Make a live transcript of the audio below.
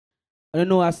I don't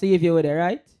know, I see if you were there,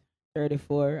 right?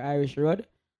 34 Irish Road.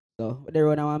 So they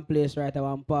run at one place right at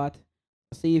one part.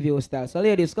 See if you style. So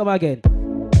ladies, come again.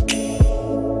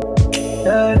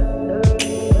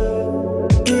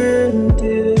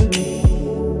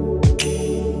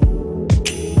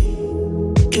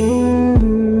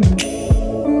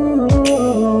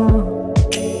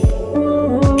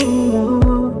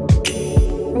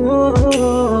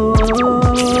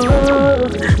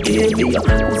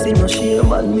 Pussy no shame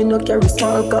man, me no carry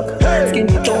small cock.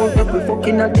 Skinny tongue, make we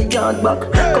fucking at the yard back.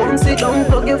 Come sit down,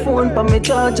 plug your phone pa me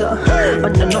charger.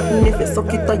 And you nothing if you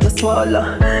suck it or you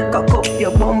swallow. Cock up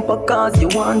your bumper cause you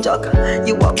want jack.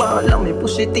 You a ball and me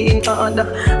push it in harder.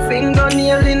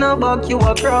 Fingernail in a back, you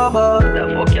a crabber. The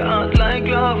fuck your heart like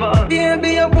lava.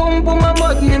 Baby, you pump on my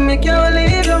butt, me can't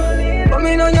leave you. Come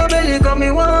in on your belly, come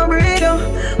me one breather.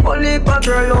 Only pa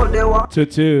girl out there want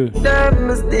 2-2. them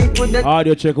mistake with the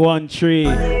Audio check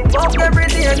 1-3. fuck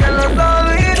everything and all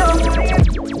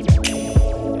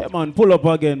Yeah, man, pull up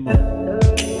again, man.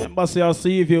 Embassy, I'll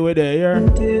see if you were there, yeah?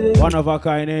 One of a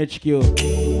kind HQ.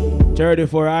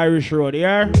 34 Irish Road,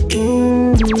 yeah?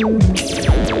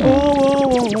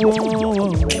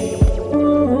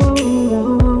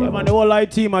 Yeah, man, the whole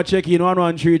light team are checking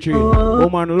 1133.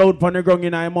 Woman loud pan the ground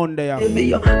in a Monday, yeah. Baby,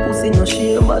 your pussy no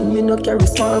shame man, me no carry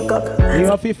small cock. You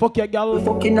have to fuck your girl.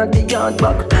 Fucking at the yard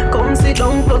back. Come sit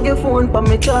down, plug your phone pa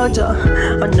me charger.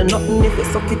 And you nothing if you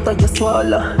suck it or you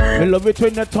swallow. I love it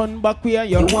when you turn back where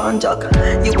you want jack.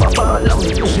 You a ball and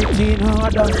me push it in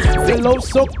harder. Say love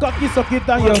so cocky, suck it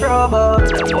on you.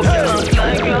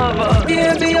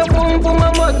 Baby, you pump on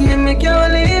my butt, me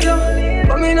can't leave you.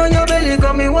 Come in on your belly,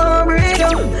 come me one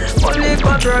breather. Only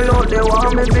for girl out there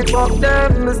want me to fuck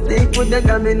them. Mistake with the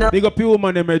girl me now. Big up you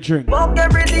woman, them a drink. Fuck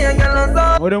everything, girl, and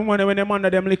so. What them want when them under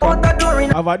them liquor?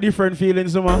 Have a different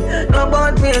feelings, man. No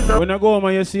bad feelings. When you go home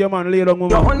and you see a man lay down,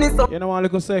 woman, you don't want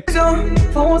little sex.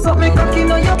 Force up me cocky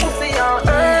on your pussy and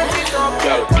earth it up.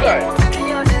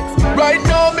 Right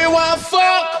now me want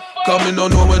fuck. Coming on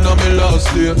know when I'm in last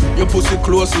day. Your pussy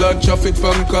close like traffic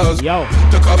from cars. Yo.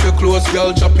 Take off your clothes,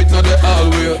 girl, chop it not the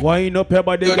hallway. Wind up your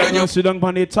body, girl, you sit down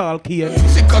on the talk here.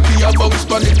 See cocky a bounce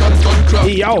pan it and turn crap.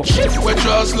 Yo. We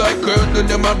draws like curtain,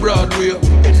 them a Broadway. In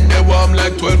the warm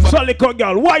like 12. So little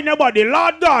girl, wind your body,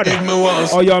 Lord God. Give me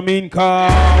once. Oh, you mean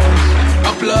cause?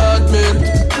 Applaudment.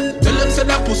 Tell them say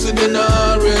that pussy they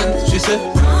not rent. She said,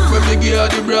 when me give her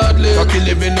the Bradley. Cocky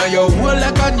living on your wall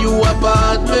like a new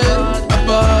apartment.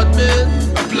 Applaudment.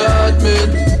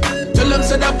 Tell them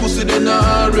say that pussy they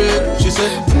not rent. She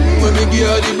said, when me give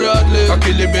her the Bradley.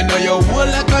 Cocky living on your wall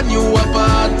like a new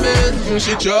apartment.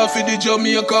 She try for the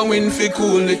Jamaica win fi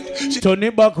cool it. She turn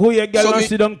it back who you girl and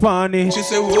sit down panny. She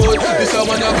say, whoa, this a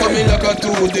man a coming like a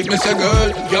toothpick. Me say, girl,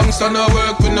 youngster na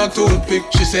work with a toothpick.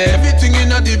 She say, everything in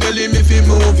the belly me fi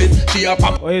move it. She a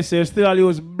pop. Oh, you say still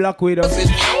use Black Widow.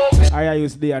 I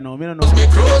use there now, me no know. Me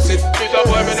cross it. This a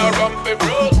boy me no run me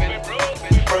broke it.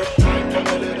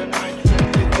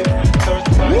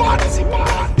 What?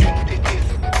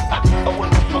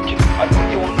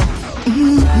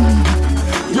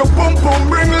 Your pum pum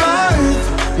bring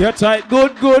life. You're tight,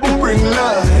 good. Bring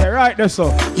life. Yeah, right there, so.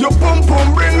 Your pum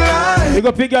pum bring life. You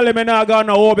go pick girl, me now go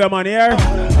no over man here.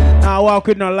 Now walk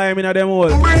with no lime in them hole.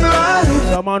 Bring life.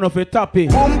 Some man of a tappy.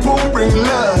 Pum pum bring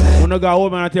life. When you go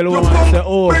home and I tell the woman, I say,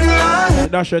 oh,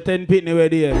 that's your 10 pitney way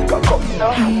there.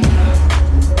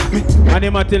 And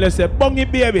him a tell you, say,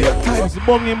 bungy baby. What's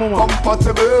bungy mama?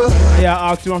 Compatible. Yeah,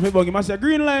 I ask him if he bungy. I say,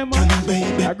 green lime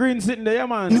man. A green sitting there,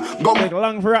 man. Like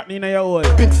long for ratting in your hole.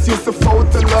 Bits used to fall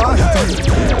to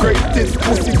life. Greatest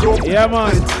pussy go. Yeah,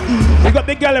 man. You got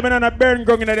the girl on a burn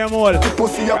going in them hole.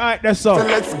 Right, that's all.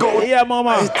 Let's go. Yeah,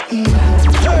 mama.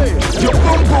 Your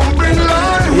pum pum bring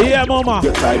life. Yeah, mama.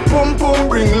 Your tight pum pum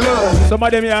bring life.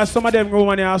 Some of them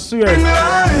woman, I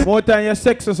swear. More time you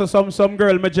sexy, so some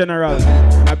girl, my general.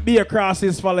 I be a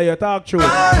crosses follow you talk through.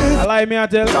 I lie me I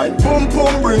tell. Tight pum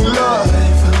pum bring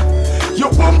life. Your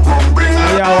pum pum bring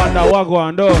life. Yeah, I wonder what go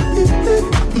on though.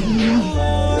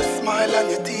 Smile on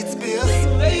your teeth space.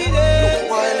 Look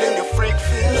wild in your freak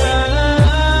face.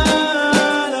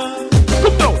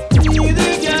 Come down.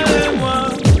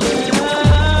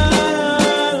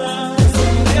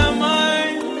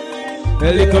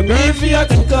 Well, you come here for you,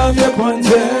 take off your pants.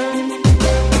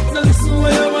 Now listen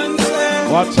what you want to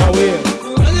say. Watch our way.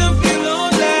 When you feel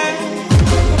lonely,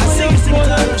 I sing for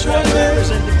the trouble.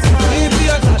 If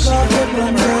you take off your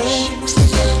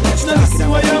pants. Now listen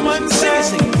what you want to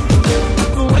say.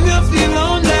 When you feel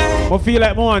lonely, I feel like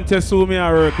I want to sue me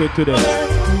and work with today.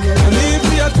 and if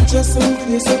you touch yourself,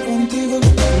 you're so contigo.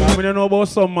 I don't know about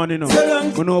some man, you know.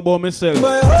 I know about myself.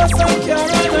 My house and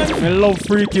Carolina. I love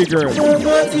freaky girl.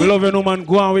 I love a woman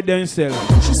go on with themselves.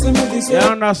 She send me this You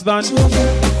understand?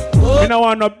 I don't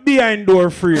want no behind door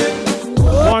freak.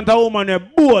 I want a woman a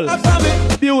bold,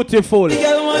 beautiful,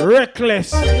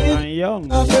 reckless, and young.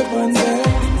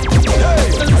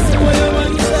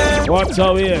 What's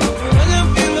up here?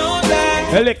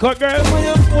 Hey, cut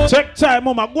girl. Check time,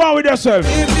 mama. Go on with yourself.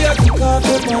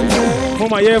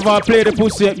 Mama, you ever play the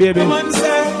pussy yet, baby?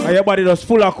 And your body just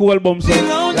full of cool bumps.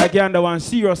 Like you under one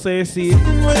serious, so you see.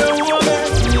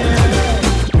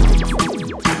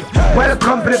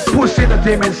 Welcome to the Pussy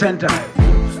Entertainment Center.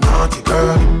 Auntie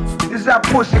girl, This is a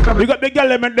Pussy Club. You got the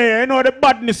girl in there, you know the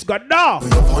badness got down.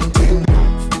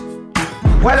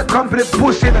 Welcome to the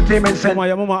Pussy Entertainment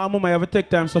Center. Mama, you have to take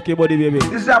time, suck your body, baby.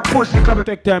 This is a Pussy Club.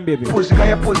 Take time, baby. Pussy, got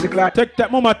your pussy clad. Take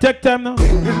time, mama, take time now.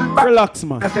 This is back. Relax,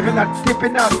 man. That's if you're not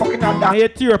tipping out, fucking out And that. you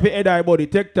tear up your head, eye, body.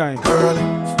 Take time.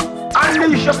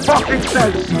 Unleash your fucking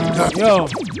self. Yo,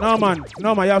 no, man.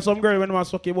 You have some girl when you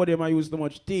suck your body, you use too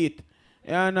much teeth.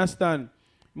 You understand?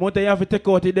 More you have to take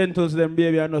out the dentals, them,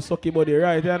 baby, and not suck your body,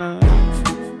 right? You know?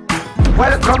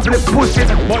 Welcome to the Pussy.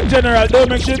 But general, don't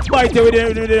make shit bite you with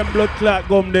them blood clot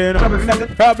gum there.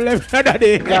 Problem another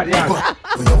day. God, yeah.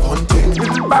 This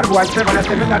is bad boy, Trevor. That's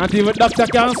if you're not Not even doctor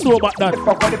can sew about that.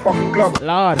 fuck on the fucking club.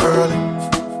 Lord.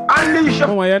 Unleash your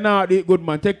Mama, you're not the good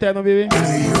man. Take time now, baby.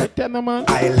 Take time now, man.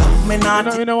 I love me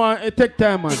naughty You know what? Take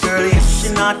time, man. girl, yes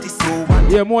she naughty so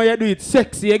what? Yeah, more you do it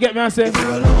sexy. You get me? I say,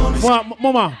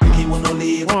 Mama, He wanna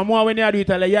leave. more when you do it,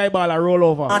 I let your eyeball roll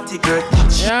over. Naughty girl,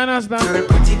 touch. You understand? Girl,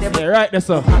 pretty them. Yeah, right there,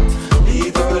 sir.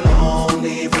 Leave her alone,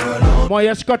 leave her alone. More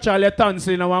you scratch all your tons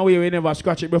in one way we never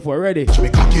scratch it before. Ready? Me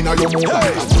cocky inna your mouth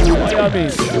like a tool. What you mean?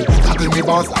 Tackle me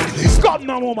boss like this. Come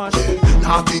now, woman.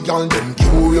 Naughty girl them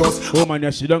curious. Woman,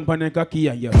 you sit down on the cocky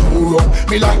and you.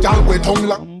 Me like girl with tongue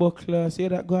like. Buckler, see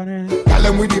that going on? Girl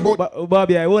them with the butt.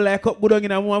 Bobby, I will like up good on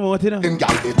in a one mouth, you know. Them girl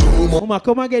they too much. Mama,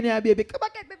 come again here, baby. Come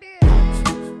again, baby.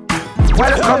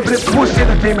 Welcome to the Pussy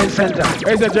Entertainment Center.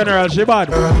 Where's the general? She bad.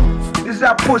 This is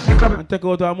a Pussy Club. And take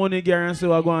out our money gear and see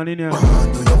what's going on in here.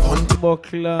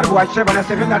 Buckler. Bad boy, Trevor. That's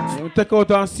if you're not Take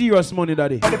out our serious money,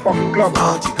 daddy. on the fucking club.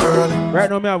 Naughty girl. Right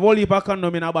now, me have whole heap of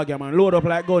condom in a bag, man. Load up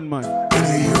like gun, man.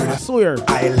 I swear.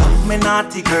 I love me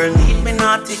naughty girl, need me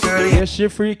naughty girl. Yes, she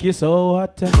freaky, so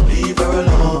what? Leave her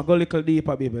alone. Go a little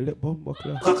deeper, baby. Look,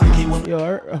 buckler. Cocky one.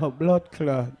 Yo, blood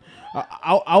clot.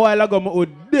 A while ago, I was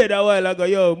dead a while ago.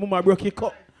 Yo, mama broke your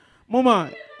cup. Mama,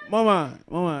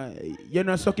 you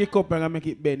know suck your cup and I make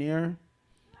it bend here.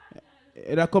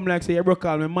 It come like say you broke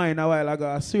all my mind a while ago.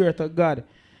 I swear to God.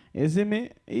 You see me?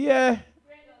 Yeah.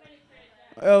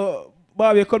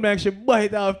 Bobby come like she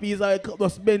bite off piece of the cup,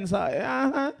 just bend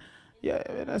side. Yeah,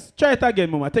 let's try it again,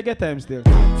 mama. Take your time still.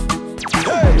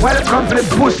 Welcome to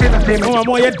the Pussy Entertainment.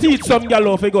 Mama, you teach some girl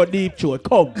off, you go deep throat.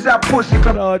 Come. This is a Pussy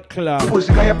Club. Blood clot.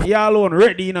 Pussy, got your You alone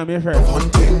ready, you know, my friend.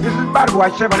 This is bad boy,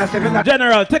 Trevor. That's if you're not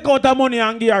General, take out the money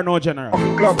and give her no general.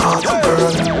 fucking club.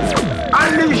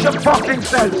 Unleash your fucking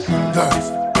self.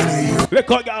 Girls. Look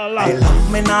out, girl, I laugh.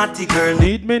 love me naughty girl,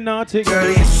 Need me naughty girl,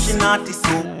 girl. yes she naughty so.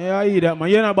 Yeah, I hear that, man.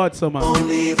 You're not bad, so, man.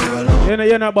 Leave her alone.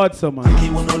 You're not bad, so, man. He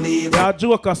wanna leave. You're a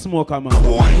joker smoker, man.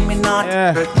 Wine me naughty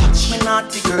Yeah. girl, touch me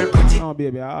naughty girl, pretty. No,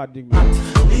 baby, I dig me.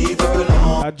 Leave her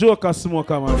alone. A joker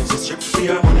smoker, man. This is strip for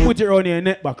your money. Put it around your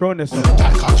neck back, round this. Girl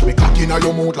catch me cocky inna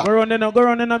your mouth like. Go round there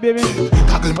now, baby.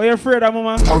 Tackle Are you afraid of,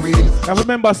 mama? Sorry. I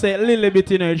remember say a little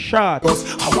bit, you know, it's short.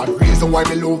 Just how a reason why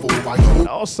me love over you.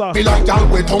 Oh, sir. Me like girl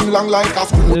with tongue long like a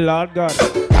screw. Lord God.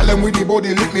 Girl them with the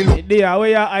body lick me look. There, where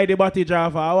you hide the body jar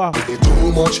for hour? They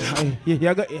too much. You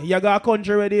got a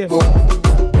country ready?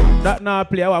 That now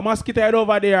play. Our mosquito head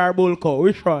over there, or bull cow.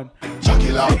 Which one?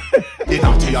 Shakila. The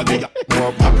naughty and the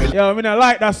more popular. Yo, I don't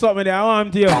like that something there. I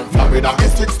want to you. From Florida,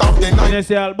 it's 6 of the And night. you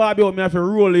say, I'll Bobby, me have to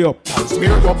roll you up.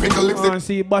 Smear up in the I lipstick. want to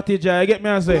see body jar. You get me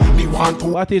and say, Me want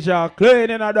to body jar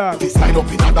clean in a dog. decide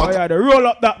up in a Oh, dog. yeah, the roll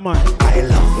up that man. I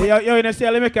love You know, say,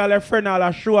 let me call a friend all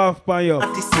a show off on you.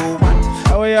 naughty so what?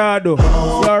 How you do?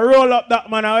 You roll up that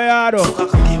man. How you do?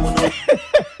 Cocky one.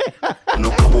 No,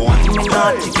 wine me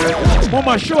naughty girl.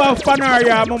 Mama, show off on her,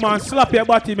 yeah, mama, and slap your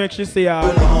body, make she say,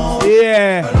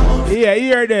 yeah,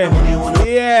 hear them.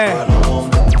 Yeah.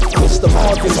 Mr.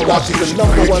 Marcus, what is the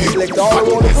number one select all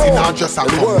around the It's not world? just a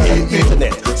The world run and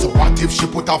internet. So what if she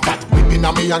put a fat whip in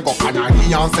a me and go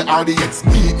Canadian and say RDX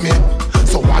beat me?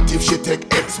 So what if she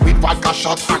take X with vodka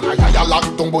shot and I lock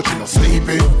down but she no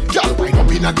sleepy? Girl wind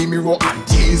up in a the mirror and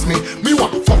tease me. Me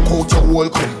want fuck out your whole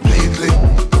completely.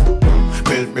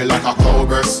 Build me like a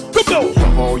cowgirl. Love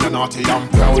Oh, you're naughty and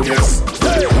proud, yes.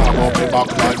 Talk up me back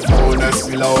like fullness.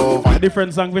 We love A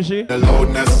different song for she? the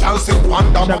loudness. I'll sing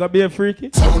one down. Shaka be a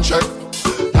freaky? Sound check.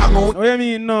 Long out. What you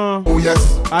mean no? Oh,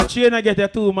 yes. I train to get a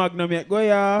 2 magnum yet. Go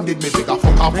yeah. Did me pick a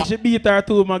fuck off. When she beat her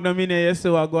 2 magnum in here,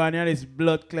 so I go and hear this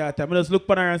blood clot. I just look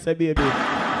for her and say, baby.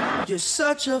 You're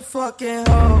such a fucking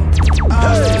hoe.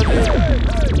 I love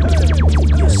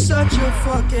it. You're such a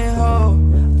fucking hoe.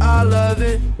 I love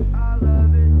it.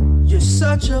 You're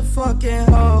such a fucking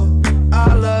hoe.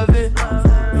 I love it.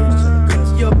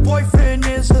 Your boyfriend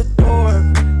is a dork.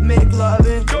 Make love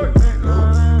it.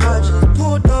 I just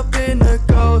pulled up in the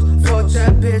ghost. Fucked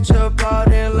that bitch up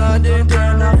out in London.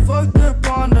 Then I fucked up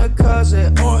on the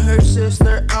cousin or her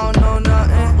sister. I don't know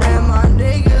nothing. And my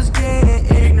niggas getting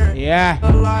ignorant. Yeah.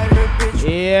 A lighter bitch.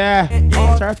 Yeah.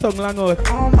 Start tongue long out.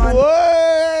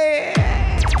 Hey.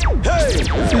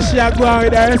 See she a go on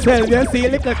with herself. You see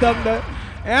little tongue there.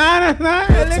 You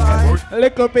understand?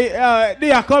 Little bit.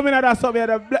 They are coming at us something.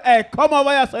 Hey, come over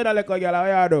here, so that little girl. How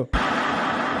you do?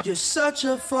 You're such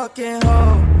a fucking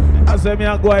hoe. I say me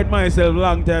I go with myself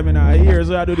long time now.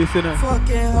 Years I do this, you know.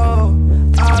 Fucking hoe.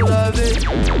 I love it.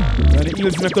 And the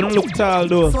heels make you look tall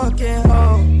though. Fucking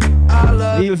hoe. I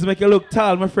love The heels make you look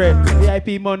tall, my friend.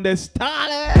 VIP Monday tall.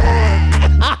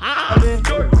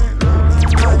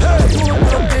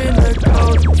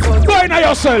 Go in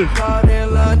yourself.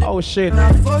 Oh shit.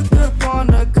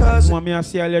 Want me to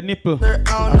see all your nipple.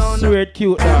 I swear it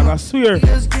cute dog. I swear.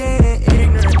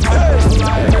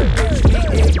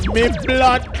 Me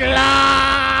blood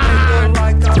clot.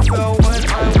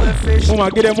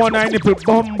 Mama, give them one eye nipple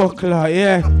bumbo clot.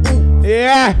 Yeah.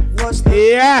 Yeah.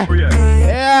 Yeah.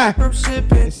 Yeah.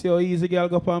 You see how easy girl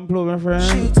go up and blow, my friend?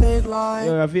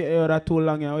 Yo, if you hear that too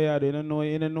long, you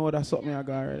don't know that's something I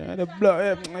got already. The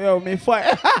blood, yo, me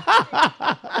fight.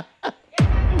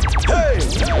 Hey!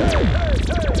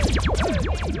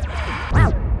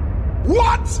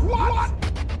 What?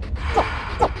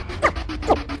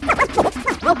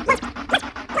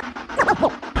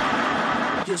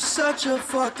 You're such a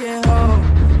fucking hoe.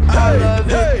 I love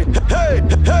it.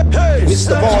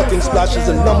 Mr. Martin Splash is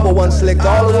the #1 selector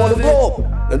all around the globe,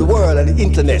 and the world, and the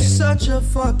internet. You're such a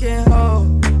fucking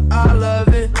hoe. I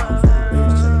love it.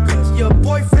 Your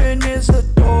boyfriend is a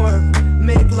dork.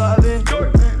 Make love it.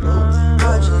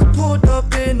 I just pulled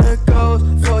up in the ghost.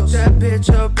 Fucked that bitch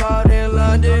up out in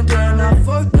London. Then I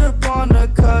fucked up on the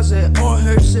cousin or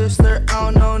her sister. I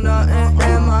don't know nothing.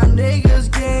 And my niggas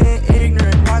getting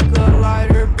ignorant. Like a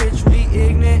lighter, bitch, we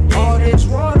ignorant. All this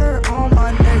water on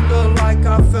my neck look like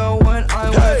I fell when I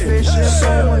went fishing.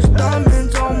 So much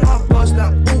diamonds on my bust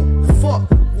now. Ooh, fuck,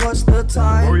 what's the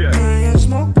time? Me and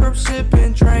smoke, perp,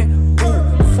 sipping, drain.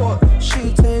 Ooh, fuck,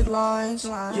 she take lines.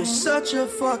 You're such a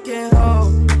fucking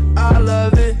hoe. I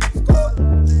love it.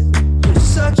 You're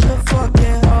such a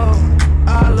fucking hoe.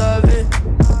 I love it.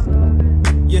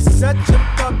 You're such a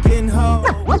fucking hoe.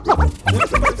 When's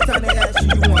the first time they asked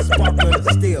you want sparkler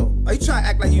or still? Are you trying to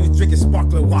act like you was drinking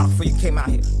sparkling water before you came out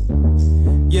here?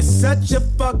 You're such a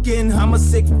fucking, I'm a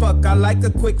sick fuck, I like a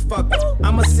quick fuck.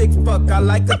 I'm a sick fuck, I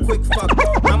like a quick fuck.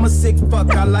 I'm a sick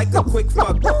fuck, I like a quick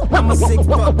fuck. I'm a sick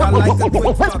fuck, I like a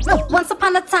quick fuck. Once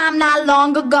upon a time, not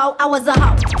long ago, I was a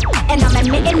hoe. And I'm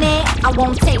admitting it, I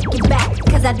won't take it back.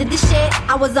 Cause I did this shit,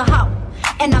 I was a hoe.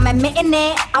 And I'm admitting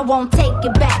it, I won't take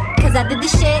it back. Cause I did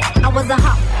this shit, I was a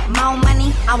hoe. More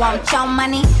money, I want your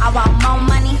money. I want more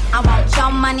money, I want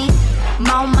your money.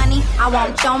 More money, I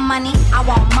want your money. I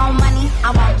want more money,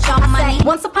 I want your money.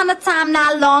 Once upon a time,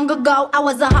 not long ago, I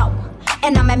was a hoe.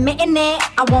 And I'm admitting it,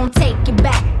 I won't take it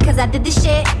back. Cause I did this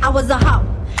shit, I was a hoe.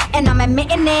 And I'm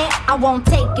admitting it, I won't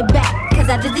take it back. Cause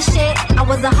I did this shit, I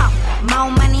was a hoe. More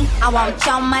money, I want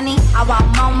your money. I want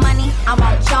more money, I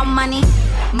want your money.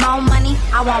 More money,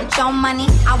 I want your money.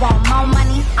 I want more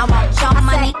money, I want your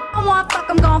money. I want fuck,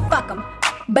 I'm gon' fuck him.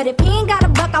 But if he ain't got a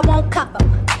buck, I won't cuff him.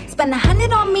 Spend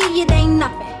 100 on me, it ain't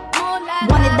nothing.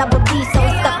 Wanted double D, so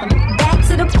stuff him. Back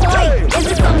to the point, is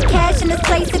there some cash in this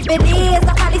place? If it is,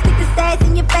 I'll probably stick the stats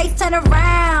in your face, turn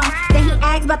around. Then he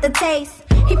asks about the taste.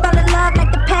 He fell in love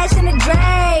like the passion of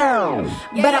Dre.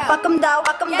 But I fuck him though,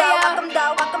 fuck him though, fuck him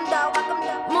though, fuck him though, fuck him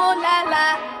though. More la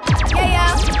la,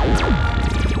 yeah.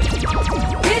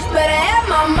 Bitch better have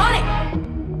my money.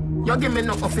 You give me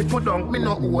no coffee, put down, me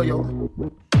no owe you.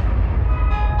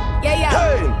 Yeah.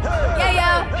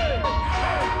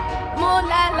 More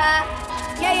la la,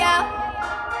 yeah.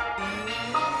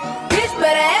 Bitch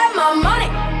better have my money.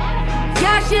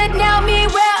 Y'all should know me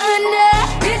well enough.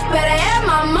 Bitch better have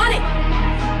my money.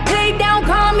 Please don't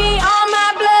call me on my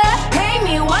blood. Pay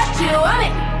me what you want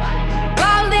it.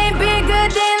 Ballin' bigger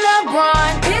than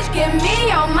LeBron. Bitch, give me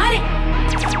your money.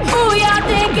 Who y'all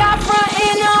think y'all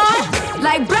frontin'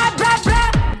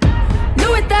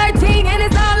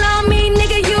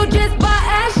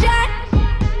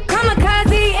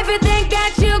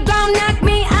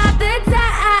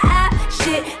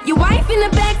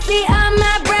 See, I'm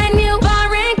that brand new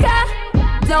foreign car.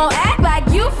 Don't act like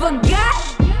you forgot.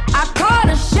 I called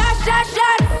a shot.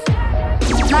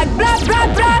 Like blah, blah,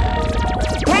 blah.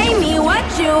 Pay me what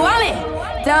you want it.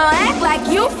 Don't act like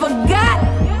you forgot.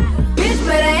 Bitch,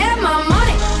 better have my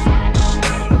money.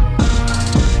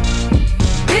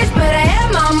 Bitch, better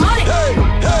have my money.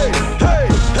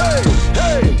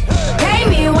 Pay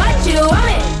me what you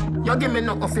want it. You give me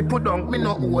no coffee, put down, me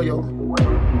no owe you.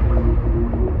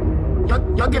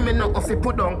 You give me no coffee,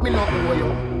 put down, me no owe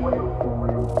you.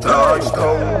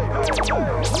 Georgetown,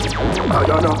 I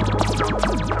don't know.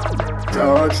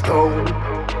 Georgetown,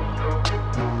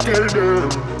 till then,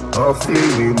 I feel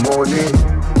me money.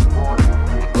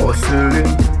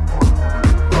 Hustling,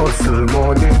 hustle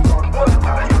money.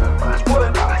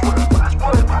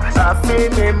 I feel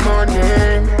me money.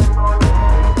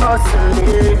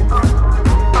 Hustling,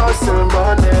 hustle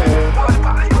money.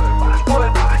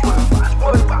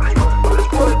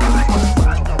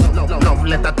 Love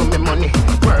letter to me money.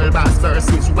 World Boss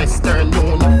versus Western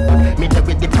Union. Me there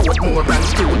with the port more and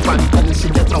cute one. And she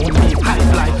get on me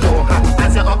hype like Johan.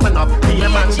 As you open up, be a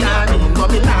man yarning.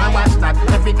 But me nah watch that.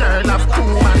 Every girl have two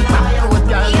and back road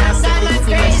girl. Yes, I'm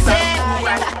crazy.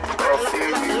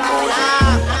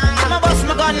 I'm a bust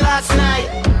my gun last night.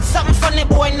 Something funny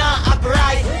boy not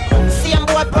upright. See him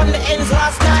boy on the ends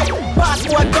last night.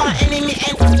 Passport gone enemy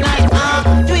end tonight.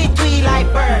 Tweet like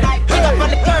bird. Pick up on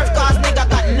the curve cause nigga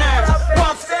got nerves.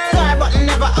 One star but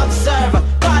never observe.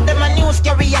 God them a news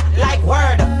carrier like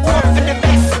word. Work for the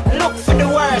best, look for the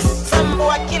worst. Some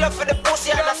boy killer for the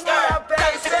pussy and a skirt.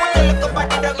 Dance if we look up at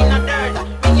the dog in a dirt.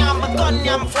 Me I'm a gun,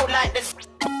 I'm full like this.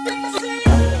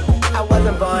 I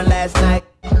wasn't born last night.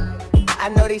 I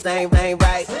know these things ain't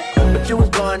right. But you was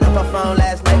blowing up her phone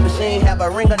last night. But she ain't have a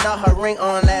ring or not her ring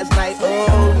on last night.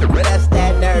 Ooh, but that's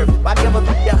that nerve. Why give a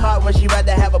bitch your heart when she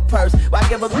rather have a purse? Why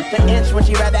give a bitch an inch when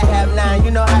she rather have 9?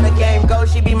 You know how the game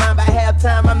goes, she be mine by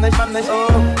halftime. I'm the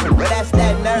ooh, but that's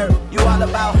that nerve. You all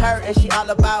about her and she all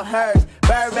about hers.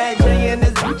 Birdman Jr. and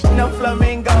this bitch, no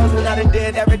flamingos. And I done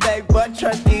did every day but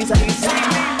trust these. How you see me?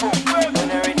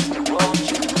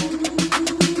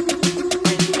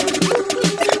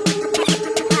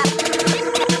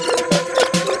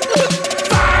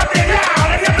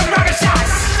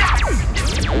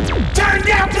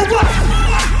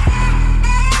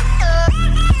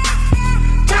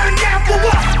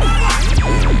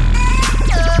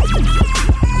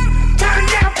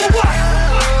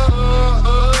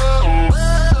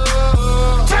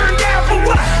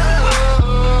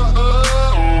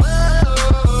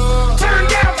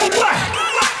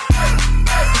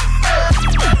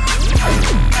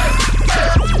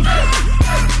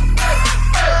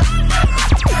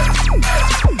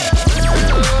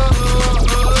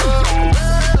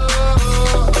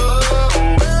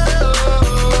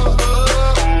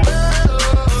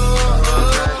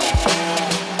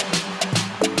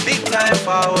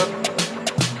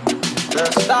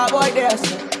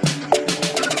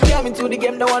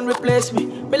 Replace me.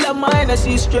 Me love mine, I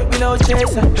see straight, me no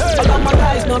chaser. All of my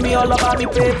guys know me all about me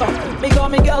paper. Me got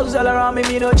me girls all around me,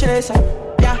 me no chaser.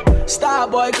 Yeah, star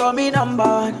boy call me number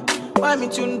one. When me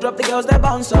tune drop, the girls they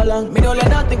bounce along. Me don't let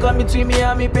nothing come between me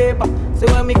and me paper. So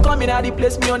when me come in, I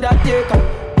replace me on that taker.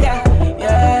 Yeah,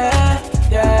 yeah,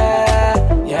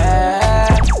 yeah,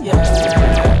 yeah,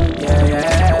 yeah,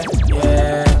 yeah,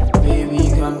 yeah. Baby,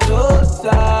 come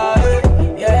closer.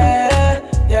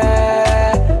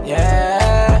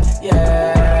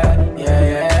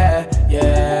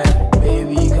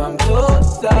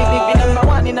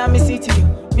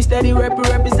 Steady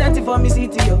representing for me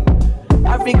city, yo.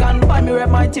 African boy, me rep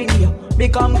my thing, yo.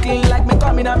 Become clean like me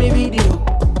coming on me video.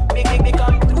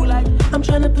 Become through like I'm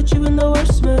tryna put you in the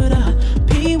worst mood,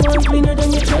 P1 cleaner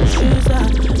than your church shoes,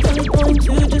 Only point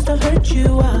two just to hurt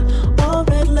you, All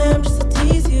red lamb just to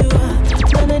tease you,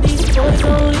 None of these boys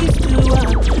on lease to,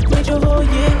 Made your whole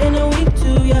year in a week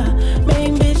too, yeah.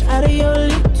 Main bitch out of your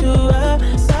league too,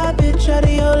 Side bitch out of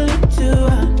your league too,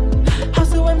 House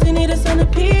so empty, need a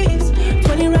centerpiece.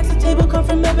 20 racks of table come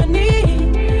from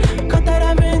ebony. Cut that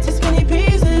ivory into skinny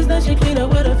pieces. Then she clean up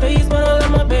with her face, but I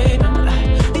love my baby.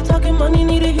 You talking money,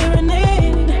 need a hearing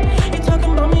aid. You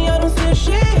talking about me, I don't see a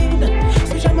shade.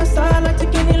 Switch on my side, like to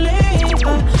get any lane.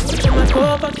 Switch on my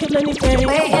core, if I kill anything.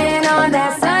 Waiting on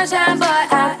that sunshine,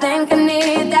 but I think I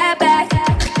need that back.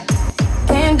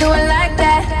 Can't do it like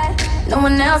that. No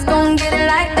one else gon' get it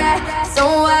like that. So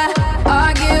I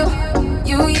argue,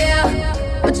 you yell,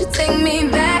 but you take me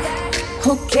back.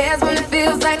 Who cares when it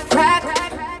feels like crack?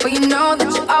 But you know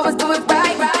that you always do it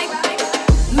right.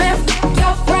 Man, fuck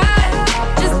your pride.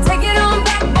 Just take it on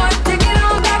back, boy. Take it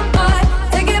on back, boy.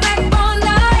 Take it back all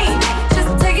night.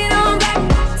 Just take it on back.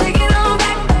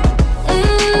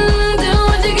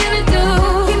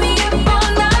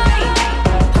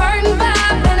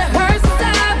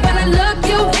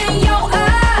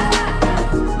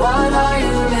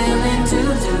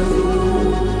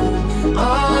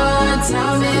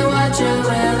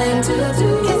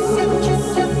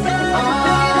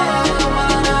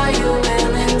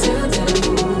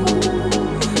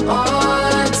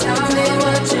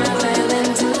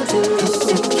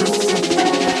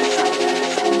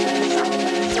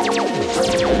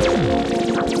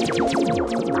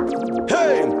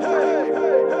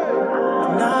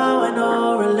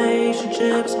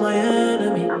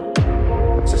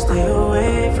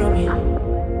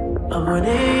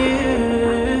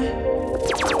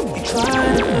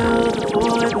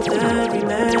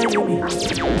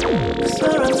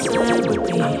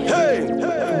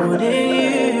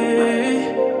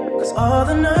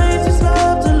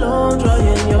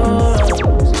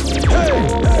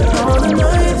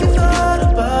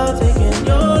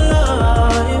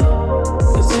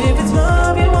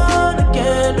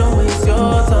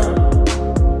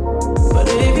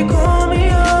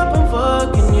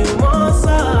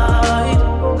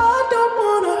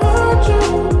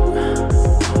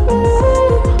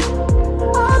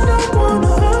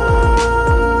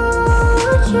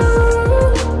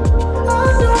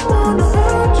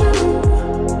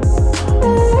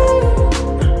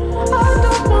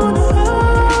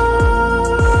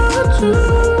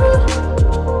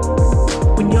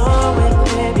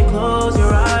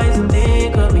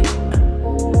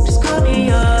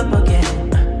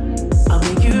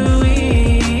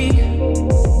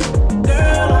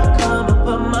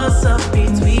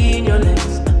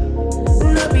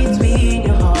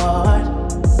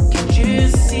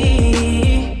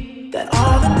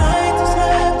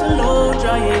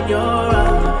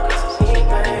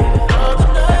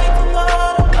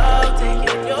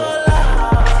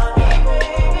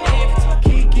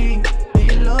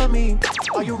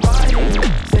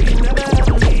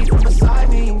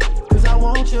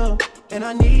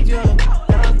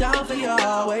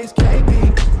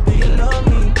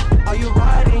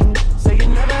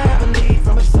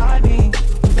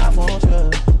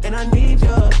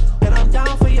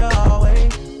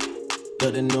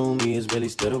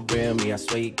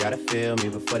 gotta feel me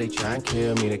before they try and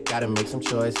kill me. They gotta make some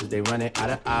choices, they running out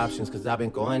of options. Cause I've been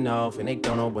going off and they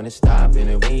don't know when to stop.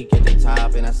 And when you get to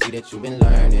top and I see that you've been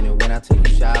learning. And when I take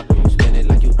you shopping, you spend it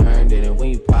like you earned it. And when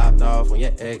you popped off on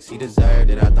your ex, he deserved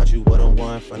it. I thought you would've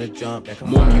won from the jump.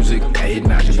 More music at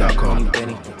HiddenActions.com.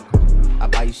 I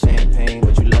buy you champagne,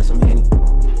 but you love some Henny.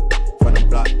 From the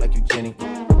block like you Jenny.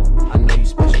 I know you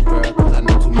special, girl, cause I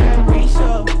know too many.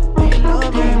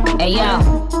 Hey yo,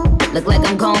 look like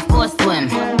I'm going for a swim.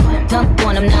 Dunk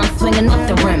on him, now I'm swinging off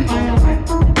the rim.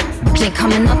 Jay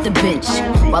coming off the bench,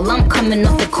 while I'm coming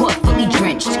off the court fully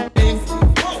drenched.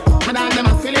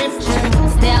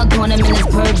 Style doing him in this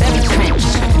Burberry trench.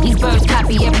 These birds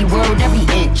copy every word, every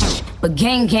inch. But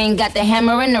gang got the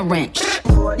hammer and the wrench.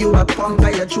 You a punk, I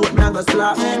a throat, me a go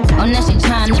slap. Oh, now she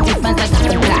trying to be friends like I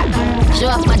forgot. Show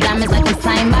off my diamonds like I'm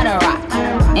signed by the rock.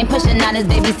 Ain't pushing out his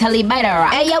baby's telly by the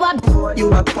rock. Hey, yo,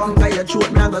 you a punk, I a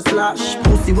throat, me a go slash.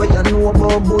 Pussy what you know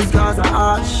about booze, cause I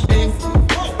arch.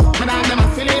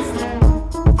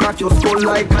 Crack your skull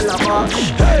like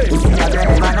calabash. Pussy, have you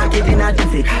ever knocked it in a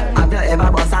tiffy? Have you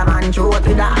ever bust a man throat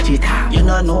with a hatchet? You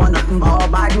don't know nothing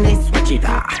about badness, switch it.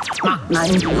 Mac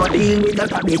 9, you go deal with the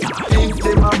cabita. If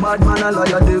them a bad man, I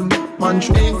lawyer them. Man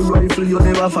shoot a rifle, you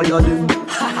never fire them.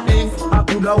 I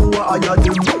coulda who I hire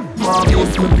them.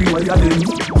 Marcus, me be wire them.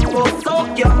 Go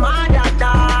suck your mother,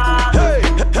 dog.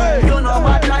 You know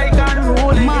what like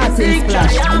unruly. Martin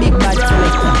Splash, big bad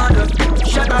selector.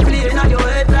 Shut up, play in your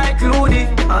head like Rudy.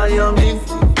 I am it.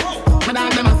 But I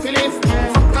never feel it.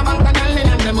 Fuck about the girl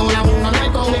and them all I wanna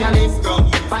like how we are this.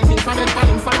 Fighting for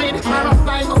it. Man of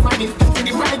flying go for it. See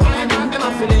the bright man and them a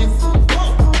feel it.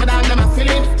 But I never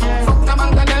feel it. Fuck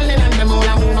about the girl and them all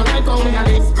I wanna like how we are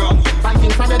this.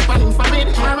 Fighting for it.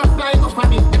 Man of flying go for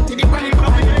it. See the bright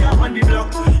man on the block.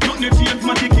 Nothing to change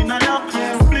my dick in a lap.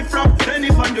 Split from any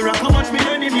fan the rock. How much me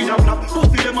enemy drop knock.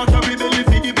 Pussy them a carry belly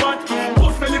for the pot.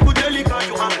 Post belly good belly cause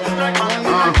you act like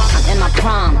I'm in my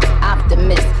prime,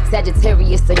 optimist,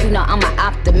 Sagittarius, so you know I'm an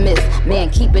optimist. Man,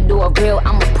 keep it all real,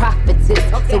 I'm a prophetess.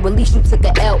 So at least you took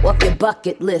an L off your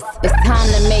bucket list. It's time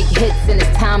to make hits and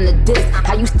it's time to diss.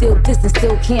 How you still diss and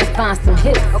still can't find some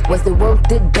hits? Was it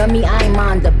worth it, dummy? I ain't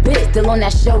mind a bit. Still on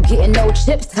that show, getting no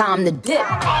chips, time to dip.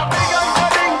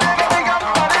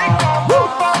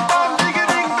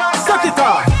 Suck it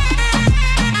up.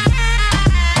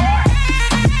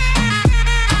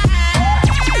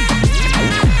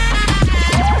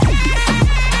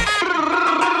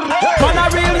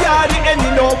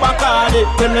 Bacardi,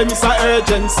 tell them it's an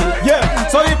urgency, yeah.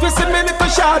 So if you see me little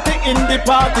shorty in the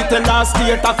party, tell her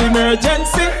state of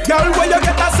emergency. Girl, when you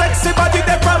get a sexy body,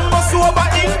 they from us over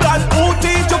England. Who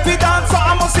teach you to dance, so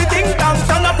I must see ding dong.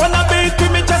 Stand up on a beat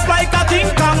with me just like a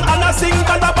ding dong. And I sing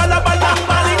bala bala bala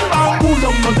baling bang. Pull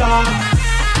on my dog,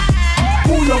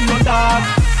 pull on my dog,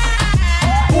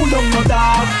 pull on my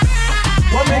dog.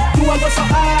 What make you a go so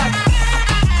hard?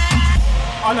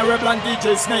 Honorable and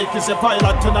DJ Snake is a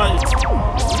pilot tonight.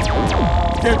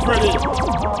 Get ready.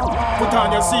 Put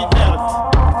on your seatbelt.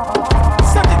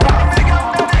 Set it up.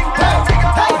 Hey,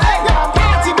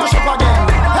 party mash up again.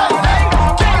 Hey,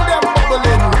 get them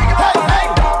bubbling. Hey,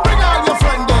 bring all your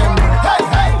friend them.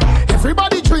 Hey,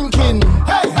 everybody drinking.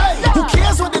 Hey, who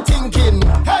cares what they thinking?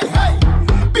 Hey,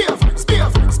 beef.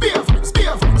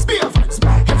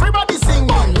 Everybody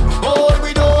singing. Oh,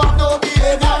 we don't have no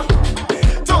behavior.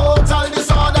 Total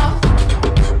disorder.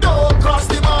 Don't cross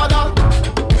the border.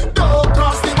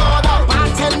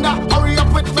 Bartender, hurry up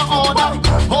with the order.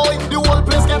 Oh, the whole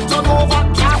place get turned over.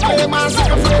 Can't play man,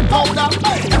 sick of red powder.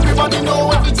 Everybody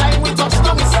know every time we touch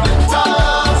down it's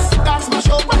splinters. That's my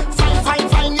show.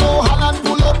 Fine, yo, Holland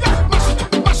pull up.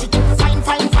 Mash it, fine.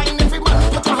 Every man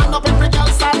put your hand up, every girl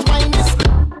start whining this.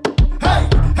 Hey,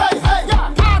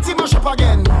 party mash up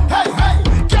again. Hey,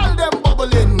 girl them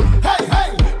bubbling. Hey,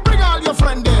 bring all your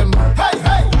friend them. Hey,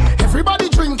 everybody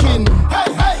drinking. Hey,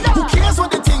 who cares what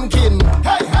they thinking?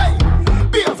 Hey,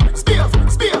 beef.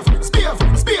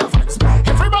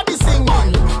 Everybody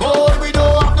singing. Oh, we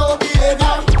don't have no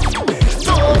behavior.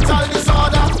 Total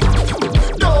disorder.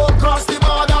 Don't cross the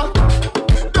border.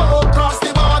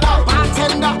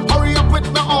 Bartender, hurry up with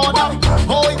the order.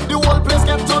 Oh, the whole place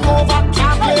get turned over.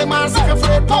 Can't play man, sick of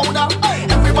red powder.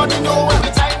 Everybody know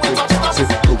every time we touch down.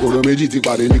 Kokoro méjì ti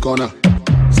pàdé ní kọ́nà.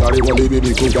 Sáré wọlé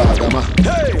bébí kó gba àdámà.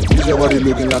 Is your body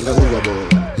looking like a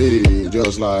hoverboard? Hey,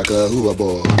 just like a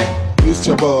hoverboard. Twist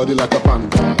your body like a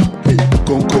panda. Hey,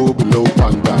 Conco below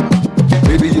panda.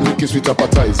 Baby, you look sweet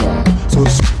appetizer. So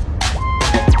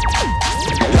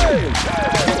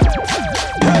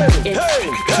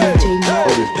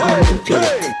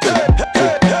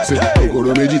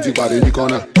Kokoro méjì ti pàdé ní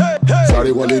kọ́nà.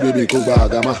 Sáré wọlé bébí kó gba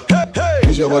àdámà.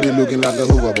 This your body looking like a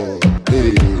hoverboard.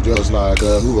 Hey, just like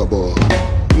a hoverboard.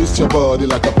 Twist your body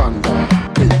like a panda.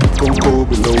 Hey, don't go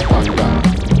below panda.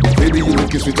 Baby, you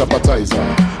look sweet appetizer.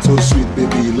 So sweet,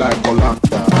 baby, like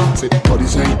Colanda. Say, Cody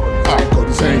saying,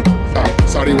 Cody saying,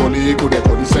 sorry, Wally, go there,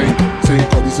 Cody saying, say,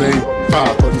 Cody saying,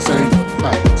 Cody saying,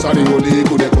 sorry, Wally,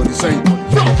 go there, Cody saying,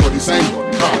 Cody saying,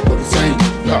 Cody saying,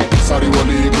 sorry,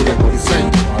 Wally, go there, Cody saying,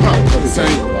 Cody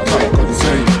saying, Cody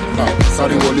saying,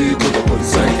 sorry, Wally, go there, Cody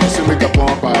saying. She say, make a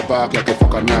pump her back like a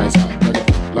fucking nice,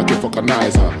 like a fucking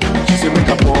nice. She say, make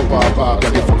a pump her back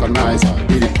like a fucking nice,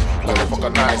 like a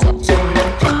fucking nice.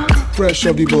 Fresh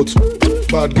off the boat,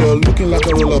 bad girl looking like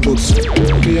a roller boat.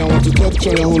 Me, I want to touch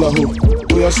on your hula hoop.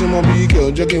 Oh, you see my big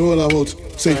girl jogging hula hoop.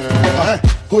 Say,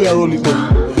 oh, you roll it up.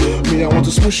 Me, I want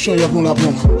to smush on your hula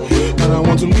pump, and I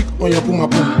want to lick on your puma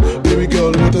pump. Baby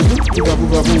girl, let us do puka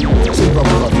puka boom. Say puka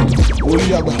puka. Oli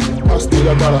yagba, pasti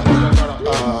yagbara,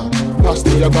 pasti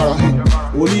yagbara.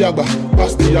 Oli yagba,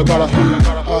 pasti yagbara,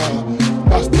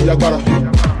 pasti yagbara,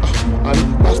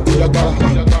 pasti yagbara.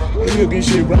 You can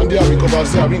shake brandy, I become a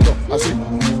saving. I say,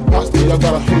 Pasti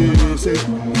Yagbara, say,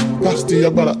 Pasti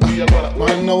Yagbara.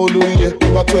 Man, now, Lurie,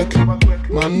 over twerk.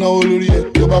 Man, now,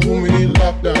 Lurie, over for me,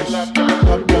 lap dance,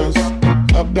 lap dance,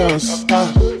 lap dance.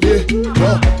 Yeah,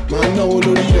 man, now,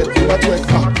 Lurie, over twerk.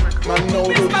 Man, now,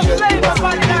 Lurie, over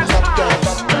for me, lap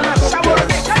dance, lap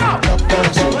dance, lap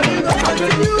dance.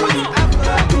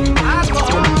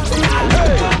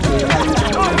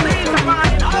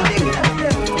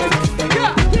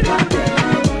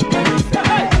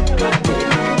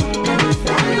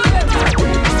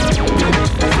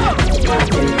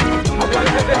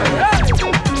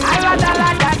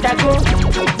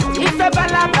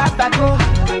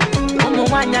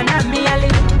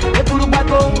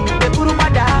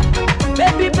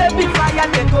 Baby, baby, fire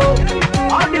they go.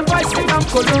 All the boys say I'm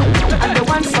colo, and the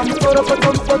one some poro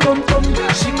potom potom tom.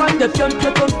 She got the pion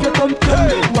pion pion pion.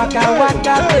 Waka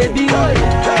waka baby,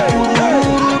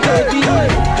 ooh baby,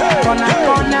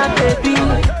 corner baby.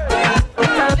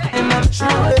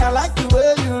 I like the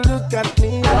way you look at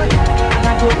me. And I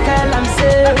go tell am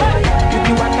say, you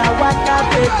be waka waka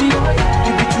baby,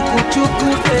 you be chuku chuku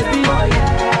baby.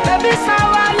 Baby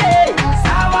sawale,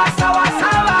 sawa sawa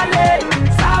sawale,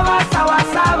 sawa sawa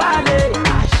sawale.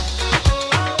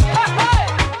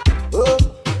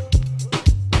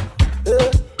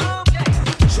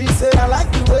 She said, I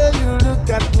like the way you look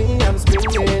at me, I'm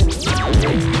screaming.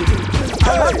 I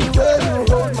like the way you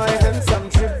hold my hands, I'm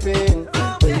tripping.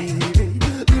 Baby,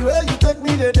 the way you take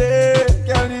me today,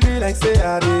 can't leave me like say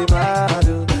I did mad.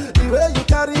 The way you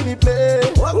carry me play,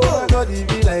 oh my God, it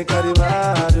be like I did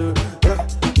mad.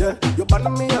 Yeah, you burn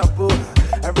me up, oh.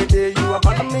 Every day you are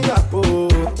burn me up, oh.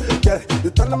 Yeah,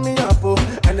 you turn me up, oh.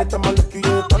 Anytime I look at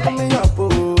you, turn me up,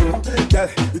 oh. Yeah,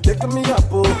 you take me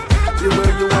up, oh. The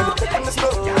way you want to take me slow.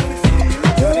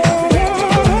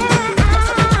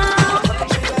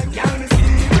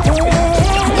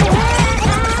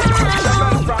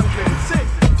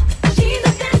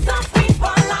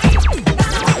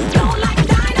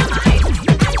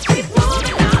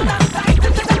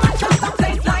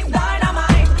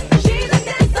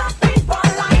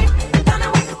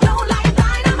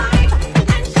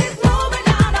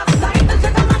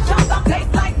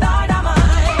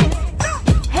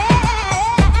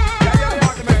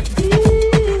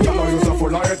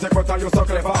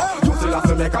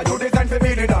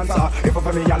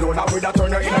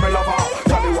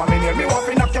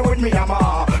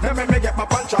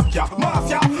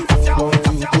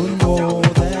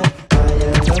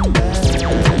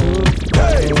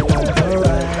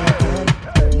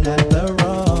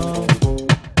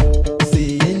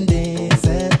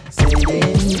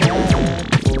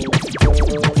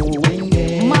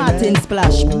 Martin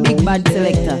Splash, big bad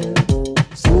selector.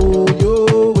 So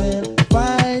you will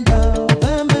find out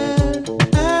the man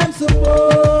I'm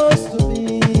supposed to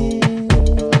be.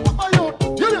 I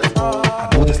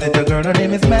know this little girl, her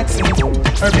name is Maxine.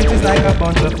 Her beauty's like a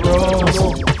bunch of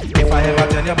roses. If I ever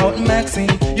tell you about Maxine,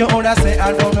 you would say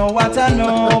I don't know what I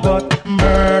know, but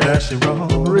murder she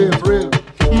wrote. Real.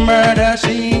 Murder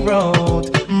she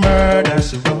wrote. Murder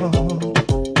she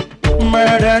wrote.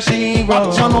 Murder she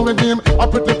wrote. Action with him, a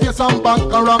pretty face and bad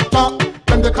character.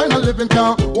 Them the kind of living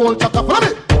can hold chaka. Follow me.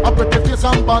 A pretty face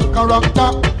and bad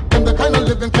character. Them the kind of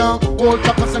living can hold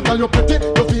chaka. Say tell you pretty,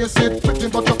 your face it pretty,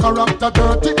 but your character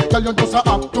dirty. Tell you just a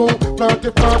act too flirty.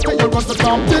 You run to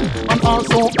something and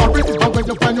also hurry. And when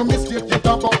you find your mistake, you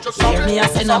talk about your sorry. Hear me, I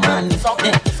say no man.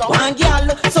 One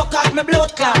girl suck out my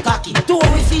blood clot cocky. Two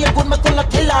we feel good, me gonna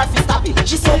tell her to stop it.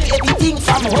 She suck everything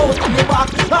from out of me back.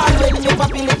 All when me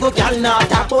papi little girl not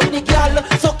tap. But the girl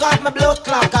suck out my blood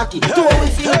clot cocky. Two we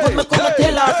feel good, me gonna tell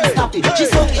tappy. She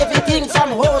suck everything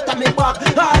from out of me back.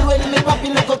 All when me poppy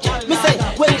look up, me say,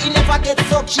 well, he never gets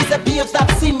sucked. She say, babes, that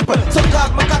simple. So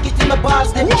cock my cock it in my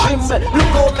balls, them tremble.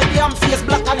 Look how me damn face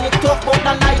black and me talk about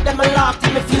the night. Them a laugh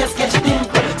till me face get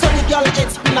dimple. So the girl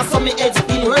head spin, I saw me head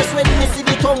spin. Worse when me see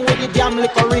the tongue with the damn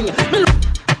liquor ring.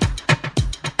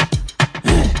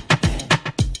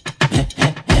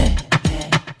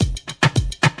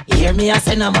 Me hear me a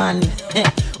say no man.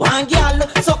 One girl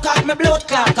suck out me blood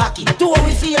clot cocky. Two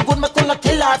we feel good, me couldn't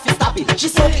tell her fi stop it. She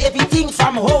suck everything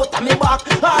from out of me back.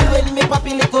 All when me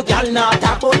poppy little girl not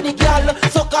tap. But the girl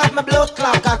suck out me blood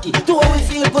clot cocky. Two we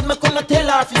feel good, me couldn't tell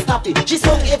her fi stop it. She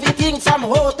suck everything from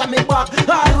out of me back.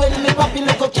 All when me poppy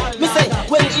little girl, me say,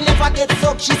 well he never get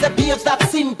sucked. She say, babes, that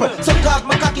simple. Suck out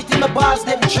me cocky till my balls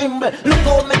them tremble. Look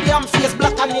how me damn face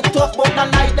black and it tough. But the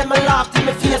night them a laugh till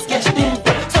me face get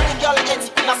dimple. So the girl head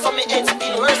spin, I saw me head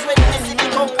spin. Worse when me see the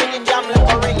tongue with the damn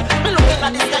liquor ring. Me looking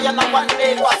at this guy and I one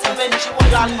day was when she will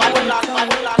land, I will land, I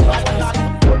will land, I will land.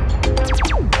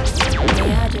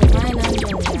 May I drink wine and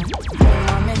ginger?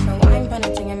 Mommy for wine pan a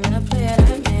thing, I'm gonna play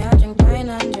that. May I drink wine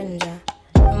and ginger?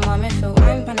 Mommy for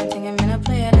wine pan a thing, I'm gonna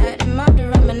play that. Them have the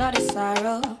rum and not the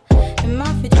sorrow. Them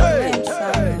have the dream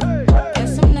sorrow.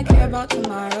 Guess I'm not care about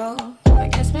tomorrow. I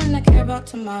guess I'm not care about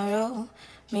tomorrow.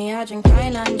 Me I drink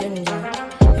wine and ginger.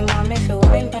 And mommy for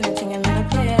wine pan a thing, I'm gonna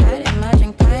play that. And I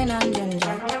drink wine and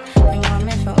ginger. And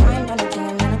mommy for wine pan a thing,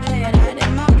 I'm gonna play that.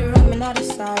 Them have the rum and not the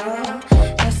sorrow.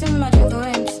 Guess I'm not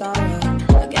going sorrow.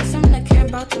 I guess I'm not care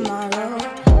about tomorrow.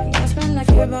 I guess I'm not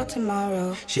care about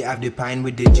tomorrow. She have the pine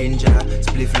with the ginger.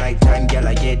 Spliff like time, girl,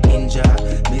 I get injured.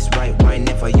 Miss right wine,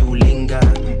 never you linger.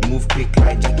 Move quick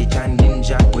like Jackie Chan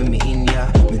ninja. When me in ya,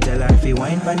 me tell her if you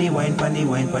wine panny, wine panny,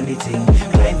 wine panny thing.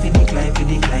 Climb for the, climb for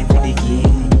the, climb for the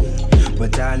king.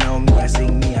 But I know me, I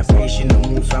sing me, I pray she no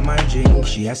move from my drink.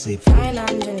 She a say wine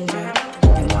and ginger.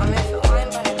 And mommy for wine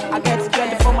pan a thing. I get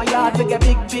spread for my yard to get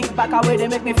big back away. They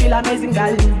make me feel amazing,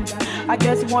 girl. I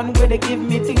guess one way they give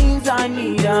me things I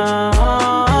need.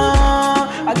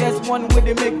 I guess one way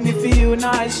they make me feel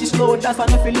nice. She slow, that's why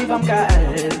I feel leave I'm girl.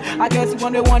 I guess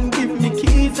one they one give me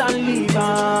keys and leave.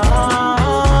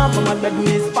 But my bedroom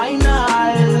is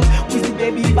final. We see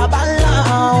baby baba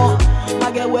now.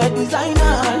 I get wear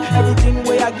designer. Everything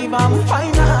way I give I'm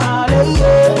final.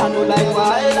 Yeah. I know like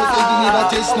why. You never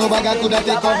taste no bag I coulda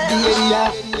take off the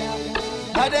area.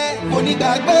 Ade money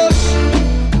bag bush,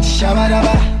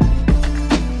 shabadaba.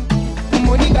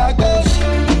 Money bag bush,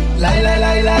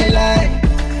 lie.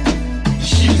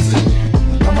 She's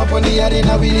come up on the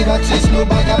arena, we live at chase no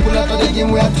bag I pull out of the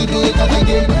game. We have to do it at the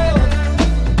game.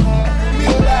 We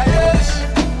all like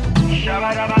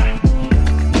shabadaba.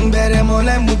 Better more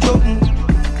like mucho.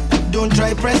 Don't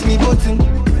try press me button.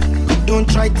 Don't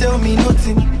try tell me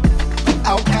nothing.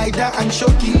 Al Qaeda and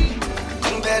Shoki.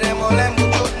 Better more like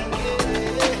mucho.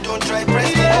 Don't try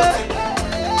press me button.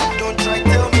 Don't try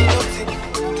tell me nothing.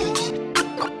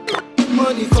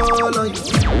 Money follow you.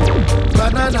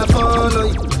 Banana follow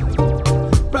you.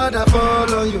 Prada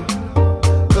follow you.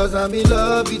 Cause I'm in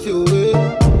love with you.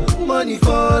 Money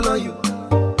follow you.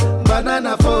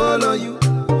 Banana follow you.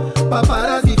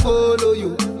 Paparazzi follow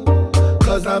you.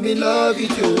 Cause I'm in love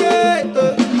with you. Yeah.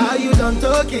 Are you done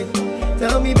talking?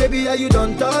 Tell me baby, are you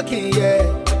done talking? Yeah.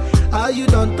 Are you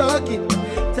done talking?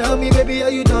 Tell me baby, are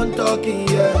you done talking?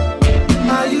 Yeah.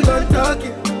 Are you done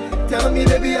talking? Tell me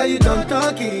baby, are you done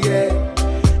talking? Yeah.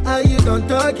 Are you done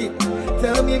talking?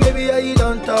 Tell me baby, are you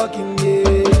done talking? Yeah.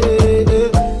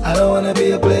 I don't wanna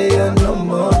be a player no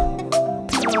more.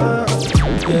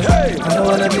 Yeah. I don't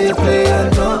wanna be a player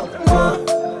no more.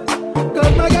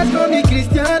 Cause my guys call me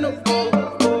Cristiano,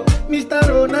 Mr.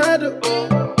 Ronaldo,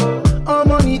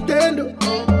 I'm on Nintendo.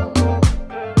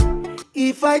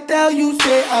 If I tell you,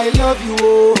 say I love you,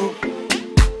 oh.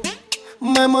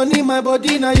 My money, my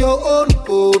body, now your own,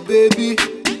 oh baby.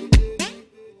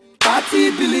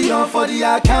 30 billion for the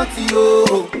account,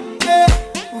 oh. Yeah.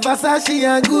 Versace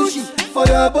and Gucci for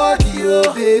your body,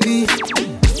 oh baby.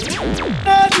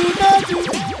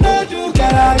 No do,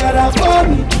 gotta for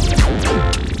me.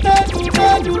 No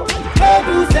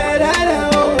do, say that,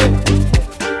 oh.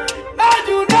 No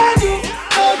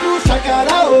do,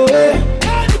 shakara, oh.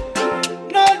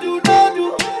 No do,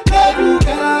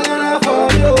 gotta for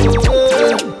you.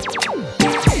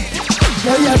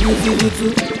 Now you're beautiful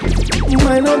too.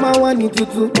 My number one in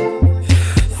tutu.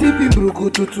 Sipping bruku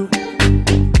tutu.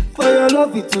 For your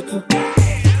love it tutu.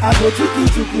 I go chuku.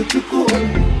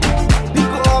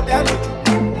 Because I'm your tutu.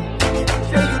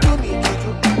 Say you do me tutu.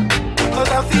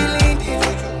 Cause I'm feeling this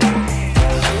tutu.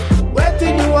 What do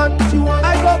you want? I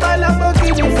go buy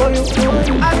Lamborghini for you.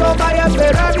 I go buy a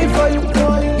Ferrari for you.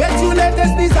 Get you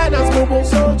latest designers, boo.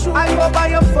 So true. I go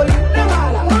buy up for you.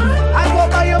 I go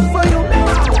buy up for you.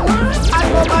 I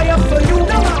go buy up for you.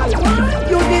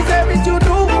 You deserve it, you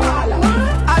do.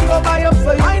 I go buy up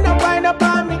for you. Wind up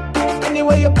on me.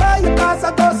 Anyway you buy, you pass,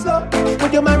 I go slow.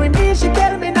 Would you marry me? She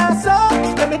tell me not so.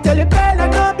 Let me tell you, girl, I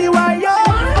know be why yo.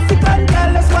 African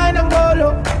girl, let's wine and go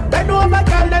low. Bend over,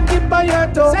 girl, and dip on your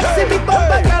toe. Sexy big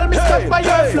bumper, girl, me stuck by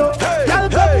your flow. Girl,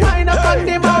 come wine up on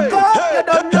the marco. You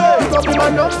don't know, you gon' be my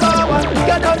number one.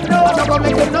 You don't know, I'm gonna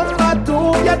make you number two.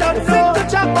 You don't know, to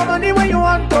chop my money when you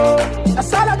want to.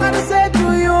 That's all I'm gonna say to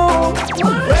you.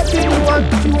 Where do you want?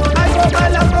 I go buy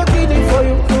Lamborghini for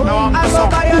you. I go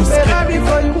buy a Ferrari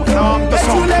for you. Bet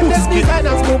you let them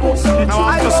designers go.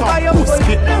 I go buy up for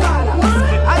you.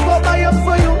 I go buy up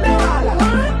for you.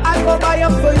 I go buy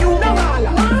up for you.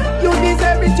 You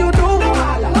deserve it, you do.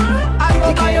 I go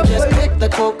buy up for you. Pick the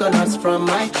coconuts from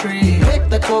my tree. Pick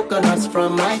the coconuts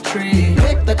from my tree.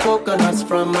 Pick the coconuts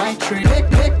from my tree.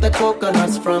 Pick the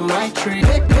coconuts from my tree.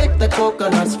 Pick the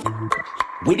coconuts.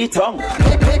 With the tongue.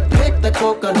 Pick the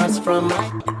coconuts from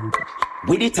my.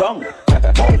 With the tongue.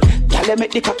 Girl,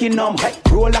 make the cocky numb.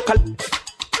 Roll like a.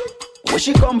 Where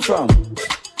she come from?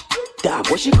 Dad,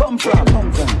 where she come from?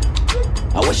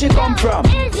 Where she come from?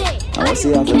 I want to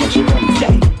see how she come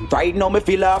from. Right now me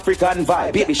feel African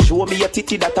vibe. Baby, show me your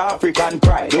titty, that African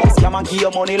pride. Don't scam and give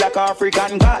your money like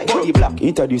African guy. Boy, black,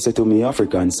 introduce her to me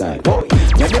African side. Boy,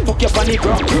 let me fuck your funny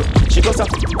ground. She goes up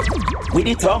with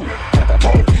the tongue.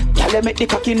 Girl, make the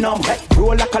cocky numb.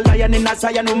 Roll like a lion in a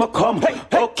Zion when me come.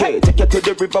 Okay, take you to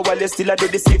the river while you still a do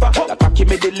the silver. The cocky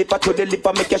me deliver to the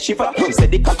liver, make you shiver. She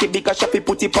said the cocky bigger, she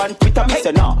put it on Twitter. Me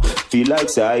say nah, feel like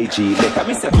say IG. Better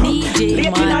me say late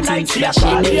in the night she a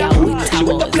call. She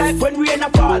wake up like when rain a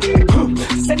fall.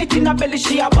 Send it in her belly,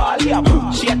 she a ball.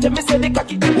 She a tell me say the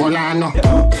cocky. Well I know.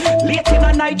 Late in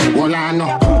the night, well I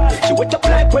know. She wake up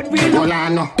like when rain a fall. Well I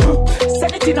know.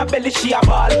 Send it in her belly, she a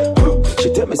ball.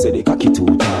 She tell me say the cocky too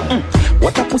tight.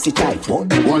 What a pussy tight, boy.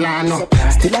 Well I know.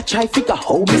 Still I try figure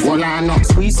how me. Well I know.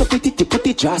 Squeeze up it, put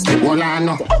it just. Well I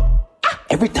know.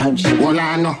 Every time she. Well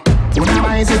I know. Would I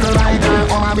bicycle rider,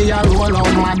 or I be a roll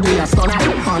out, mad be a stunner,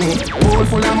 honey. Pool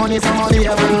full of money, somebody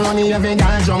having money, every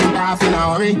girl jump off in a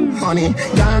hurry, honey.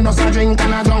 Girl does a drink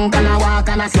and a drunk and a walk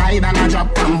and a slide and a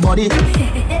drop and body.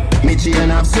 Me chain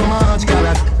have so much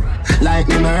color, like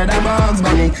me murder Bugs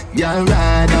Bunny. Girl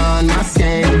ride on my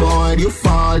skateboard, you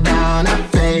fall down, I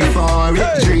pay for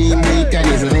it. Dream weekend,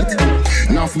 isn't it?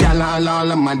 Enough y'all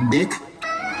all on my dick.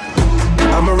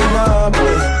 I'm a runner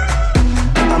boy,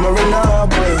 I'm a runner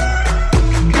boy.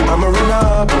 I'm a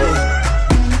runner boy,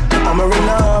 I'm a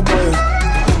runner boy.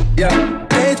 Yeah,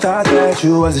 they thought that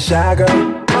you was a shy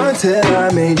girl until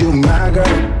I made you my girl.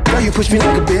 Now you push me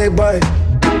like a big boy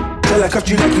till I cuffed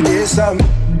you like you did something.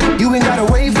 You ain't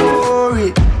gotta wait for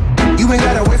it. You ain't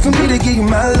gotta wait for me to give you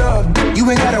my love. You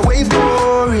ain't gotta wait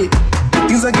for it.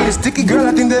 Things are getting sticky, girl,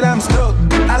 I think that I'm stuck.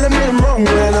 I'll admit I'm wrong,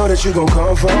 but I know that you gon'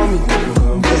 come for me.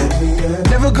 Yeah.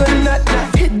 Never gonna not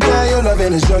hit by your love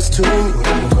and it's just to me.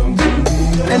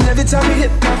 And every time you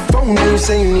hit my phone, you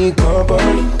say you need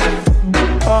company.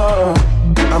 Oh,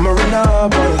 I'm a runner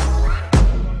boy.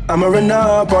 I'm a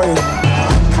runner boy.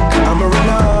 I'm a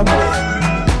runner boy.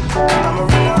 I'm a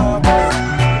runner boy.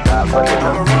 I'm a runner boy. I'm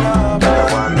a runner boy.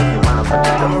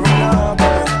 I'm a runner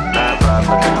boy.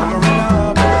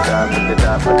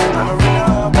 I'm a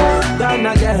runner boy.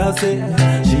 That girl say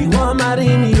she want marry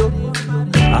me, yo.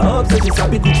 I hope that she's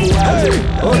happy to go.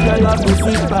 Hope your love will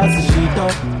sweet past the sheet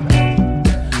up.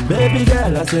 Baby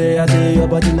girl, I say your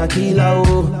body na killer,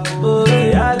 oh. Oh,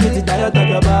 yeah, I get tired of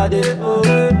your body,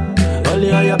 oh,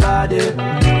 only on your body.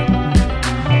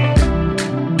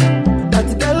 That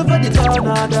girl for the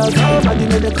corner, there's nobody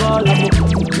made the call, I'm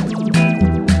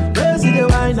see the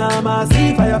wine, I'm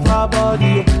see fire for her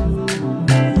body,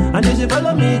 oh. And then she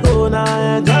follow me, go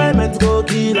now, enjoyment go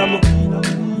kill,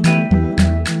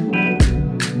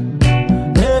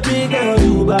 Baby girl,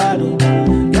 you bad, oh.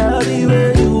 Girl, the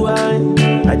way you whine,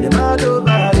 I demand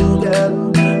over you, girl.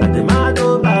 I demand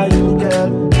over you, girl.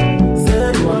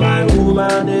 Say you are my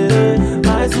woman, eh?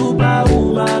 My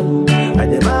superwoman. I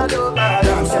demand over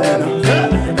you,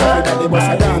 girl. Everybody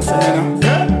bust a dancing,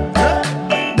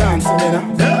 dancing,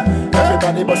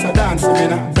 everybody bust a dancing,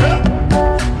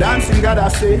 dancing. Gotta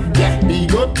say, yeah,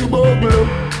 big up to Boglo.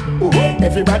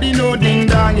 Everybody know ding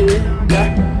dong,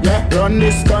 yeah, run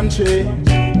this country.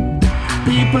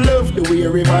 People love the way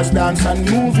rivers dance and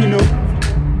move, you know.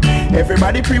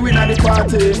 Everybody pre-win at the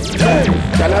party. Hey,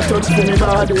 girl a touch to me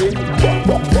body.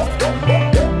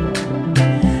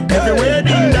 Everywhere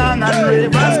ding dong and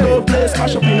ravers go play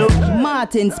smash up, you know.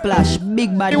 Martin Splash,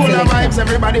 big bad You selector. vibes,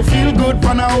 everybody feel good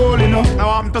from a hole, you know. Now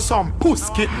I'm to some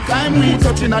pussy. Time we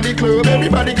touching at the club,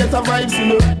 everybody get a vibes, you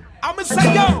know. I'm a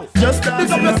say yo, just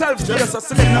dance, pick up yourself, just a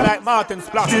selector like Martin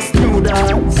Splash. This new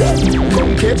dance,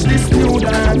 come catch this new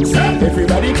dance.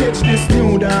 Everybody catch this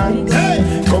new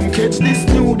dance. Come catch this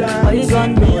new dance. Why you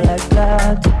gon' do like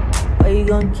that? Why you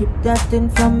gon' keep that thing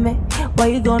from me? Why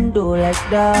you gon' do like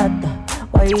that?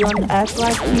 Why you gon' act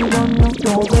like you don't know?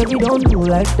 No, baby, don't do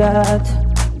like that.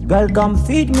 Girl, come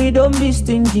feed me, don't be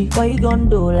stingy. Why you gon'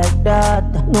 do like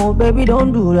that? No, baby,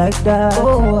 don't do like that.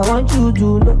 Oh, I want you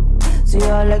to know. Say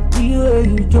I like the way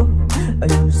you do.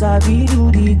 And you sabi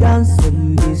do the dance. So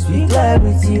you just speak like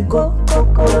we see go.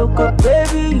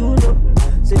 Baby, you know.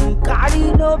 Say you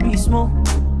carry no be small.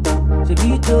 Say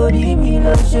you told me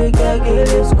love shake again,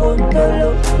 let's go to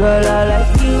low. Girl, I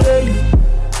like the way you.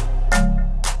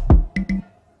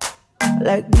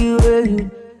 Like the way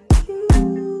you.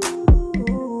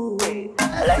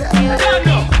 I like the way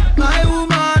you. My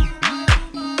woman,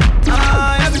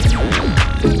 everything.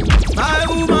 My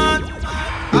woman,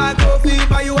 I go feel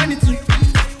by you anything.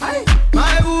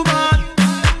 My woman,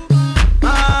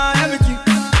 everything.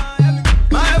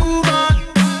 My woman,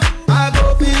 I go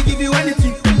feel give you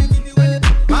anything.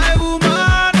 My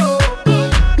woman, oh,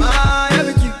 my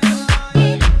everything.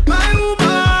 My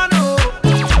woman, oh,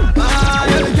 my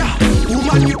everything.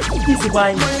 Woman, you easy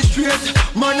wine.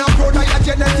 Man, I'm proud of your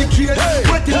genetic trait.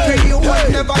 Waiting for you, what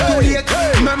never too late.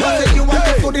 Remember that you want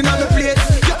the food in on the plate.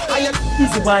 I am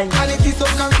easy wine. And it is so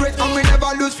concrete. And we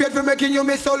never lose faith for making you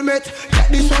my soulmate. Get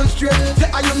this one straight.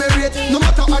 Say are you married? No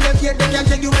matter how them hate, they can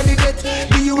tell you any date.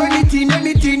 Do you anything,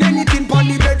 pon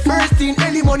the bed. First thing,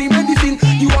 any money, medicine.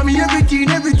 You want me everything.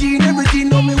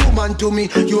 No me woman to me,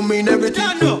 you mean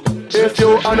everything. No. If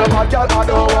you are a bad girl, I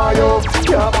don't want you.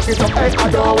 Can't back it up, hey, I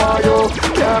don't want you.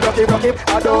 Can't rock it,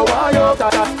 I don't want you.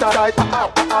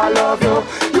 I love you.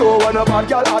 You want a bad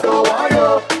girl, I don't want you.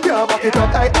 Can't back it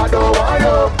up, hey, I don't want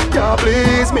you. Can't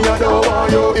please me, I don't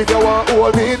want you. If you want to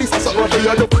hold me, this is something for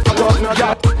you.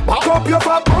 Back up your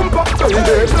fat bumper,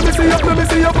 baby. Let me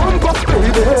see your bumper,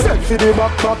 baby. Send for the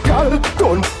back, girl.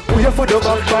 Don't wait for the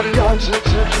back, girl.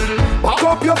 Back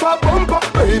up your fat bumper,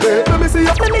 baby. Let me see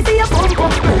your bumper,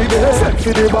 baby. Send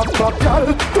for the back, girl.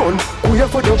 Don't wait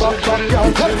for the back, girl.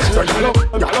 So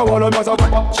y'all wanna mess up,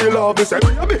 she love me, say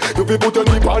you be put your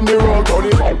knee on the rug, turn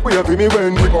it up. Wait for me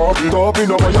when the party top. You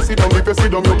know when you sit down, if you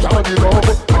sit down, you can't get up.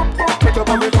 Pick up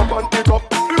and pick up and pick up.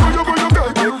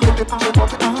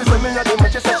 She said me a do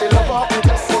much, she said she love her.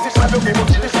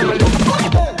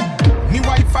 Me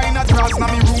wife find a trust na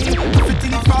me room. If you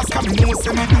think fast, come me know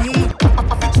say me doom.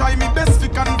 I try me best to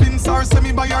convince her, say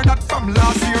me buy her that from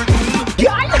last year.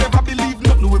 I never believe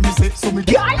nothing when me say, so me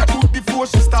do it before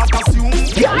she start assume.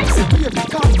 Say baby,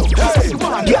 calm down, say she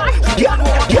want.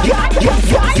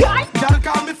 Girl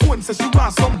call me phone, say she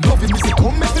want some loving. Me say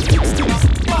come make me fix things.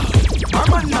 Her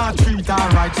man not treat her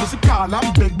right, so she call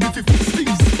and beg me to fix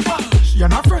things. She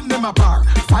and her friend them a bar,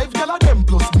 5 girl of them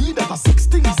plus me that are 6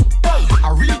 things.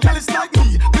 A real girl is like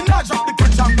me not drop the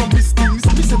catch and go miss things.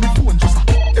 Me say me phone just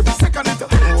every second it,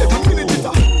 every minute it.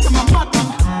 Them a mad man.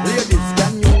 Ladies,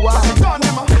 can you walk? Them a friend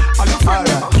them a plan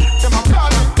me.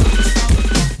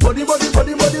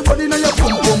 Body na your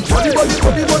pum pum. Body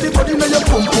na your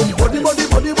pum pum. Body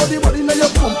na your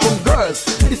pum pum. Girls,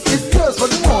 this is girls for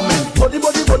the moment. Body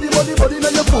na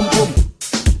your pum pum.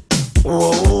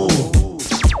 Oh,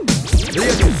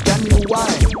 ladies, can you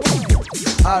wine?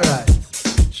 Alright,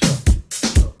 sure.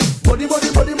 Body na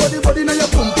your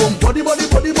pum pum. Body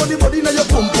na your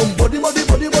pum pum. Body na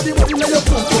your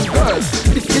pum pum. Girls,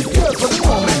 this is girls for the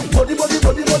moment. Body na your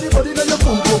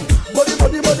pum pum. Body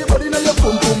na your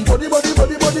pum pum.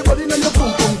 Body na your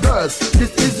pum pum. Girls,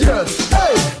 this is yours.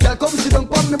 Hey, girl, come sit down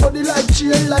on me body like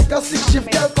chain, like a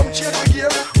 6-shift. Girl, come chain me here.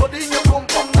 Body in your pum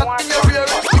pum, not in your rear.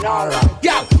 Alright,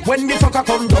 yeah. When the fucker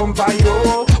come down by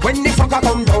you, when the fucker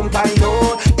come down by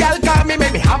you, girl call me,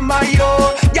 make me hammer you.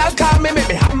 Girl call me, make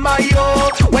me hammer you.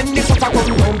 When the fucker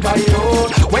come down by you,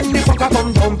 when the fucker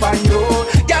come down by you,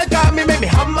 girl call me, make me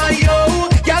hammer you.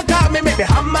 Girl call me, make me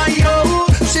hammer you.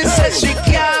 She said she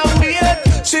can't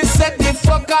wait. She said the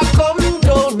fucker come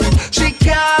down. She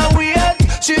can't wait.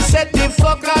 She said the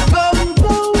fucker come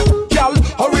down. Girl,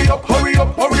 hurry up,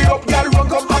 girl, run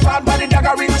come up and body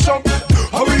dagger ring shop.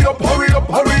 Hurry up,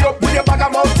 with your bag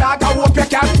of mouth talk, I hope you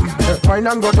can. Wine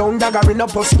and go down, dagger in a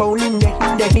postponing.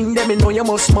 The hing them, know you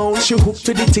must moan. She hooked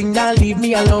to the thing, now leave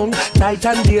me alone. Night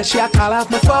and day, she a call off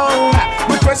my phone.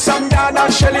 Request some down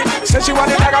and Shelly. Said she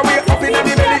want the dagger way up in the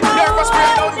belly. Nervous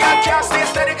breakdown, girl, can't stay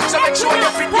steady. So make sure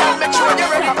you're fit, girl, make sure you're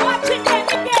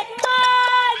ready.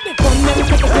 Come let me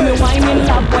take it to me whining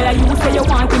love. Boy, you say you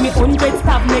want me 100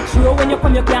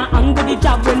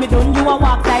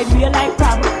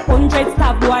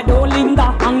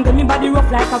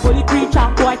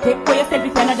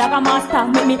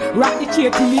 chair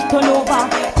till it turn over.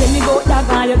 Tell me about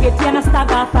dagger, you get in a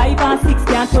stagger. 5 and 6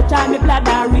 can't touch all me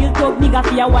bladder. Real talk nigga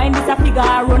for your wine this a figure.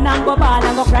 Run and go ball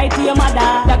and go cry to your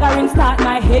mother. Dagger ring start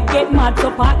my head get mad.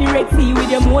 So part the Red Sea with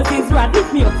your Moses rod.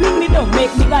 Lift me up, fling me down,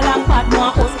 make me go long pad.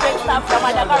 More 100 stop from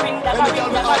a dagger ring, dagger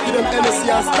ring, dagger ring,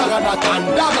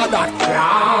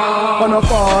 on a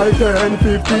 5, 10,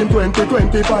 15, 20,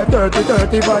 25, 30,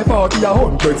 35, 40,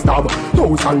 100 stab,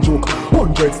 1000 choke,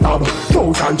 100 stab,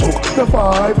 1000 choke. The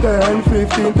 5, 10,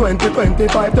 15, 20,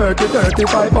 25, 30,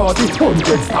 35, 40,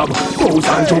 100 stab,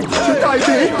 1000 choke. She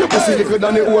tighty, your pussy liquor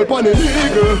than the old pan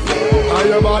illegal. And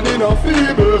your body not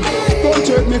feeble. Don't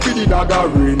check me for the dagger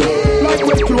ring. Like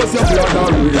when close your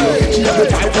bladder ring. She have the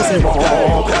tight pussy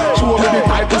walk. Show me the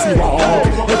tight pussy walk.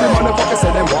 Every motherfucker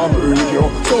say them want break you.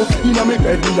 So inna me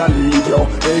bed me a lead you.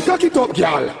 Hey, cock it up,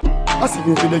 girl. I see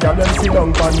you for the girl, them sit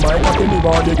down pan my cocky me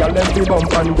body, girl, them fi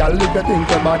bump and girl, if you think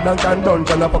you're bad, then can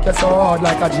dungeon, I fuck you so hard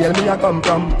like a jail me a come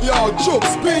from. Yo,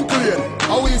 Jokes, pink clean.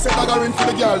 How we say dagger in for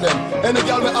the girl them? Any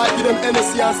girl we I give them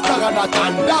NSC and stagger that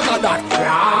and dagger that.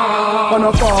 On a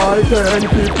 5, 10,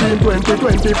 15, 20,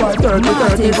 25, 30,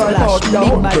 35, 40,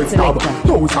 100 stab,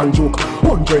 1000 choke,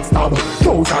 100 stab,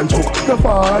 1000 choke. The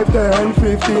 5, 10,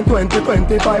 15, 20,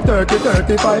 25, 30,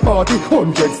 35, 40,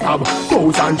 100 stab,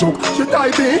 1000 choke. She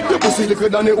tighty, the pussy liquor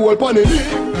than the old pan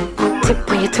tip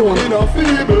on your toe. In a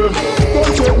feeble,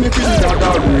 don't check me for the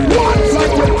dagger ring.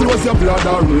 Like when close your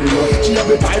bladder ring. She have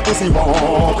the tight pussy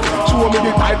walk. Show me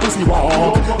the tight pussy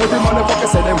walk. Every motherfucker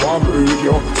say them want break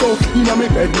you. So inna me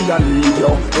bed me a lead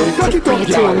you. Hey, cock it up,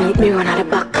 girl. Meet me run out the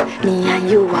back. Me and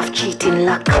you have cheating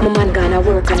luck. My man gonna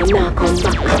work and him not come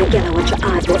back. The girl watch your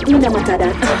hard but me no matter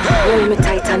that. Hold me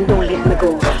tight and don't let me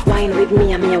go. Wine with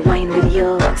me and me a wine with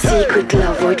you. Secret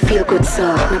love, oh it feel good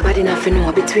so. Nobody nothing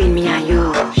know between me and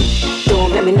you.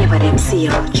 Don't make me never them see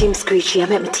you. Jim screechy, I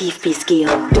make my teeth be skill.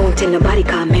 Don't tell nobody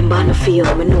cause member no feel.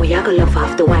 Me know you gonna love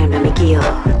half the wine when me give.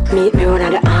 Meet me run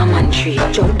on the almond tree.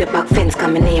 Jump the back fence cause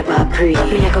me neighbor pre.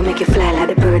 Me I gonna make you fly like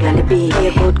the bird and the bee.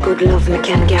 Yeah, good love me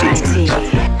can guarantee.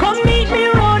 Come meet me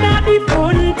round at the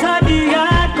front of the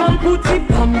yard. Come put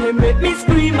it on me, make me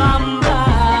scream and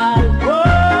ball.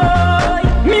 Boy,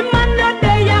 me man not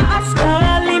there, a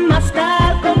style, him a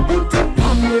style. Come put it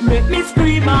on me, make me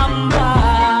scream and ball.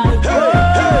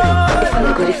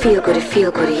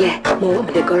 Feel good, yeah. Move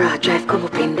up the garage, drive, come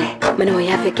up in there. Me know you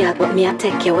have a girl, but me I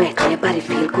take you away. Cause your body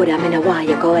feel good, I mean I want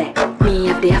you go away. Me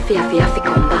have the happy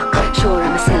come back. Sure of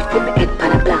myself, put my head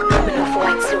pan a black. Me know for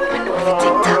white slow, me know for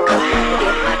TikTok.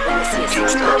 Get mad when I see a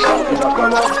six pack.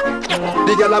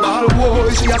 The girl a ball, whoa,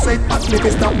 she a say, pat me fi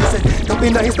stop me say. Tap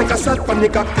in nice like a shot pan the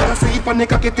cock. I say pan the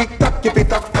cocky tick tock, keep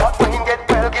it up. When you get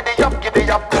well, giddy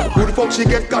up. Who the fuck she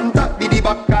get contact, diddy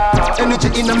back. Energy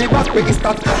inna me back, where it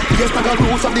start. Yes, I got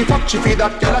rules of the fuck, she feed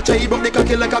that. Girl a chai up the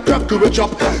cocky like a crack to a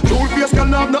chop. True face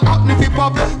can have no acne fi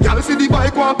pop. Girl see the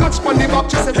bike one catch pan the back.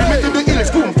 She said, me to the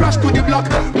hills, boom, flash to the block.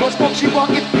 Much fuck she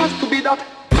want, it has to be that.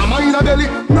 Hammer in a belly,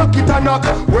 knock it and knock.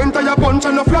 When tie a punch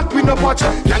and a flat with no patch.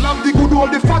 Girl have the good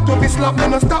old the fat of his slap. Me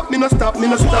no stop. This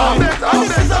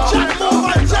is a Jack Move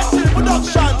and Jackson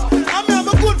production. I'm here,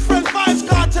 my good friend Vibes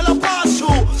Cartel a pass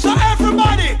through. So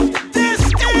everybody, this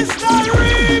is the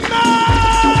remix.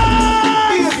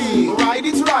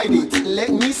 Ride it, let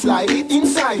me slide it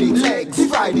inside it. Legs,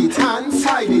 divide it, hands,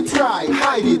 hide it, try,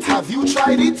 hide it. Have you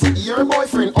tried it? Your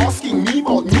boyfriend asking me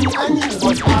about me and you,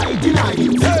 but I denied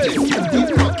it. If you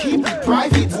did not keep it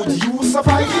private, would you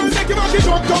survive it? Make him out the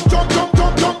jump.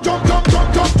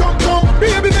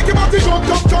 Baby, make him out the jump.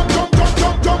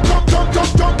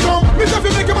 Me say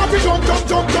make him out the jump.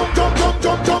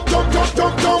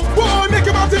 Boy, make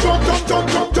him out the jump.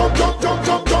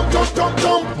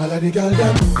 All of the girl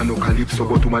them. I know calypso,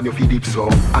 but woman you feed it so.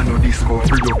 I know disco,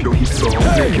 free up your hips so.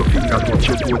 Make your finger touch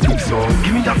your toe tips so.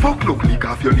 Give me that fuck look, lick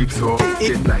off your lips so.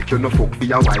 It's like you no fuck for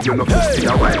a while, you no fuck for a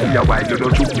while, you no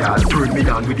choke girl. Turn me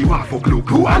on with the war fuck look.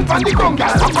 Who and van the gun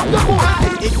girl?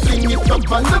 It fling it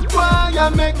up on the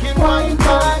fire, make him wine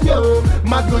for you.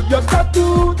 My good your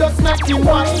tattoo, just make him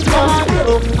wine for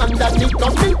you. And that it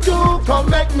coming too, come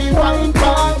make me wine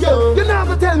for you. You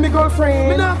never tell me girlfriend,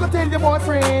 me never tell your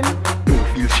boyfriend.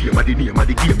 Feel shame of the name of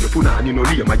the game. You put on you no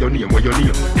lame of your name or your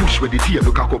name. Push with the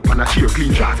table, cock up and a cheer.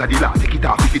 Clean jars of the law, take it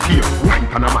off if it here. Wine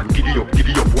pan a man, giddy up,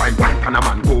 wine pan a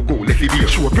man, go, let it be.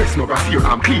 Show press no gas here,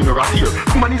 I'm clean no gas here.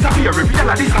 Woman is a beer, reveal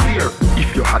a disappear.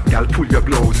 If you hot girl, pull your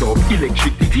blouse up.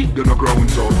 Electricity, you no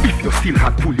grounds up. If you still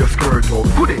hot, pull your skirt up.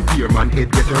 Good here, man,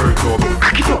 head get hurt up.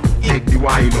 Cock it up, take the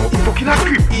wine up. Fucking a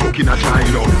grip, fucking a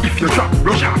giant up. If you drop,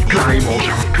 rush off, climb up.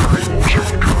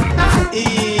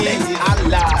 Easy,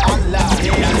 Allah.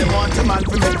 Yeah, they want a man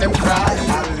to make them cry.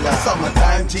 Allah.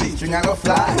 Summertime, G-string I go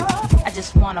fly.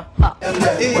 just wanna fuck. I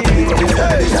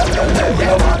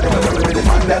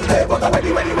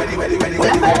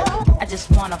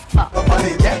just wanna fuck. I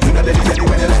just wanna fuck.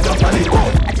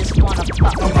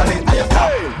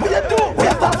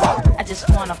 I just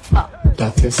wanna fuck.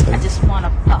 That's it, sir. I just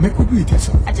wanna fuck. Make we do it,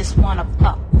 sir. I just wanna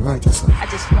fuck. Right, sir. I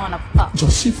just wanna fuck.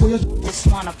 Just see for you. Just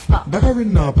wanna fuck. Better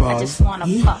in now, pal. I just wanna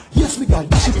fuck. Yes, we got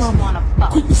dash it on me.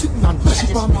 Quit me sitting and dash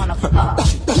it on me.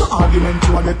 Dash it. That's no argument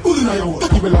to get pulled in your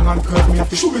water. You belong and curve me have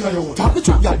to shoot in your water. Talk the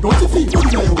truth, y'all don't you feel pulled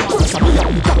in your water. Cause I'm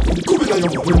here, me got to be cool in your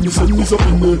water. When me send me up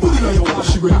in there, pulled in your water.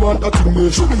 She will want that thing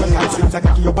there. Shoot in your water. Since I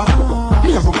got your back.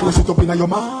 Me have to close it up in your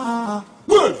mouth.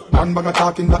 Well, one bag of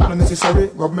talking that not necessary.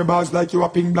 Rub me bars like you a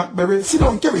pink blackberry. Sit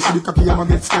down, carry, see the cocky, I'ma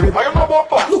get scary. I am no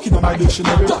bumper. Look in my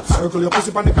dictionary. Circle your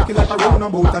pussy on the cocky like a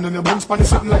roundabout. And then your bounce on the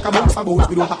sitting like a bounce about.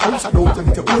 Without a ounce of doubt, you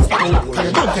need to bounce about. Can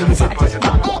you don't tell me say fire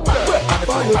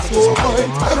so fine.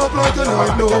 Turn up like a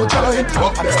night, no giant.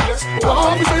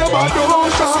 Oh, me say your bad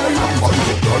don't shine.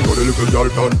 Down to the little girl,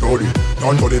 down to the.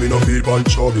 Down to the me no feel pan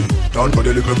chubby. Down to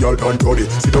the little girl, down to the.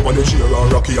 Sit up on the chair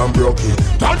and rocky and brokey.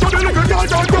 Down to the little girl,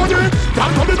 down to the.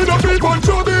 Down to the me no feel pan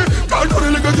chubby. Down to the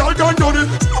little girl, down to the.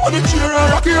 Sit up on the chair and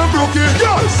rocky and brokey.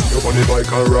 Yes! You on the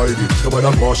bike and ride it. You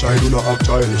better wash, I do not act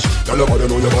childish. Tell your mother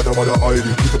know you better hide it.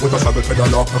 You can put a saddle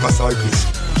pedal off like a cyclist.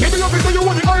 Give me up until you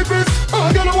want the ibis. Oh,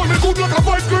 girl, I want me good like a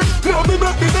vice grip. Love me,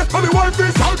 make me say, and the wife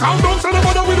is. I'll calm down, tell the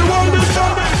mother with the wildest.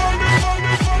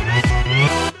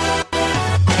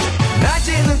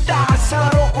 낮에는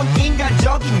따사로운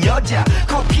인간적인 여자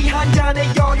커피 한 잔에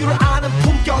여유를 아는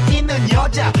품격 있는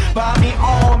여자 밤이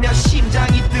오면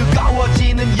심장이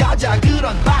뜨거워지는 여자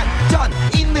그런 반전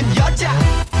있는 여자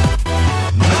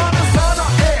너는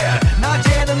선호해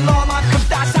낮에는 너만큼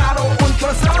따사로운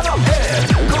그런 선호해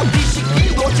커피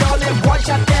식기도 전에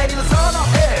원샷 때리는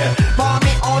선호해 밤이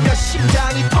오면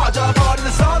심장이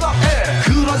터져버리는 선호해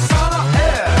그런 선호해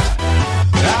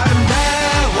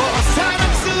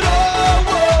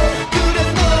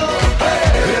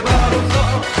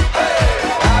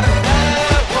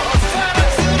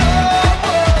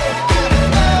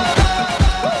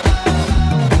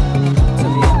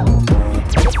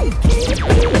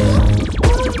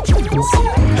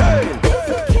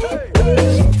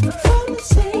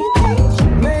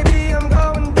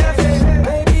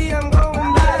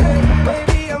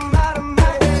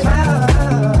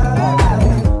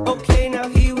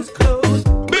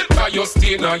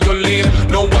Now your lane,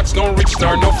 no watch, no rich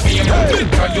nor no fame.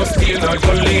 Now you stay now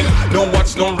your lane, no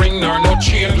watch, no ring nor no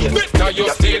chain. Now you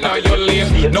stay now your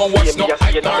lane, no watch, no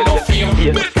hype nor no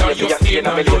fame. Now you stay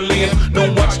now your lane,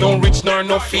 no watch, no rich nor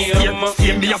no fame.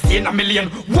 Same me a stay in a million.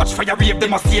 Watch for your rave,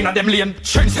 them a stay in a them lane.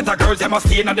 Trendsetter girls, them a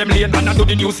stay in a them lane. And I do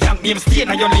the new skank name, stay in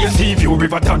a your lane. Sea View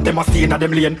Riverton, them a stay in a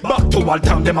them lane. Back to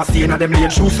Walton, them a stay in a them lane.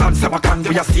 Shoes and Samarkand,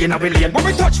 we a stay in a we lane. When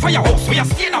we touch firehouse, we a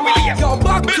stay in a we lane. Yo,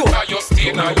 back to now you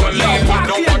stay now your lane.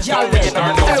 No watch, no rich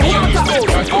nor no fame. Now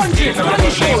you stay now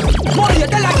your lane. Money,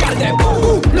 tell a girl them.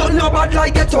 Not no bad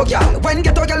like ghetto girl. When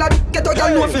ghetto girl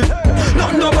no feel.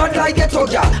 Not no bad like ghetto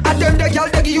girl. And them the girl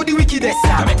they give you the wickedest.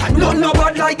 Not no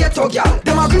bad like ghetto girl.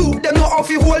 Them a glue, them no off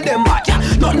you hold them back.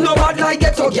 Not no bad like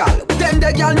ghetto girl. Them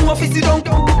the girl no fi sit down.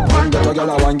 One ghetto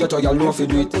girl, one ghetto girl no fi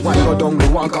do it. One go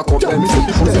down, one cock up them. Them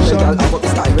the girl have up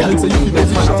style. Them say you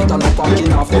best man have it and no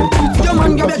parking off them feet. Your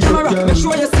man grab your camera, make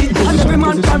sure you see. And every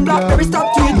man can block, every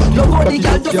stop to it. Your body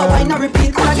girl just a whine and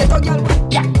repeat. And a ghetto girl,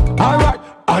 yeah. Alright.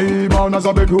 I born as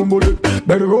a bedroom bully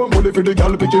for the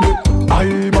gal picking it.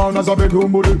 I born as a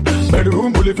bedroom bully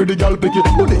for the gal picking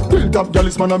it. Built up gal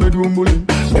is man a bedroom bully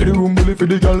for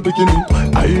the gal picking it.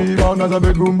 I born as a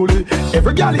bedroom bully.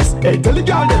 Every gal is, hey, tell the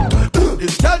gal them.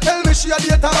 This girl tell me she a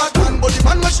date a bad man, but the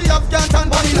man where she have can't stand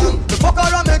body long. The fuck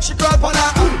her and make she crawl on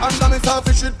her hand. And I'm in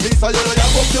selfish with piece of yellow.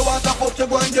 Fuck you want to fuck you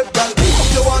go and get gal.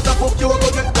 Fuck you want to fuck you go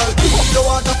get gal. Fuck you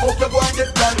want to fuck you go and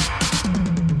get gal.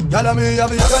 Yalla me have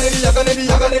yaganedi.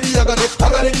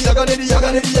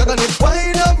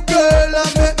 Wind up girl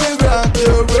and make me rock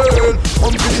your world.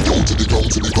 Come to the ground, to the ground,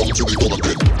 to the ground, to the ground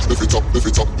again. Lift it up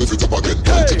again.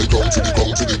 Down to the ground, to the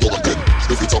ground, to the ground again.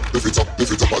 Lift it up again.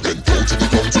 Down to the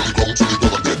ground, to the ground, to the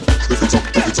ground again.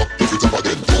 Lift it up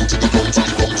again. Down to the ground, to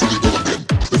the ground, to the ground again.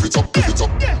 Lift it up.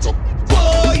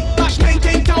 Boy, bash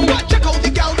maintain down. Check out the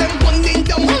gal them winding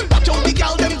down. Watch out the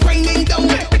gal them grinding down.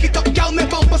 Pick it up, gal me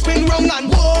bumper spin round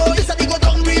and boy, this a the go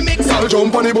down remix. I'll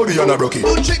jump on the body and I broke it.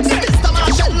 Good tricks, Mr.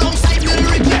 Marshall alongside the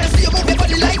lyric. See you move your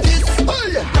body like this.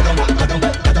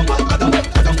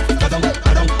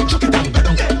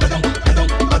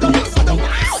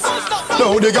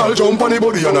 Now the girl jump on the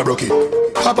body and I broke it.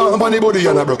 Hop on the body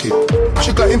and I broke it.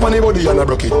 She climb on the body and I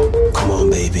broke it. Come on,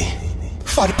 baby.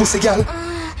 Fat pussy girl.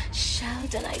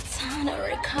 Shout and I turn a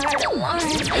Ricardo.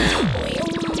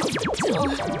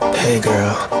 Hey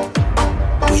girl,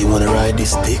 do you wanna ride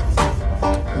this dick?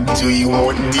 Do you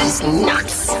want these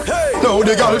nuts? Hey! Now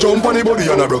the girl jump on the body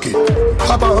and I broke it.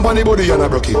 Hop on the body and I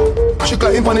broke it. She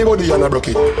climb on the body and I broke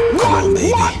it. Come on,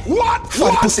 baby. What?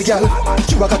 Fat pussy girl,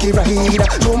 you a cocky rider.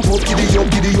 Jump up, giddy up.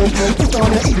 Put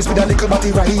on your heels with a little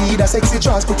body rider. Sexy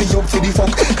dress, put it up for the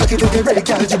fuck. Cocky to the red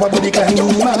girl, you a body climber.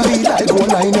 Be like one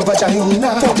line of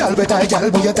vagina. Fuck girl, better girl,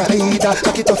 boy you tighter.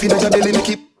 Cocky tough in your belly, make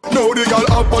it. Now the girl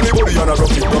up on the body and I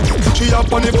broke it. She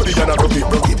up on the body and I broke it.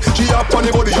 She up on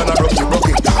the body and I broke it.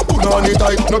 Put on it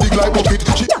tight, no big like bucket.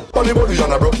 She up on the body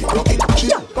and I broke it. She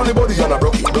up on the body and I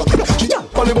broke it. She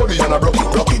up on the body and I broke it.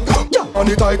 On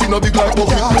the tight, no big like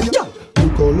bucket.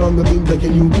 Look how long I've been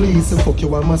begging you please. So fuck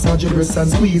you and massage your breasts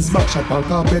and squeeze. Back shot on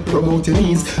carpet, promote your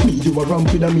knees. Me you a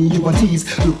ramp with me you a tease.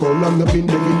 Look how long I've been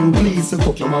begging you please. So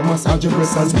fuck you and massage your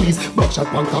breasts and squeeze. Back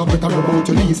shot on carpet and promote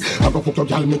your knees. I go fuck your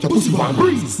girl, make your pussy one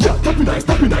breeze. Yeah, tap me nice,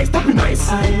 tap me nice, tap me nice.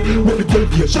 Make the girl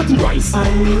be a shotty rice.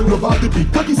 Love out the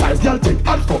big cocky size, girl take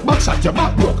hard fuck. Back shot your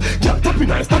back broke. Yeah, tap me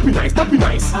nice, tap me nice, tap me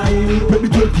nice. Make the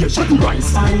girl be a shotty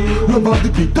rice. Love out the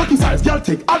big cocky size, girl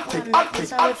take hard take.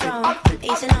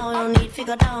 Easy now, no need to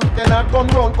go down. Then I come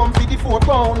round, come 54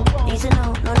 pound. Easy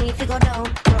now, no need to go down.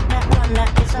 Rock that one,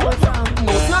 that is how we from.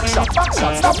 No snack shot, back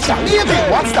shot, stop shot. Baby,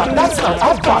 what's that? That's not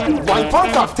half back. One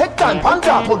pound top, take time, pan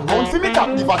top. Put round for me top,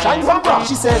 never shine from bra.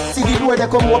 She said, see the way they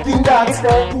come up in that.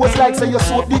 Pose like say you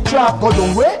soap the trap. But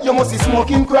don't wait, you must be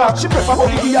smoking crack. She prefer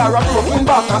body the air and broken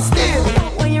back and still.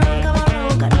 When you run, come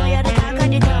around, I know you're the talk of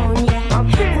the town, yeah.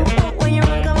 When you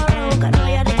run, come around, I know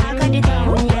you're the talk of the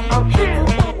town, yeah.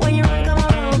 When you run, come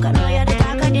around, I know you're the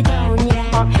talk of the town,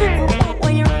 yeah.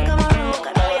 When you run, come around, I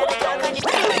know you're the talk of the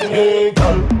town. Hey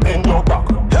girl, bend your back.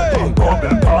 Hey,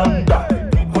 bubble panda.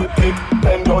 Quick kick,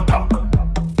 bend your tack.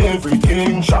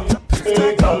 Everything shot.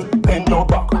 Hey girl, bend your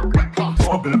back.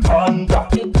 Bubble panda.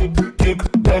 Kick,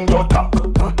 bend your tack.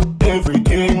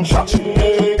 Everything shot.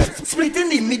 Hey. Split in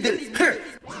the middle.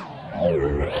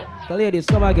 The ladies,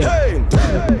 come again. Hey.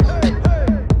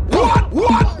 What?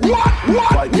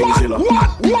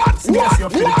 What's your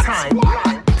time?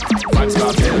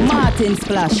 Martin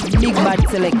Splash, big bad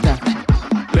selector.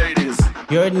 Ladies,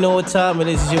 You already know what time it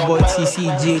is. It's your boy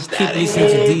TCG. Keep listening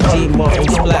to DJ Martin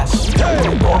Splash.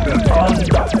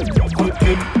 Quick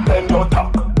kick, bend your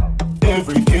tack.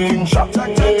 Everything shot.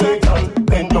 Hey girl,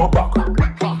 bend your back.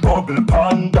 Bubble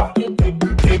panda.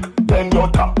 Kick, bend your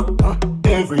tack.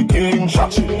 Everything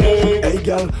shot. Hey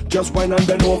girl, just whine and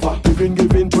bend over. Giving to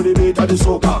the beat of the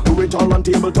soca. Do it all on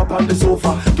tabletop on the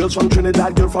sofa. Girls from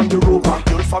Trinidad, girl from Europa.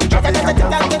 Girl from Jamaica,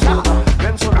 girl from Cuba.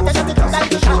 Then so rose and dance on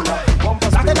the shoulder.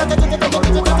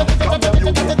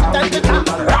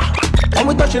 And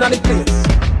we touching on the place.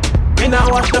 We now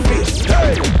wash the face.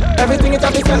 Everything is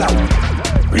a big sell out.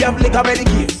 We have liquor by the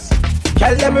case.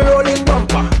 Tell them we rolling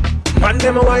bumper. Man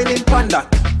them a whining panda.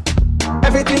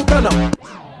 Everything turn up.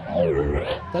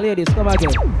 The ladies, come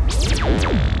again.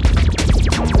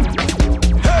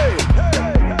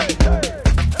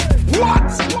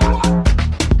 What?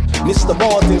 Mr.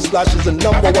 Martin Splash is the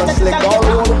 #1 selector all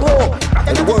over the globe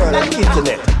and the world and the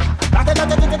internet.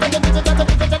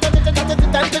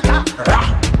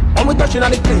 And we touching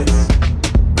on the place.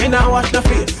 We now wash the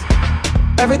face.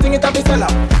 Everything is a big sell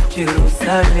out.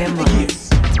 Jerusalem. Yes.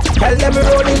 Tell them we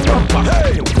rolling bumper.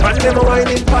 Man them a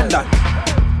whining panda.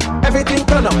 Everything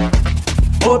turn up.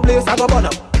 Whole place I go burn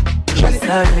up. Shell it,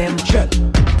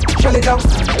 shell it down,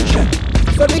 shell.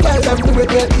 So the guys them do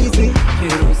it real easy.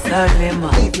 Jerusalem.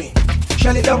 Leave me.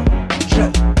 Shell it down,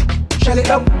 shell it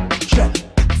down, shell.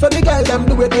 So the guys them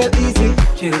do it real easy.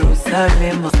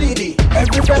 Jerusalem. CD,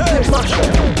 every friend they mash up.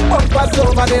 Bumpers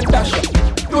over then dash up.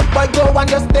 Good boy go and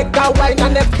just take a wine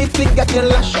and everything get you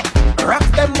lash up. Rock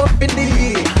them up in the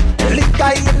air.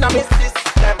 Liquor in a me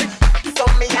system. So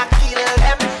me a kill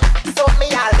them. So me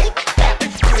a lick them.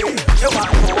 You want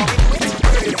to know what it with?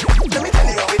 Let me tell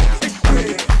you how it is.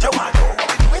 You want to know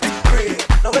what it with?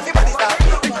 Now everybody start.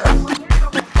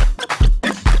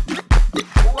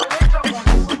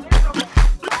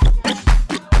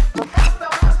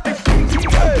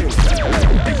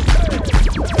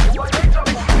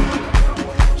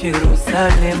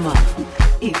 Jerusalem,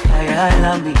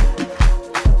 ikayalami,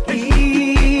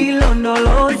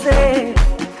 ilondoloze,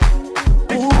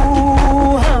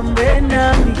 uhambe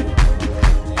nami,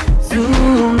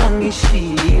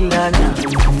 zungangishilana.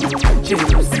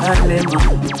 Jerusalem,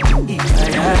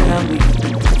 ikayalami,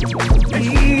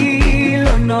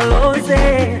 ilondoloze,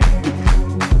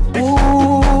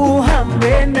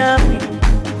 uhambe nami,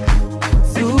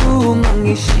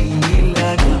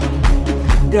 zungangishilana.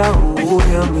 Dawo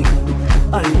yami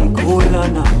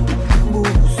alikolana,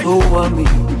 buso So me,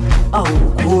 oh,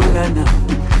 Kulana.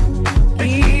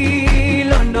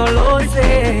 Ilondo lo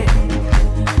se.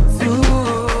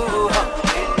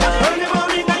 Early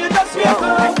morning now you just wake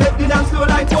up. Make the dance floor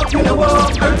like walk in the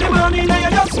walk. Early morning now you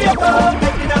just wake up.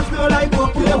 Make the dance floor like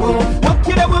walk in the walk. Walk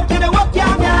in the walk in the walk,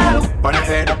 yeah, girl. On the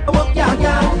head. Walk, yeah,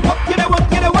 girl. Walk in the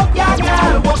walk in the walk, yeah,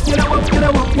 girl. Walk in the walk in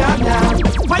the walk, yeah, girl.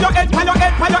 Pay your head, pay your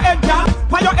head, pay your head, girl.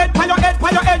 Pay your head, pay your head,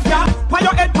 pay your head, girl. Pay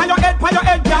your head, pay your head, pay your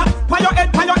head, girl. Pay your head,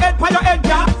 pay your head, pay your head,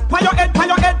 girl. Pay your head, pay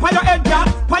your head, pay your head, girl.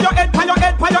 Pay your head, pay your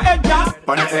head, pay your head, girl.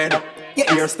 On the head.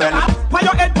 Hairstyle. Pay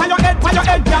your head, pay your head, pay your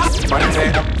head, girl. On the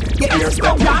head.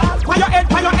 Hairstyle. Pay your head,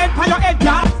 pay your head, pay your head,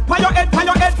 girl. Pay your head, pay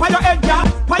your head, pay your head, girl.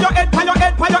 Pay your head, pay your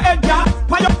head, pay your head, girl.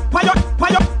 Pay your.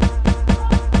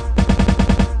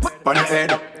 On the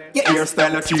head.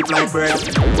 Hairstyle not cheap like bread.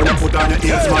 When you put on your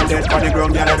ears, man dead on the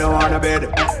ground, girl, I don't want a bed.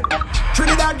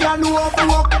 Trinidad girl know how to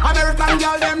walk. American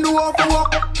girl them know how to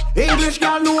walk. English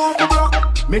girl know how to rock.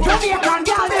 Me Jamaican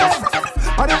girl them.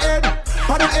 On the head,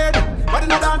 on the head. But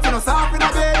in a dance, you know, soft in a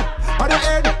bed. On the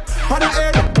head, on the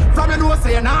head. From your nose,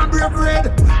 say you're not break red.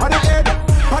 On the head,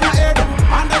 on the head.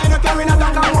 And then you know, carry a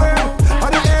dog and wear.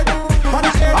 On the head, on the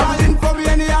head. I'm in for me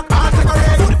any a car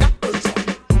cigarette.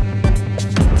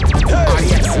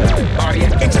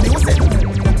 Introduce it.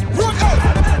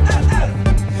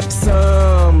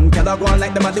 Some gyal go on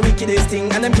like them at the wickedest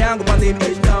thing, and them can't go on them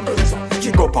head down.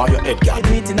 Kick up on your head, gyal.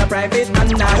 Do it in a private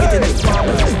and now it in a farm.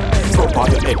 Go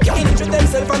on your head, gyal. Injure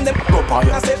themselves and them go on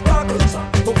your head.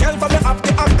 Who can from your up the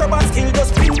acrobat skill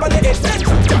just spin on the head.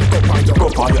 Go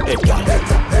on your head, gyal.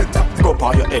 Go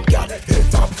on your head, gyal.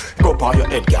 Go on your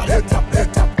head, gyal.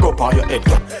 Go on your head,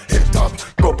 gyal.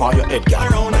 Go on your head, gyal.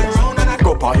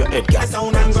 Go on your head, gyal.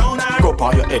 Go on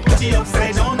your head, gyal.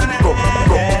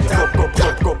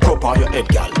 Go on your head,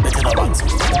 gyal. Better not bounce.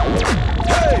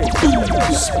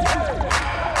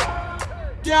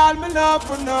 Girl, me love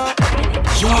for now.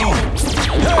 Yo,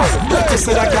 better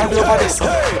say that girl over there, so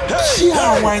she a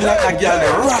wine like a girl,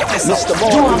 rock this up. Mr.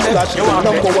 Morgan Slash,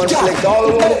 number one select all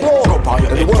around the globe,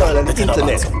 in the world and the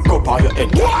internet. Go by your head,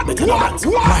 better not bounce.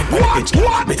 Mind by the edge,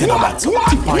 better not bounce.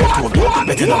 Tip on your toe,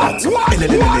 better not bounce. Better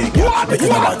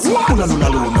not bounce.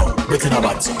 Lula, better not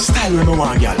bounce. Style you know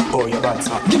one, girl, oh you bounce.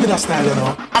 Give me that style you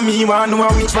know. I mean you want know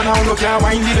which one I no can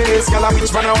wind the bass, girl. Which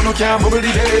one I no can bubble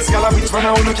the bass, girl. Which one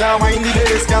I no can wind the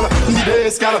bass, girl. The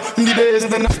bass, girl, the bass.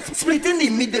 Then split in the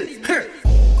middle.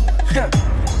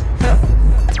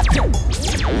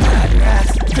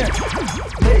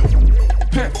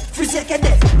 Free second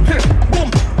there.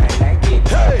 Boom. I like it.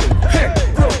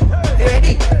 Bro,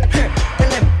 ready? Tell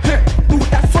them, do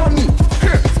that for me.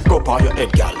 Go by your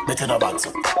head, girl. Better not bounce.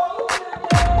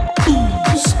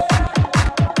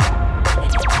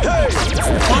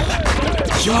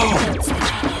 Yo,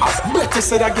 I better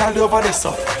say that girl over there,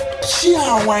 so she a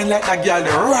wine like that girl,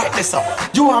 right this up.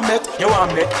 You want bet,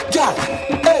 girl.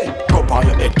 Hey, go by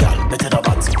your head, girl. Better not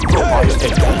bounce. Go by your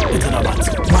head, girl. Better not bounce.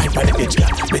 Mind by the edge, girl.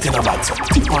 Better not bounce.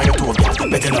 Tip on your toe, girl.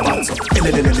 Better not bounce. Girl.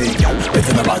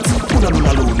 Better not bounce.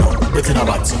 Luna. Better not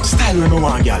bounce. Style you know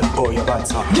one, girl. Oh, you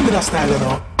bounce. Give me that style you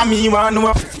know. I mean you want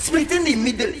know. Split in the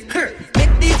middle.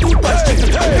 Make these two boys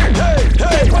jiggle.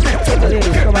 Hey, on that table.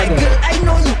 My girl, I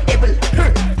know you able.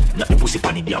 Not the pussy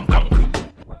pan in the concrete.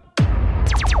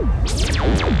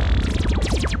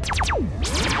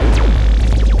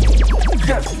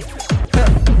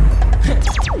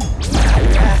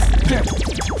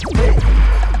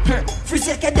 Free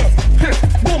second there.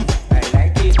 Boom. I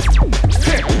like it.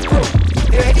 Bro,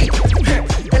 ready?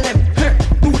 Tell them,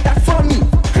 do that for me.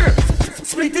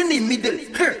 Split in the middle.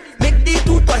 Make these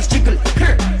two toys jiggle.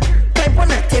 Climb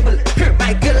on a table.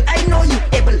 My girl, I know you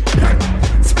able.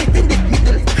 Split in the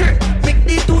middle. Make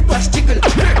these two toys jiggle.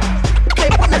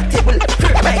 Climb on a table.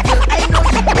 My girl, I know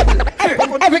you able.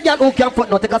 Every girl who can put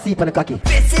no take a seat on the cocky.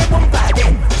 Pese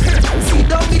bombade. Sit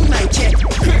down in my chair.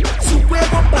 Super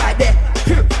bombade.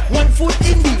 1 foot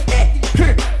in the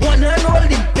air. 1 hand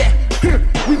holding bear.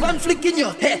 With 1 flick in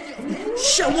your hair.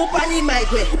 Show up on my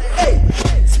way. Hey,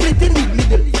 split in the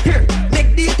middle.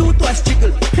 Make these two toys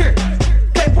jiggle.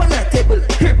 Climb on a table.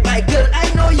 My girl,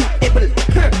 I know you able.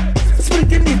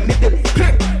 Split in the middle.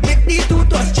 Make these two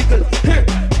toys jiggle.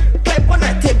 Climb on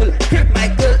a table. My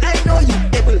girl, I know you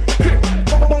able.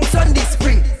 Bounce on the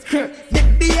spring.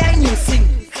 Make behind you sing.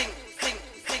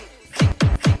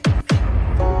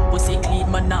 Pussy clean,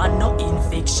 man, nah, no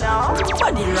infection.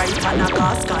 Body right and a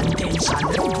cause contention.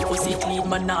 Pussy clean,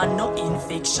 man, nah no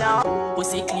infection.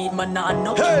 Pussy clean, man, nah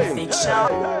no infection.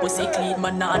 Pussy clean,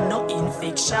 man, nah no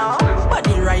infection.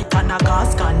 Body right and a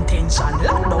cause contention.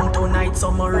 Lockdown tonight,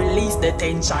 summer release the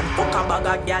tension. Fuck a bag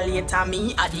of gal later,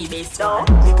 me a the best one.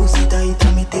 Me pussy tight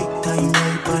and me take time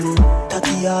right on it.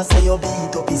 Tatty ass say you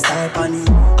beat up his start on it.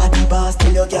 A the boss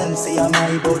tell your gal say I'm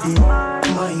my body,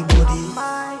 my body.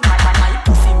 My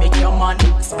pussy make your man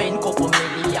spend couple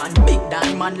million. Big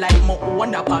diamond like mo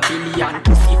own a pavilion.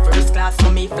 Pussy first class so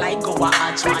me fly go a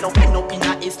Ajman. Open up in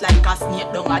a it's like a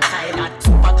snake down a Thailand.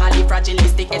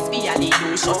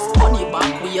 Supercalifragilisticexpialidocious. Honey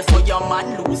back way so your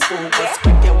man lose focus.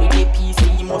 Quick there with the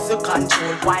PC muscle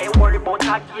control. Why worry about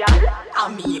a girl?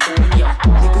 I'm me own ya.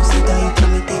 Me pussy tight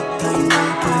and me take time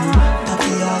right on it.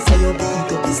 Tatty ass say you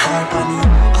beat up his start on it.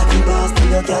 A the boss tell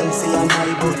your gal say I'm my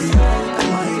body,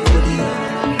 my body.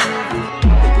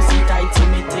 Me pussy tight so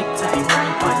me take time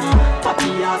right on it. Tatty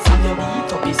ass and you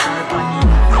beat up his start on it.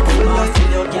 A the boss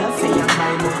tell your gal say I'm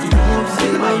my body,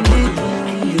 my body.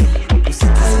 Pussy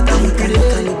tight and me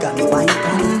got me wine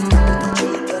on it.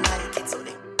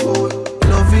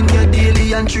 Loving you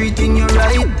daily and treating you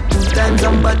right. Good times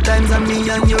and bad times and me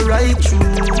and you right. True,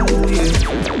 yeah.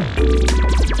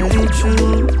 Very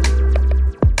true.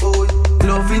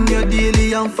 Loving you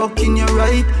daily and fucking you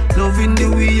right. Loving the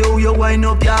way you wind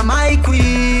up, you're my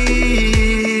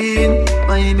queen,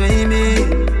 my baby.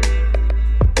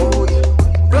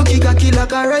 Rocky cocky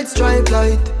like a red stripe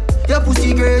light. Your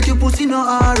pussy great, your pussy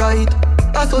not alright.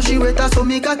 That's how she wet, that's how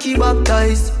me cocky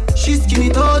baptized. She skin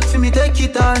it out for me, take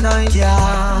it all night.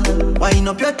 Yeah, wind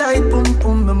up your tight pum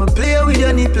pum, I'ma play with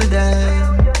your nipple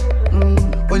then.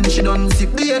 When she done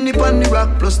sip the honey on the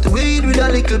rock, plus the weed with a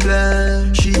little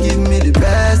blend. She give me the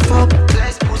best fuck,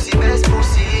 best pussy, best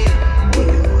pussy.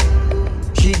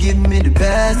 She give me the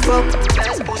best fuck,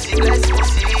 best pussy, best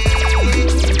pussy.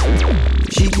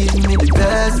 She give me the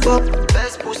best fuck,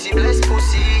 best pussy, best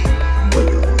pussy.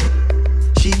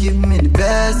 She give me the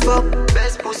best fuck,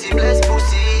 best pussy, best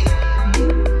pussy.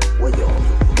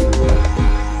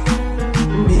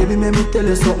 Baby, let me tell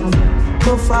you something.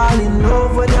 Don't fall in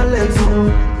love when your legs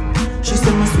open. She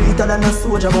say me sweeter than a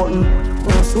soldier button.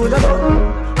 Oh, soldier button.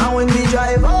 And when we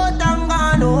drive out and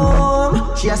gone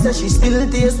home, she a say she still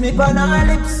taste me on her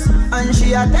lips. And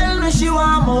she a tell me she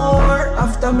want more.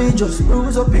 After me just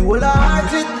bruise up the whole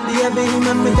heart it. Baby,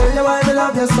 let me tell you why me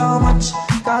love you so much.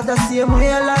 Cause the same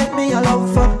way like me, I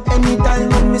love her. Anytime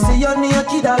when me see you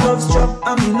naked, I love struck.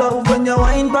 And me love when you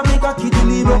whine for me cocky to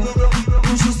leave up.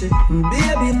 And she say,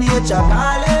 baby, nature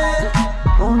calling.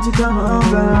 Won't you come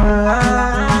over?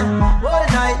 All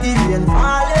night the rain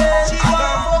falling. She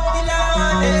want fuck the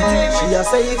land. She a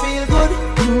say you feel good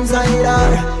inside her,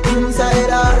 inside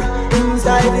her,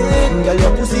 inside it. Girl,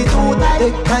 your pussy too tight.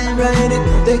 Take time ride it,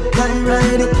 take time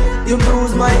ride it. You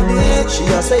bruise my dick. She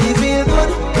a say you feel good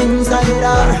inside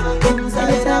her,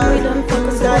 inside her,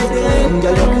 inside it.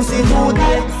 Girl, your pussy too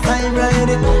tight. Time ride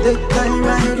it, take time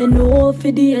ride it. You know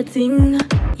for the thing.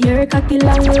 Your cocky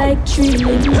long like tree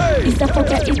limb. It's a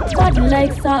fucker, it bad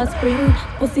like South Spring.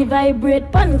 Pussy vibrate,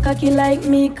 pan cocky like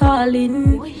me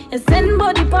calling. You send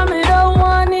body pa me the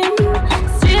warning.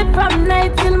 Straight from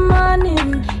night till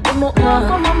morning. You mo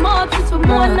open my mouth, it's for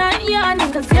more than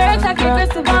yawning. Cause your cocky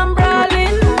aggressive and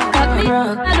brawling. Got me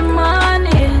at the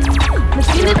morning. Me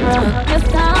feel it, you're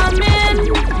storming.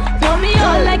 Throw me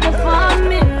out like a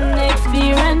farming.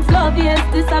 Experience love, yes,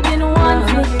 this I've been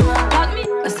wanting.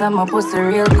 I saw my pussy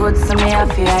real good, so me a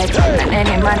feel hype. And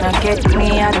any man don't get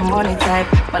me, I the money type.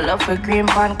 My love for green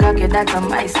pan cocky, that's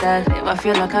my style. Never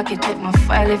feel like I can take my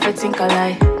file if you think I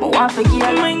lie. I want for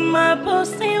gear, make my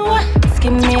pussy wet.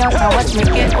 Skin me out and watch me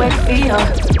get wet for you. I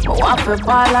want for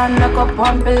ball and knock up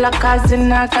on pillow, cause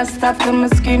in I can stop till me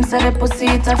scream, so the pussy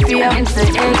it's a fear. Into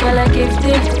hey girl I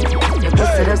gifted. Your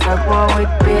pussy just like one with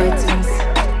patents.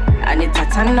 I need to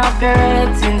turn up your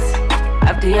ratings.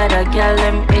 Of the other girl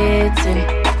them eating.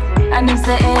 And him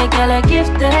say, hey girl, I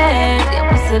gifted. Your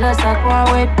pussy just like one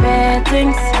with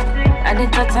paintings. I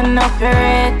need to turn up your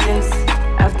ratings.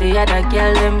 Of the other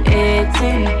girl them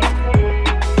eating.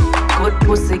 Good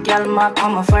pussy girl, mark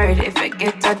on my forehead. If I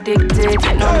get addicted,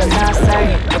 you know me not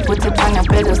sorry. You put it on your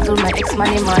pedestal, my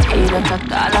ex-man in my ear. I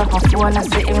call off my phone, I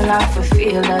say him long for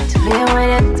feel that. Play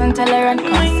with it until I run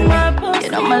come to me.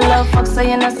 You know my love fuck, so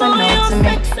you know say no to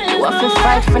me. You have to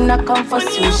fight for no comfort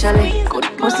usually. Good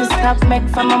pussy stop make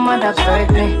for my mother birth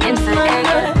me. Him say, hey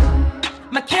girl,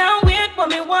 I can't wait, but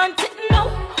me want it now.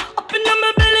 Up in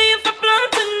my belly if I plan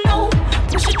to know.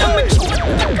 Push it on my throat, I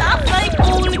cough like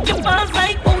oh, lick your balls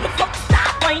like oh, the fuck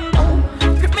stop, I know.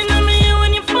 Gripping on me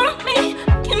when you fuck me.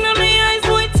 Looking at my eyes,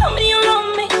 boy, tell me you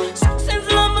love me. Since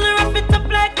love will wrap it up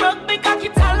like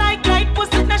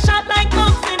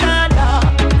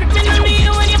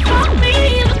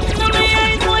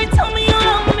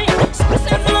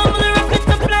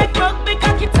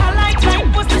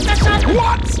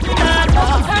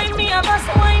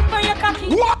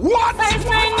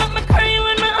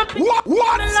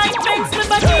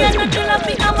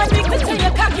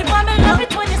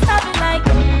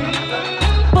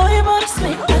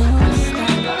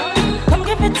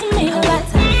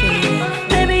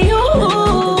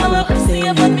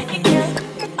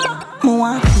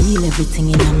everything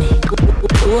in me.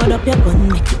 Hold up your gun,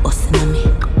 make it us in me.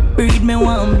 Breed me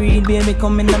one, breed baby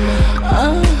come in me.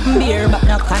 Beer but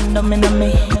no condom in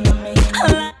me.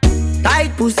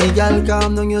 Tight pussy, girl,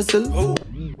 calm down yourself.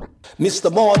 Mr.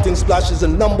 Martin Splash is the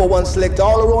 #1 selector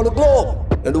all around the globe,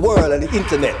 and the world and the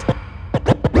internet.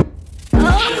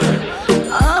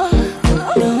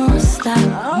 Don't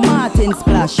stop. Martin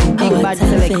Splash, big bad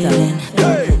selector.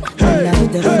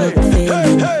 Love the fuck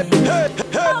feeling.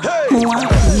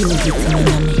 Want music in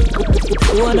me.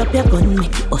 Hold up your gun,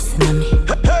 make it us in me.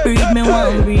 Breed me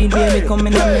one, breed baby come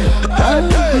in me.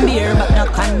 Beer but no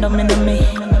condom in me.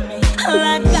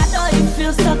 Like God, oh it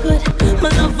feels so good. My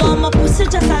love for my pussy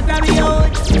just a grab it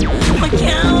out. My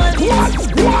can't hold it.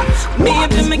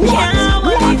 Baby, me can't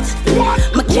hold it.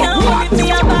 My can't hold it, me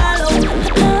a ball out.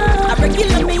 I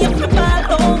regular me up the ball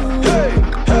out.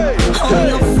 Oh,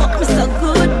 you fuck me so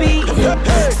good, B.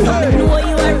 So me know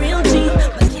you a real G.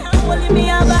 My can't hold it, me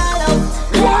a ball out.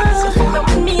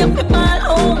 So me up the ball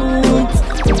out.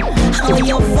 Oh,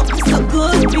 you fuck me so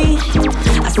good, B.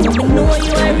 I so me know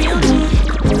you a real G.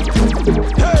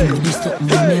 Give me this stuff,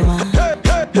 me want.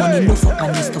 Money no fuck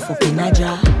and this stuff up in a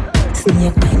jar.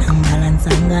 Snake wine and balance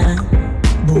and gone.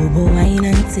 Bobo wine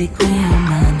and take away a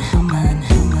man.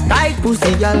 Tight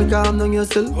pussy, girl, calm down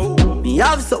yourself. Me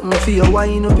have something for you,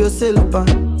 wine up yourself.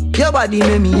 Your body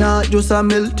make me heart just a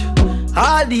melt.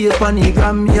 All the panic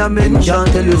and me a mention.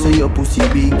 Can't tell you say your pussy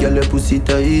big, girl, your pussy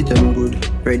tight and good.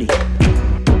 Ready?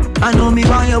 I know me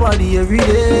want your body every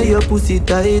day. Your pussy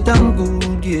tight and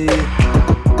good, yeah.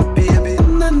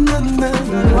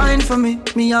 Wine for me,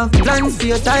 me have plans for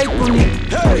your type for me.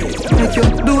 Make you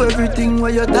do everything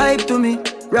while you type to me.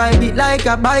 Ride it like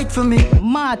a bike for me.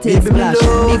 Martin Splash,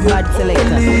 big bad selector.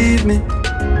 Believe me,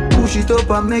 push it up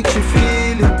and make you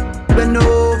feel it. Bend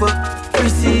over,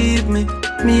 receive me.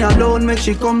 Me alone make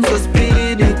she come so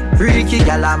speedy. Freaky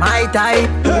girl, I'm my type.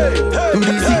 Do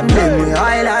the thing them way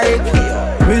I like.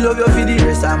 Me love you for the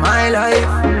rest of my life.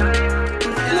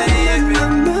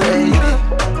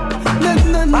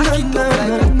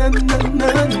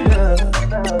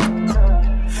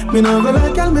 Me no go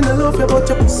like girl, me no love you, but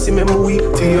your pussy make me weak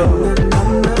to you.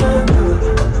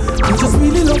 I just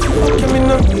really love you, fuck you, me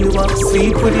no really want to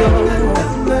sleep with you.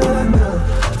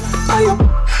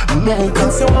 Man,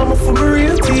 cause you want me for me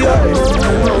real to you.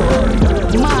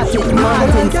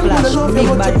 Martin Splash, big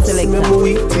bad selector.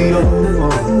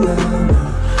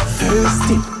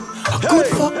 Thirsty, a good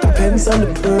fuck depends on the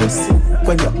person.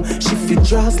 When you shift your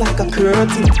jaws like a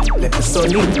curtain, let the sun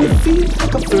in, you feel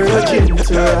like a virgin.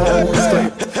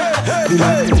 Me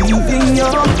not leaving you,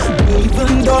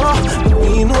 even though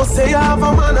me no say I have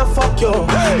a man to fuck you.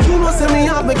 You know say me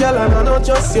have me girl and I not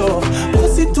just you.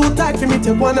 Pussy too tight for me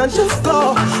to wanna just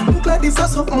go. Look like this or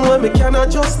something when me cannot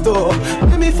just do.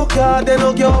 Let me fuck her, then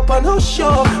I'll get up and I'll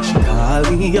show. She call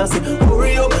me and say,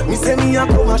 hurry up. Me say me a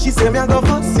come and she say me a go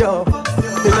fuss you.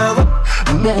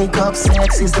 Makeup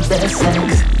sex is the best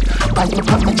sex. Bite me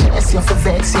pop my chest, you for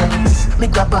vex, yes. Me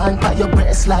grab on by your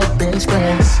breast like bench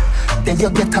press. Then you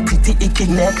get a pretty icky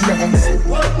necklace.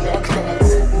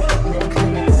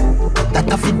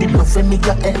 That I feel the love when me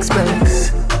your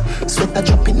express. Sweat a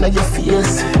drop in your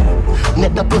face.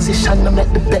 Net the position to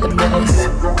make the bed rest.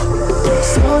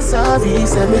 So sorry,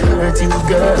 say me hurt you,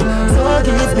 girl.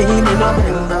 Forgive me, me no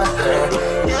remember her.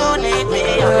 You need me,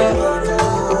 I need you.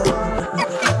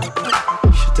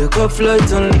 Take a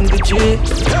flight and link the G.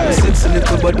 My sexy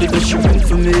little body that she bring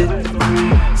for me.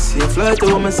 See a flight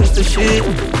over my sister shit.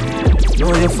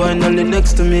 Now you're finally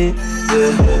next to me.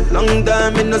 Yeah. Long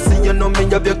time I no see you, know me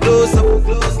have your close up.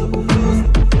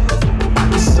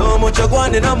 So much I go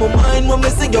on in my mind when me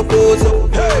see your pose up.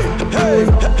 Hey, hey,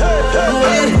 hey,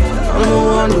 hey. I'm the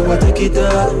one who take it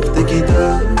off, take it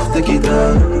off, take it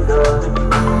off.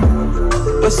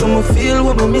 But some feel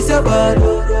when I miss your body.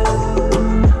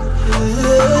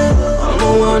 I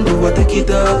wonder what take it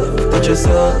up, touch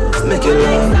yourself, make it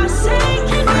laugh.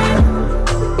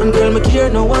 When girl me care,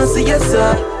 no one see your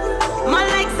side. My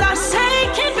legs are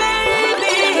shaking,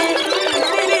 baby.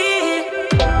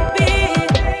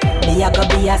 Me a go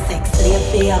be a sex slave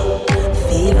for you.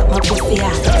 Feel up my pussy, I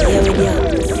stay with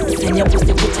you. Send your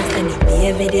pussy pictures, send it be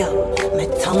a video. My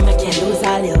tongue make you lose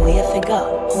all your way to go.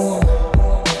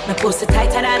 My pussy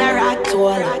tighter than a rock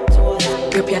tool.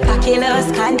 Grip your cocky,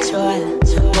 lose control.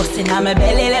 Bustin' on my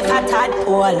belly like a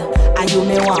tadpole. And you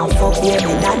me want fuck,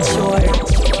 baby, that's sure.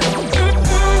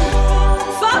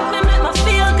 Fuck me, make me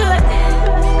feel good.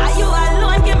 Are you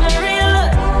alone, give me real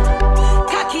look.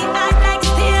 Cocky hot like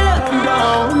steel.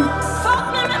 Fuck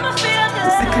me, make me feel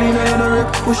good. Pussy clean and a wreck,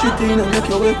 push it in and make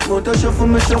you wet. But I shuffle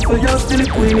me shuffle, you're still the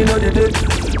queen in the deck.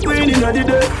 Queen in the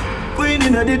deck. queen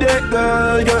in the day,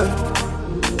 girl.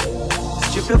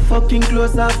 Strip your fucking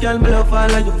clothes off, girl, me love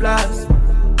all of your flaws.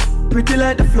 Pretty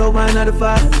like the flower and the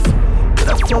vase. But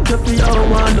I fuck you for your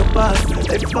one the pass.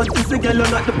 If fuck this girl,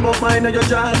 you're not the pop mine of your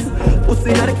jazz.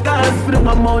 Pussy at the cars, for the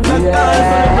amount of stars.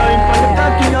 On the blind, for the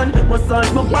cocky on.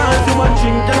 Massage my pants, you want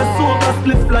drink and a soap, a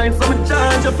split line. So I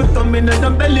charge you for coming in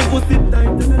and belly pussy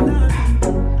tight to the last.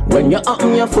 When you're up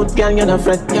on your foot, girl, you're not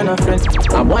friend, you're not friend.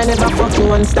 A boy never fuck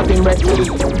you and stop him red.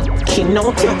 King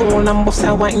out your own and bust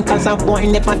a wine, cause a boy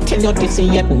never tell you this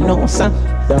yet, no, sir.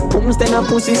 The pooms then a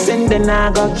pussy send, then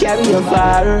I go carry you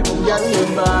far, carry you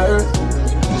far.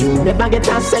 You never get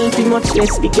a selfie, much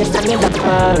less we get another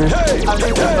car,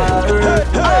 another car.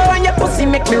 Oh, and your pussy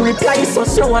make me reply so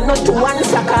slow and not to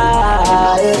answer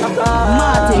call.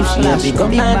 Martin, she a big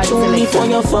up and to me for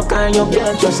your fuck and you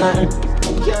can't trust her.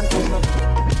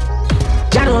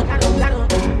 Jano,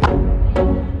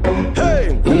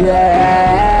 hey, yeah.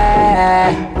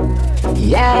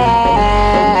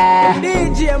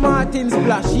 DJ Martin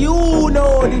Splash, you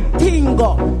know the thing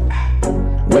go.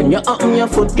 When you're up on your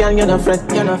foot, girl, you're not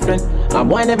friend, you're not friend. A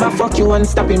boy never fuck you and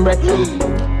stop him red.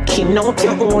 King out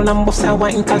your own and bust a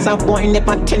wine, cause a boy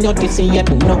never tell you this yet,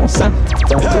 no, sir.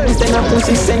 The police then a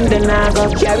pussy send, then I go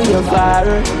carry you far,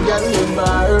 carry you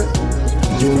far.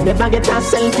 You never get a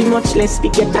selfie, much less we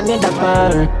get another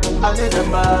bar, another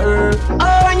bar.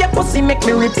 Oh, and your pussy make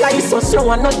me reply so slow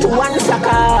and not to answer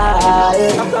call.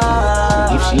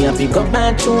 If she a pick up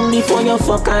and to me for your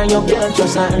fuck and you can't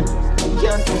trust her.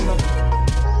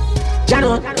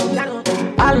 Jano,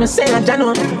 all me say a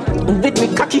Jano. With me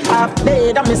cocky half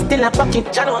dead, I'm still a pocket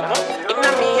Jano.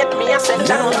 Inna me hit me, I say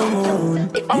Jano.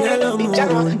 If I'm gonna be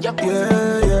Jano, yeah.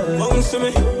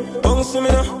 Bounce to me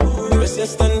now. Press your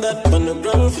stand up on the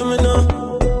ground for me now.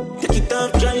 Take it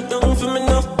off, dry it down for me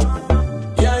now.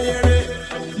 Yeah.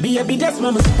 Baby, that's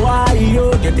mama's boy,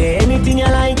 you get anything you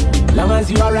like. Long as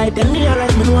you alright, then me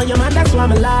alright. Me know your man, that's why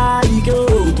me like you.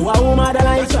 To a woman that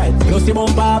likes right. Plus you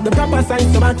bump up the proper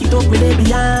sign, so back it up me lay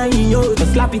behind you. To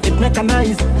slap it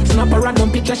mechanized. Snap a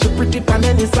random picture, she pretty on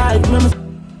any side.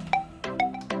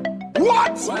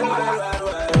 What?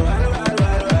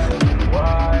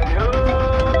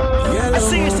 I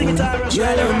sing it out, rush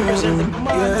right now, representing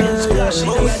Martin Splash.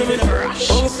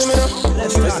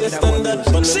 Let's start that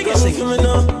one. Sing it.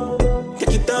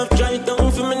 Take it off, dry it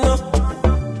down for me now.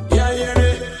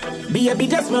 Baby,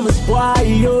 that's mama's boy,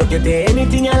 you get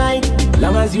anything you like.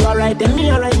 Long as you alright, then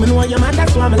me alright. Me know your man,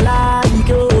 that's why me like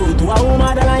you. To a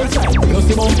woman that likes right. You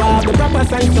see bump up the proper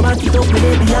sign, so back it up me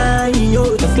lay behind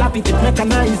you. To slap it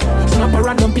mechanized. Snap a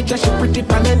random picture, she pretty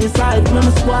on any side.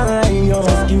 Mama's boy, you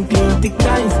skin clean, thick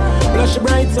ties. Blush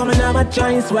bright, so me never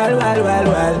choice. Well.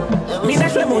 Me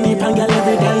dash my money, pan girl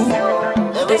every day.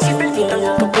 They keep it in and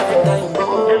up every time.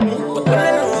 But when I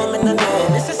know me no know,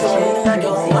 this is something I do.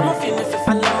 I'ma feel me if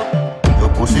I know.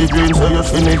 Pussy dreams so you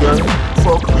see me girl.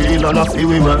 Fuck real and a feel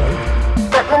women.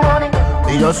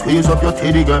 Me just squeeze up your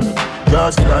titty girl.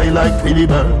 Just fly like Philly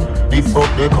bird. The fuck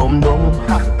they come down.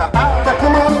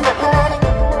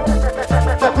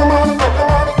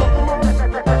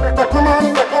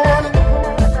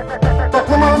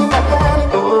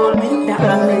 Hold me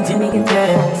down to make it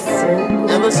dance.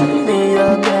 Never see me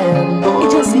again.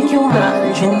 It just make you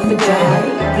want to for joy.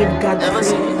 Give God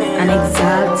praise and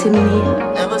exalt me.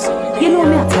 You know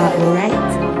me I talk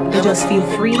right. You just feel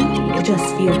free, you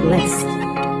just feel blessed.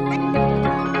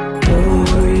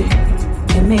 Glory,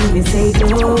 it made me say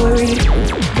glory.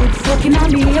 Good fucking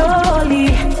on me holy.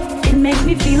 It make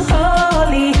me feel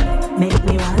holy. Make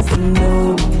me want to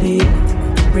know the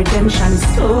redemption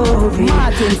story.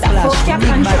 Martin Splash, that fuck you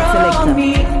control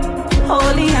me.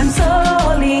 Holy and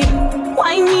solely.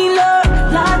 Why me Lord?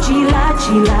 Lord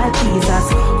Jesus.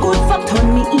 Good fuck turn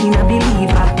me in a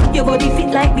believer. Your body fit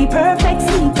like the perfect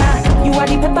sneaker. You are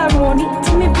the pepperoni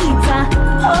to me pizza.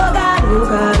 Oh God.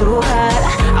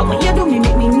 And when you do me,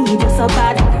 make me need you so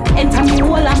bad. Enter me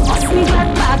hole and bust me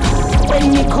glad back. When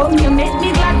me come, you make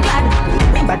me glad.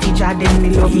 Me body jar, then me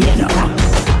love me back.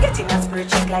 Get in a spirit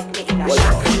check like me in a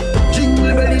shack.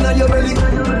 Jingle bell inna your belly.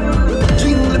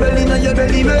 Jingle bell inna your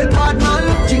belly, man. Bad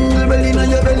man. Jingle bell inna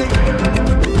your belly.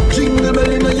 Jingle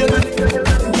bell inna your belly.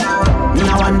 Me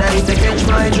no wonder if you catch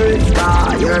my drift.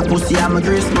 Your pussy I'm a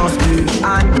Christmas tree.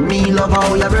 And me love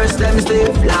how your breast them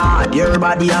stiff. Lord, your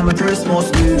body I'm a Christmas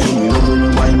tree. Me love when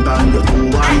you wine pan your 2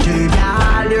 and 3.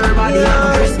 Lord, your body I'm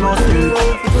a Christmas tree.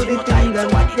 Do the thing that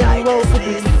what you want to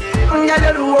do. Girl,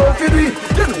 you do know how to do it.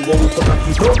 You know how to back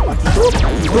it up, back it up,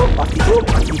 back it up, back it up,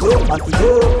 back it up, back it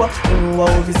up. You know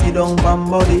how to sit down pam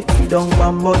body, sit down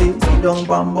pam body, sit down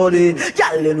pam body.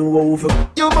 Girl, you know how to.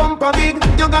 You bumper big,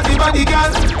 you got the body,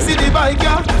 girl. See the bike,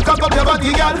 girl. Cock up your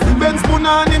body, girl. Ben spoon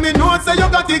on me know say you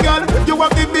got the girl. You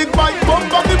have the big bike,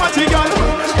 bump up the matchy, girl.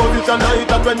 Position like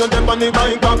that when you step on the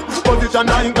bike back. Position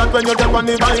like that when you step on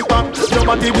the bike back. Your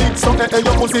body big, so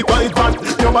your pussy quite fat.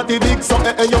 Your body big, so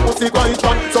your pussy quite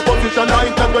fat. So position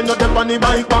like that when you step on the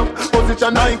bike back.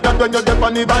 Position like that when you step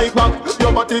on the bike back.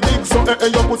 Your body big, so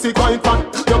your pussy quite fat.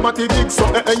 Your body big, so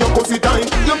your pussy tight.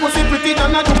 Your pussy pretty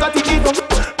than a Ducati Evo.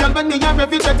 Girl, when me have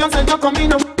every check, you say you come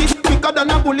in. Quicker than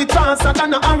a bullet, faster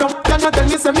than a arrow. Can you tell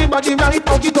me say me body right?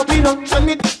 How get up in and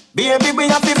me. Baby, we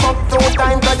have to fuck 2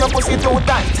 times, cause your pussy too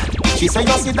tight. She say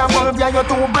you see the bulb, yeah, you're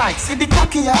too bright. See the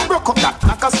cocky, yeah, broke up that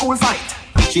like a school fight.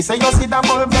 She say you see the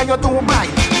bulb, yeah, you're too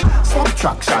bright.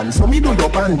 Subtraction, so me do your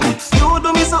bandits. You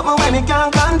do me something when me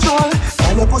can't control.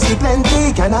 Can your pussy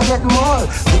plenty, can I get more?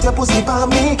 Put your pussy for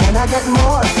me, can I get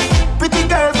more? Pretty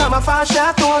girl from a far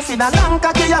chateau. See the long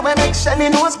cocky, yeah, when make Shelly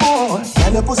nose bone.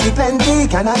 Can your pussy plenty,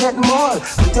 can I get more?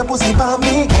 Put your pussy for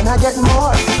me, can I get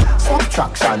more?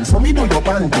 Subtraction, so me do your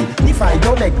bandit. If I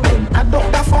don't like them, I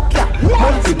don't the fuck ya.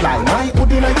 Multiply my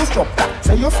hood in your structure.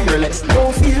 Say you're fearless,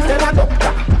 no fear, then a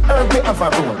doctor. Herb me have a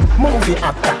role, movie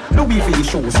actor. Louis V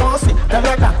shoes, saucy, then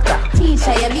a doctor.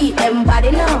 Teacher, you beat them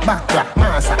body now. Backrack,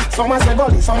 massa, some a say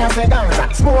gully, some a say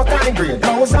Gaza. Smoke and grade,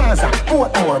 no Zaza.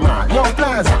 Portmore man, Young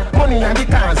Plaza. Money and the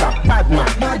Gaza, bad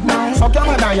man. So come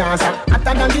on, Dianza.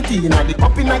 Hotter than the Tina, the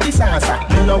cup in the salsa.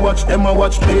 Me no watch them, I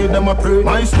watch play, them a pray.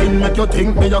 My skin make you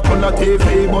think me a color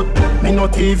TV, but me no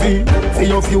TV. For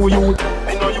your few youth,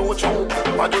 me no YouTube.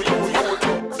 What do you?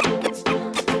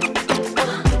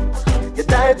 You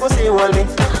tight pussy hold me.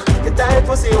 You tight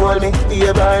pussy hold me.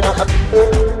 You burn up.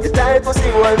 You tight pussy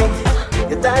hold me.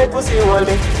 You tight pussy hold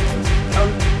me.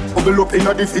 Bubble up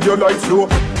inna the video like flow.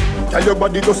 Tell your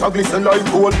body just a glisten like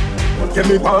gold. Get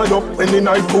me bad up when the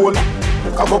night cold.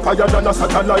 Cover up higher than a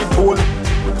satellite pole.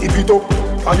 Tip it up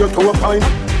on your toe pine.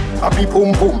 Happy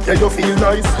boom boom, yeah you feel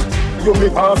nice. You me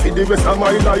pass for the rest of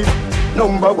my life.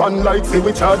 Number 1 like for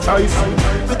which I choice.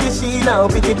 Pretty she now,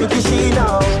 pretty she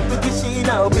now. Pretty she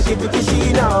now, pretty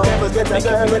she now. Never get a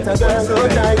girl so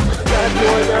tight. That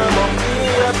boy girl,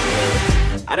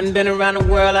 I done been around the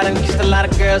world, I done kissed a lot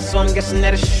of girls, so I'm guessing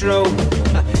that it's true.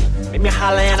 Make me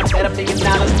holler and I bet $1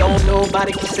 billion, don't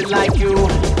nobody kiss it like you.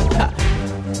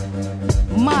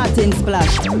 Martin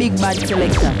Splash, big bad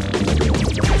selector.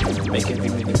 Making me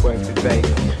really work it, baby.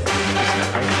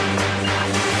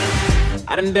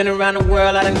 I done been around the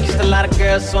world, I done kissed a lot of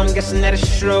girls, so I'm guessing that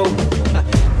it's true.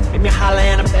 Make me holler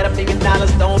and I bet $1 billion,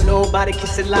 don't nobody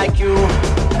kiss it like you.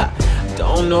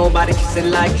 Don't nobody kiss it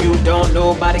like you, don't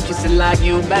nobody kiss it like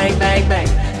you, bang, bang, bang.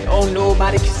 Don't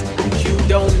nobody kiss it like you,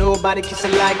 don't nobody kiss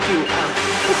it like you.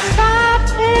 It's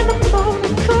 5 in the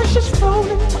morning, cause she's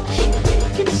rolling, she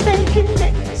making stinking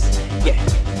necks. Yeah.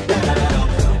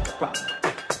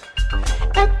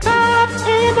 At 5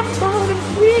 in the morning,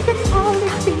 we can only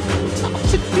be up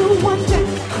to do one thing.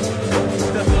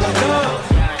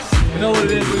 You know what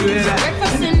it is, we hear that.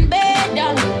 Breakfast in bed,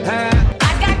 darling. I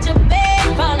got your bed,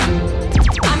 darling.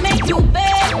 I make you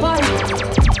bed, darling.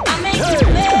 I make you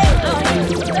bed, darling.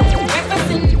 Breakfast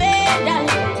in bed,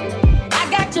 darling. I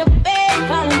got your bed,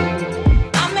 darling.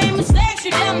 I made mistakes,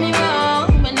 you done me wrong,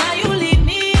 but now you leave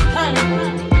me,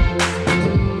 darling.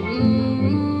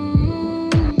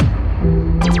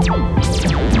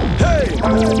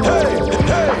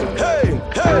 hey,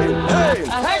 hey.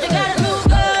 I heard you got a new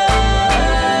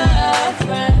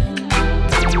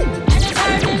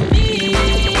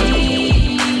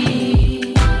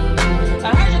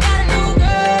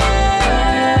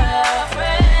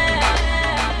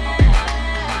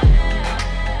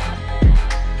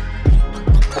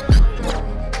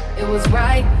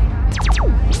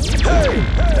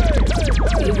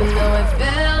even though it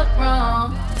felt wrong.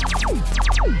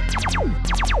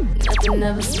 Nothing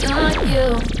never stunned you,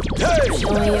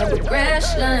 showing your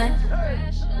progression.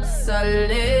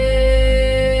 Solid,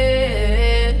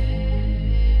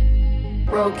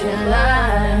 broken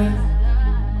line,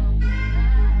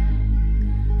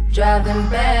 driving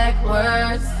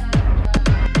backwards,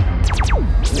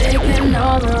 making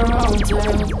all the wrong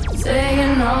turns,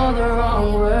 saying all the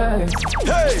wrong words,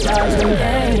 dodging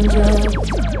danger.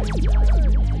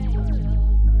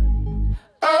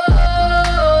 Oh,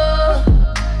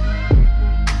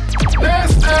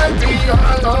 let's not be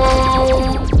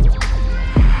alone.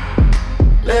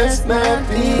 Let's not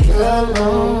be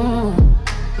alone.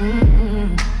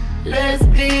 Let's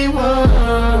be one.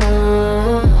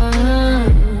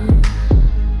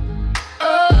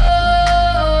 Oh.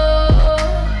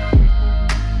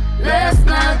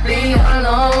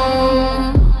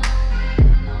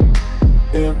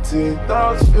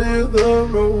 with the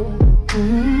road.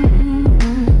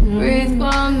 Breathe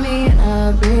for me,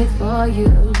 I'll breathe for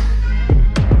you.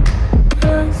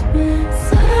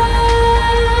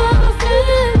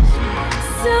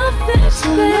 Selfish,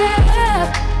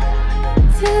 babe.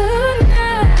 Tonight.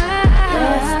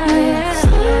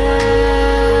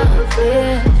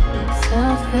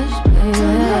 Selfish, babe.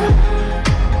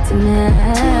 Tonight.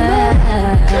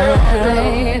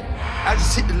 I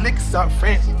just hit the liquor shop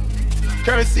fancy.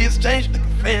 Currency exchange looking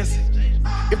fancy.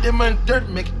 If that money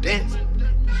dirty, make it dance.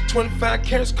 25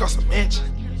 carats cost a mansion.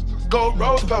 Gold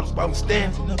rose petals by my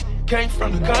stands. Came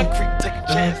from the concrete, take a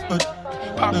chance.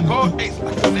 Pop gold ace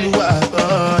like a fan.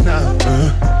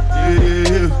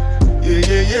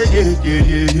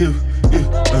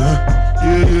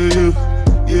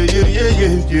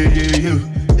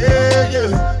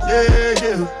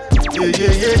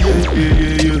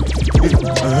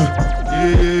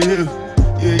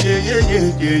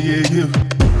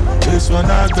 This one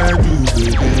I gotta do,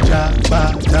 baby, ja.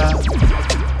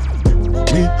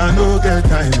 Me, I no get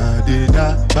time, I did da.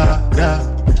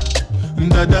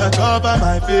 Dada cover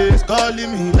my face,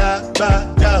 calling me la ba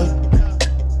da.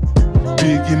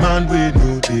 Biggie man, we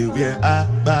know they wear a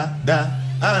ba da.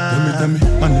 Tell me,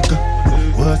 my nigga,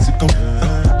 what's it come?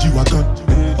 G-Wagon,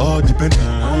 all depend.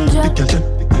 Take your time,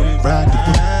 ride the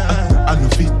boat. I no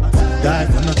fit, die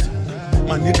for nothing.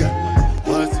 My nigga,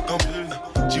 what's it come?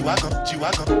 G-Wagon.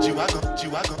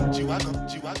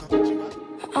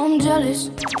 I'm jealous,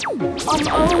 I'm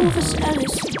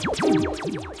overzealous.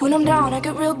 When I'm down, I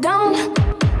get real down.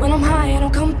 When I'm high, I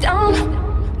don't come down.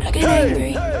 I get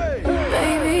angry,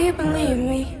 baby, believe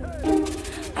me.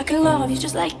 I can love you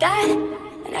just like that,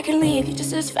 and I can leave you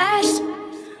just as fast.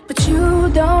 But you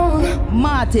don't.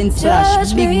 Martin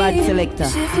Splash, Big Bad Selector.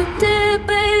 If you did,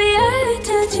 baby, I'd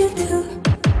touch you too.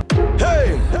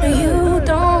 You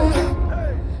don't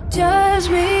judge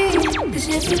me. Cause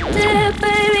if you did,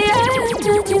 baby, I'd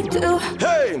touch you too.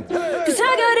 Cause I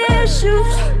got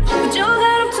issues, but you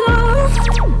got them too.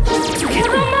 So give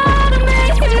them all to me,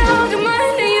 and I'll give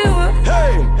mine to you.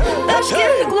 Let's get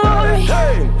the glory,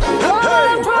 all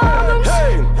our problems.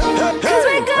 Cause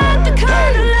we got the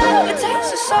kind of love it takes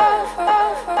us all.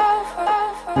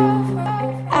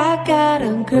 I got a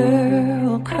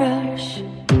girl crush.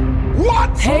 What?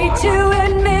 Hate to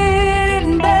admit it,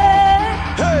 but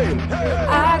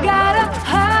I got a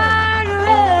hard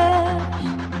rush.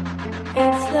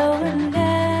 It's slowing down.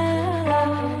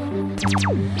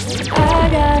 I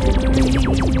got it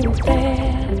real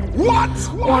bad. What?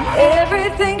 Want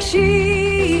everything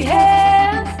she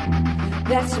has.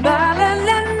 That smiling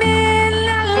at me and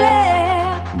that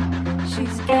laugh.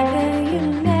 She's giving you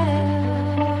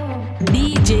now.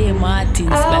 DJ Martin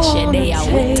Splash day out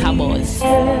with Tabos.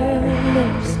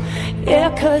 Yeah,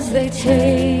 cause they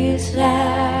taste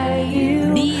like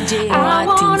you. DJ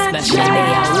Martin Splash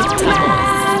day out with Tabos.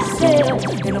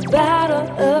 In a bottle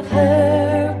of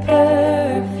her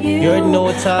perfume. You already know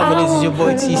what time it is. It's your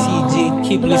boy TCG.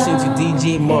 Keep listening to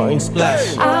DJ Martin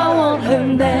Splash. I want her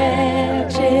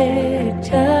magic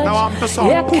touch. Now I'm the song.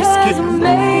 Yeah, cause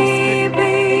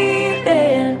maybe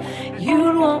then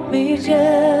you'd want me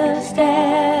just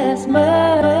as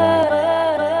much.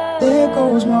 There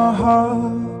goes my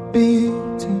heart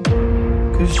beating,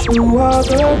 cause you are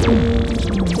the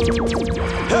reason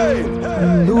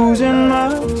I'm losing my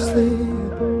sleep.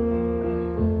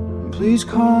 Please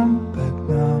come back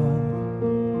now.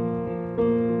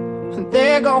 And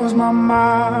there goes my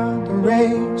mind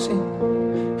racing,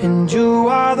 and you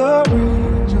are the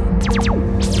reason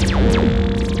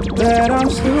that I'm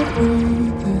still breathing.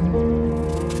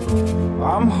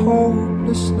 I'm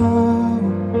hopeless now.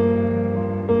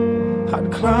 I'd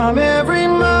climb every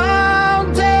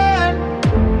mountain,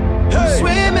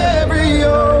 swim every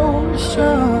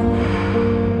ocean,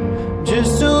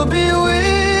 just to be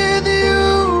with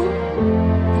you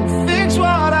and fix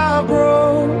what I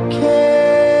broken.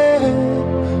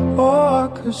 Oh,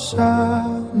 cause I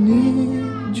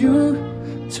need you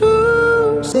to.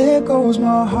 There goes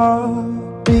my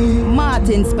heartbeat.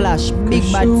 Martin Splash, Big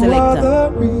Bad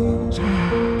Selector.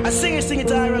 I sing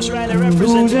it, Irish Riley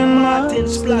representing Martin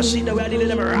Splash. You know where I did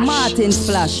never rush. Martin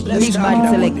Splash, Big Bad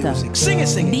Selector. Sing it.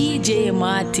 DJ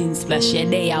Martin Splash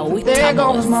day out with There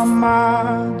goes Tabos. my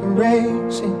mind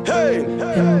racing,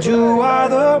 and you are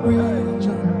the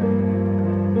reason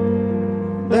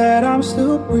that I'm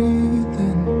still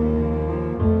breathing.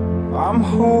 I'm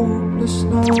hopeless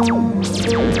now.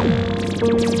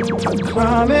 I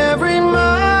climb every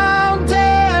mountain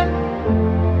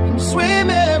and swim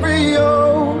every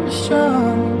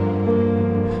ocean,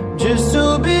 just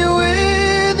to be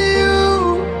with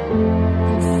you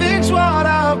and fix what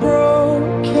I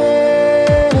broken.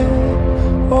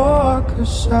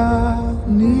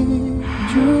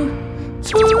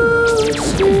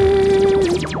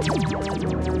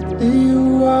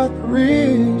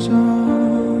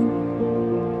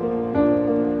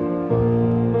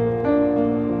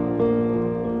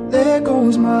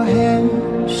 knows my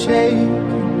hand's shaking,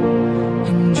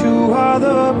 and you are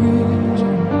the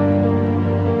reason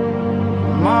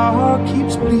my heart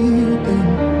keeps bleeding.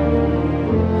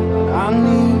 I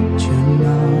need you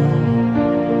now.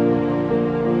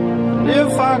 And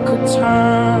if I could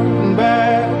turn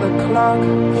back the clock,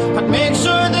 I'd make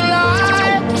sure the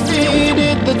light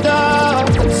defeated the dark.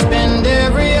 I'd spend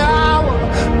every hour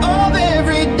of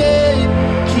every day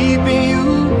keeping you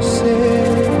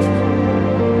safe,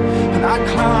 and I'd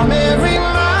climb every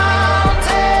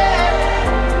mountain,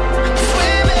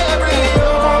 swim every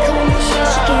ocean.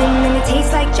 She gave him and it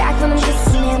tastes like Jack when I'm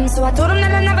kissing him. So I told him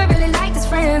that I never really liked his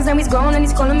friends. Now he's grown and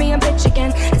he's calling me a bitch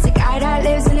again. It's a guy that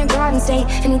lives in a garden state,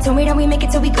 and he told me that we make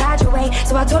it till we graduate.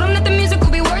 So I told him that the music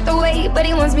will be worth the wait, but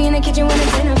he wants me in the kitchen when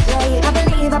it's dinner plate. I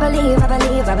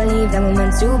believe that we're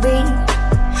meant to be,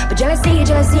 but jealousy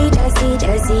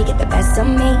get the best of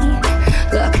me.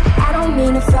 Look, I don't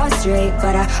mean to frustrate,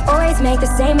 but I always make the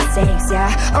same mistakes. Yeah,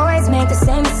 always make the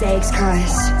same mistakes,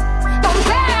 cause I'm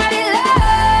bad at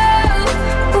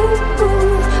love. Ooh,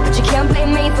 ooh, but you can't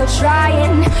blame me for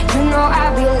trying. You know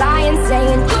I'd be lying,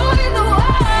 saying you're the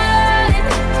one.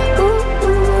 Ooh,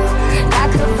 ooh, that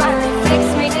could finally fix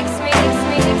me.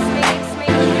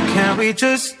 Can we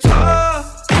just talk?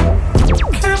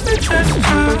 Can we just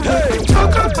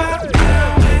talk about where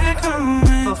we're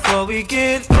going before we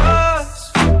get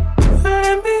lost?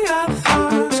 And be our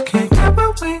thoughts. Can't get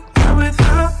what we want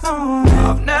without knowing.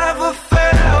 I've never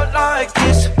felt like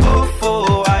this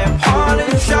before. I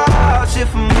apologize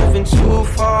if I'm moving too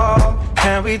far.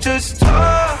 Can we just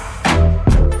talk?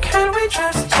 Can we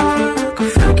just talk?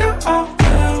 Figure out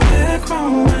where we're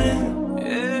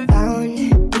growing. Found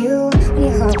you when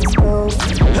your heart was broke.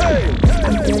 I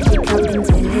filled your cup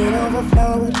until it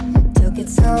overflowed. Took it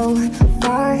so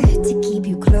far to keep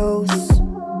you close.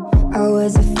 I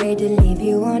was afraid to leave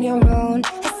you on your own. I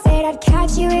said I'd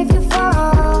catch you if you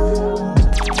fall,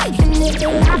 and if they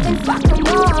laugh, then fuck them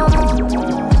all.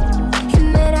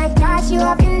 And then I got you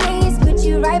off your knees, put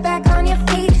you right back on your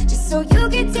feet, just so you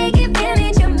could take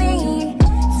advantage of me.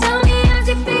 Tell me how's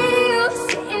it feel,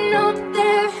 sitting up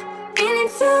there, feeling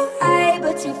so high,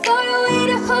 but too far away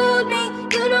to hold me.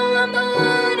 You know I'm the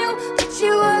one who put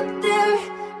you up there,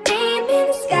 name in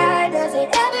the sky. Does it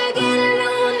ever get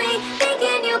lonely,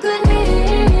 thinking you could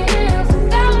live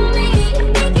without me,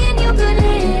 thinking you could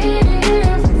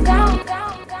live without me.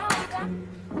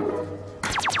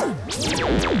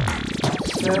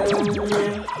 Send me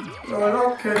your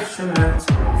location, let's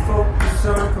focus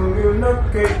on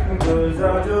communicating, cause I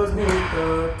just need the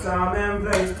time and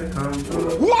place to come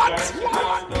through. What?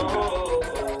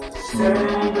 Send me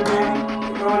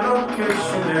your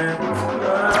location, let's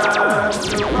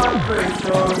the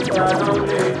vibration. I don't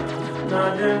need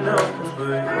nothing else but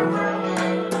you.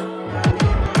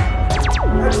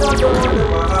 I don't wonder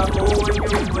why I go with you,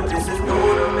 but this is new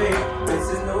to me. This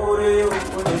is new to you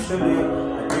initially.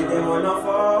 Wanna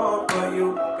fall, but you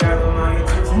gather my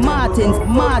attention.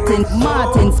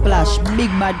 Martin Splash,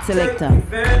 big bad selector.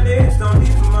 Don't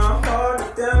leave my heart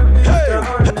to damage.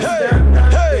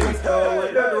 Hey, so a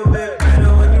little bit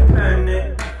better when you plan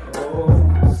it. Oh,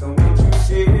 so won't you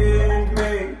send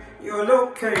me your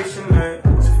location?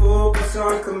 Let's focus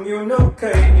on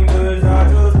communicating, cause I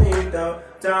just need the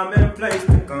time and place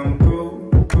to come through.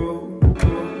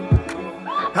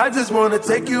 I just wanna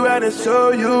take you out and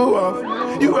show you off.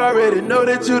 You already know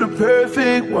that you're the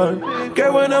perfect one.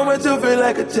 Girl, when I'm with you, feel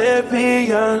like a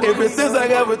champion. Ever since I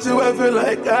got with you, I feel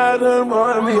like I done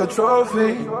won me a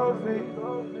trophy.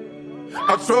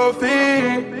 A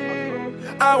trophy.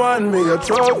 I want me a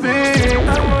trophy.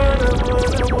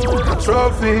 A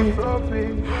trophy.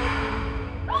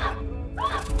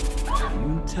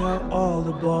 You tell all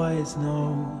the boys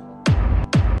no.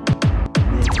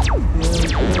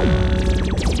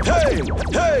 Hey,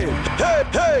 hey, hey,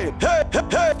 hey, hey,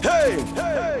 hey, hey,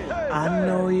 hey. I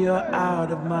know you're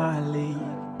out of my league,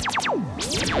 but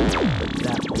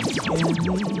that won't scare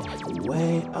me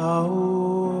away.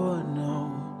 Oh no,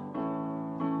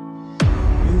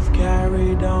 you've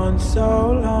carried on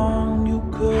so long, you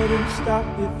couldn't stop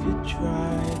if you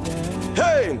tried it.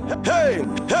 Hey, hey,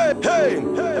 hey, hey,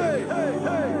 hey, hey,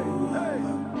 hey.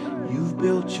 You've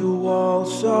built your wall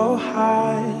so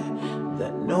high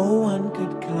that no one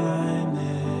could climb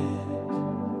it,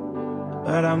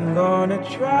 but I'm gonna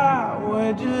try.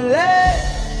 Would you let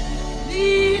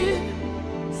me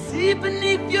see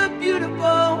beneath your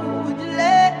beautiful? Would you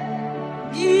let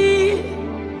me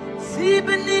see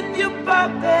beneath your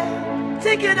perfect?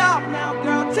 Take it off now,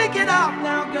 girl, take it off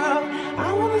now, girl.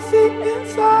 I wanna see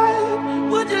inside.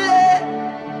 Would you let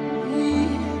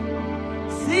me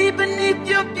see even if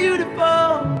you're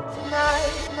beautiful.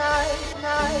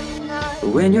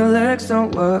 When your legs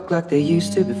don't work like they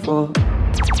used to before,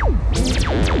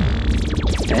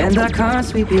 and I can't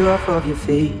sweep you off of your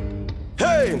feet.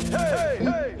 Hey, hey,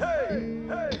 hey, hey,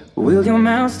 hey. Will your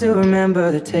mouth still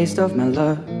remember the taste of my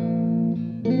love?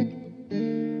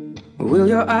 Will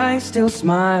your eyes still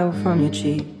smile from your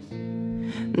cheeks?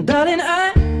 Darling,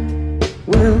 I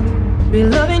will be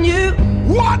loving you.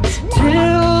 What?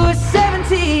 Till we're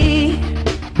 70.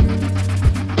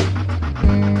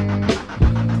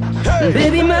 Hey.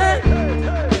 Baby, my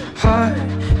heart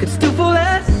could still fall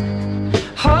as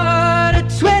hard at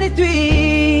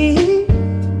 23.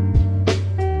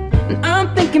 And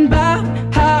I'm thinking about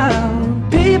how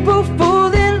people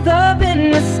fall in love in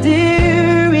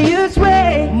mysterious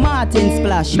ways. Martin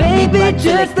Splash. Maybe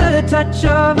just the touch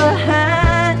of a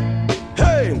hand.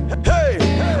 Hey, hey,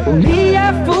 hey. Well, me,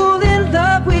 I fall in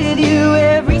love with you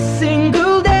every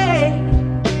single day.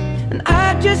 And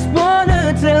I just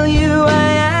wanna tell you I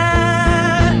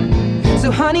am.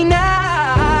 So honey,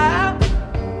 now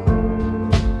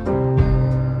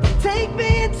take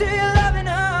me into your loving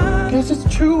arms. Guess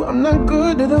it's true, I'm not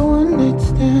good at a one-night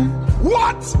stand.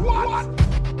 What? What?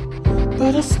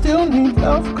 But I still need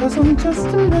love, cause I'm just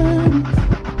a man.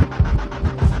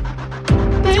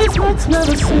 These nights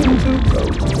never seem to go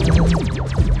to plan.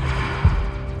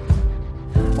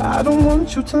 I don't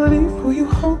want you to leave, will you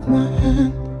hold my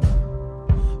hand?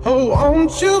 Oh,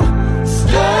 won't you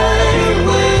stay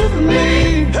with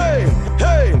me? Hey,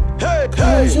 hey, hey,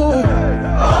 Cause you're all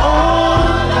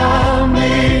I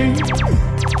need.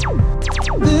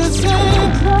 This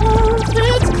ain't love,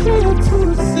 it's clear to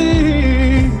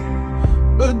see.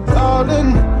 But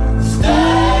darling,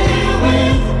 stay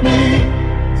with me.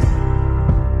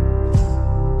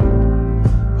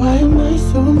 Why am I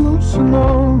so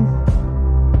emotional?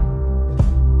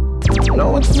 No,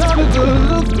 it's not a good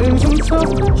look, and some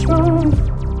self-control.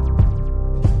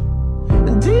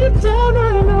 And deep down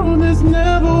I know this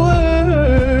never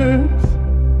works.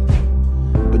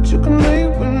 But you can lay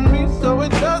with me so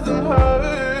it doesn't hurt.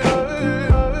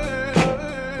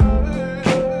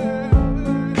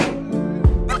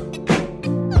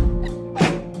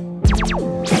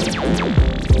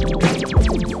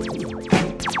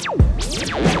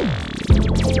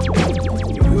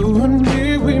 You and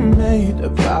me, we made a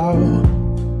vow,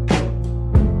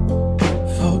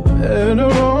 for better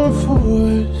or for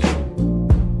worse.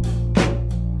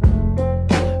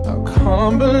 I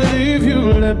can't believe you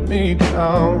let me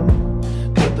down,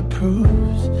 but the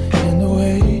proof's in the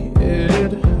way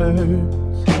it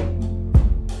hurts.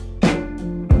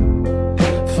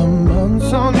 For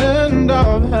months on end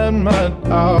I've had my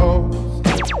doubts,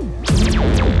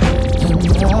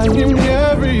 denying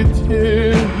every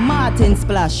tear. Martin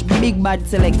Splash, big bad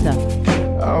selector.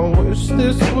 I wish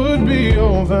this would be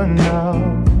over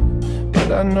now,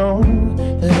 but I know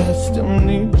that I still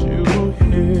need you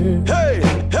here. hey,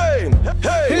 hey,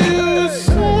 hey. You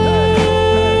say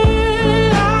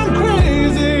I'm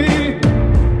crazy,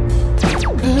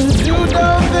 cause you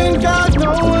don't think I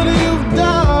know what you've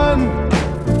done.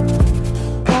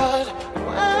 But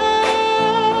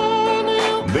when you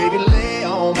Baby, lay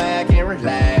on back and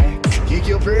relax. Kick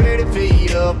your pretty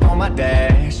feet up on my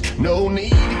dash. No need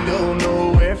to go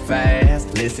nowhere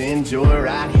fast. Let's enjoy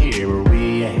right here where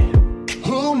we at.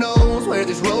 Who knows where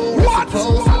this road is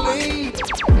supposed to lead?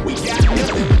 We got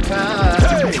nothing but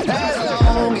time. As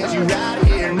long as you're right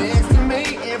here next to me,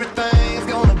 everything's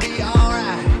gonna be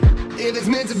alright. If it's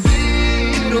meant to be,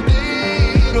 it'll be,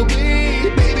 it'll be.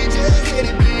 Baby, just let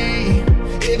it be.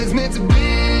 If it's meant to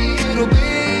be, it'll be,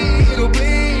 it'll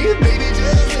be. Baby,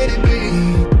 just let it be.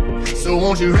 So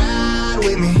won't you ride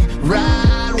with me,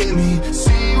 ride with me,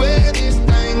 see where this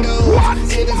thing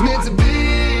goes. If it's meant to be,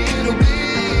 it'll be,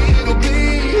 it'll be.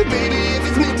 Baby, if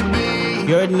it's meant to be.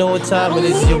 You already know what time it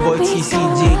is. It's your boy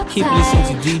TCG. Keep listening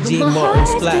to DJ Martin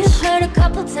Splash. Been hurt a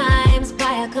couple times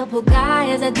by a couple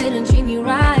guys that didn't treat me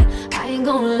right. I ain't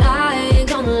gonna lie, I ain't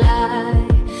gonna lie.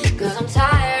 Cause I'm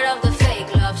tired of the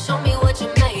fake love. Show me what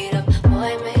you're made of.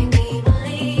 Boy, make me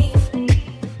believe.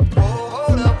 Oh,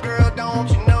 hold up, girl, don't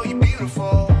you know you're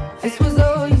beautiful? This was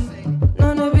all you,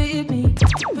 none of it me.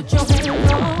 Put your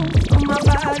hand on my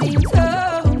body and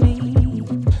tell me.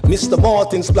 Mr.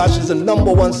 Martin Splash is the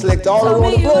 #1 selector all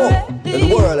around the globe,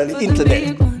 the world and the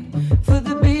internet. For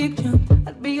the big jump,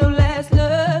 I'd be your last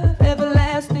love,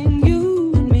 everlasting,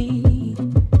 you and me.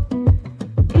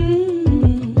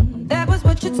 That was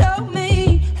what you told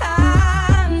me.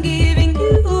 I'm giving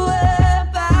you up,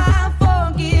 I'm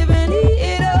forgiving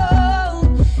it all.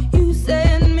 You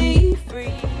set me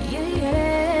free,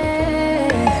 yeah.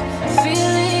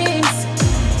 Feelings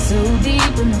so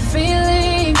deep in my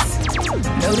feelings.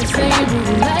 No, this ain't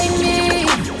really like me.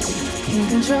 Can't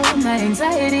control my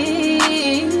anxiety.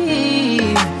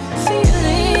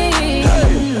 Feeling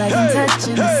like I'm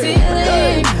touching the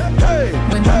ceiling.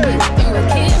 When I'm with you, I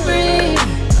can't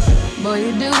breathe. Boy,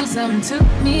 you do something to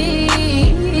me.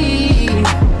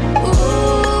 Ooh,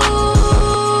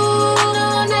 no,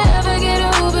 I'll never get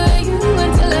over you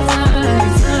until I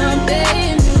find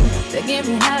something new that get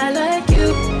me high like you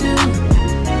do.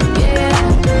 Yeah.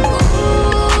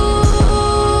 Ooh,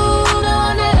 no,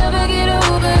 I'll never get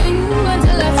over you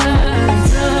until I find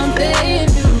something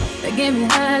new that get me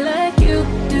high like you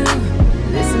do.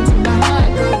 Listen to my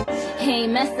heart go. He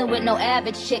ain't messing with no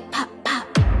average chick. Pop, pop.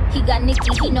 He got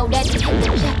Nicky, he know that he hit the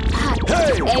jackpot.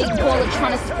 Egg baller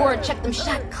tryna score, check them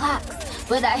shot clocks.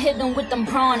 But I hit him with them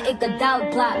prawn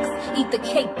Iguodala blocks. Eat the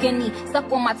cake, guinea,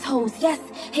 suck on my toes, yes.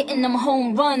 Hitting them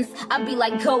home runs, I be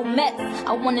like, go Mets.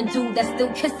 I want a dude that still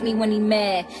kiss me when he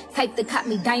mad. Type that caught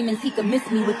me diamonds, he could miss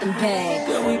me with them bags.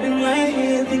 Girl, we been right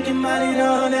here thinking about it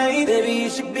all night. Baby, you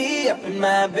should be up in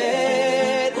my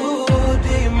bed. Ooh,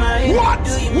 do you mind? What?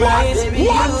 Do you What? mind? Baby,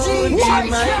 What? you, do you What?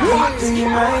 mind? What? Do you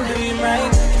mind? Do you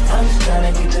mind? I'm just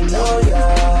tryna get to know ya.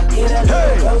 Get a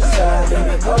little closer,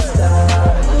 baby, closer.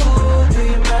 Ooh, do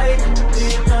you mind? Do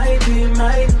you mind? Do you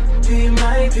mind? Do you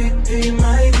mind? Do you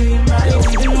mind? Do you mind?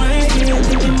 We've been right here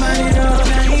thinking about it all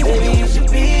night. Baby, you should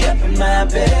be up in my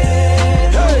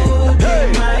bed. Ooh, do you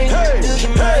mind? Do you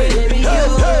mind? Baby, you,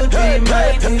 do you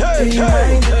mind? Do you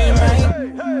mind? Do you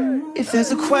mind? If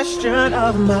there's a question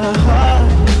of my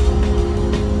heart,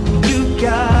 you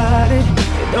got it.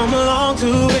 It don't belong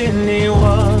to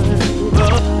anyone,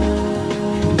 but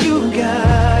you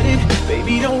got it.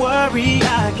 Baby, don't worry,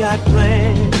 I got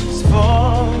plans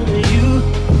for you.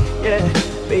 Yeah,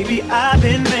 baby, I've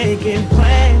been making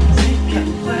plans.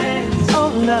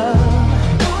 Oh, love.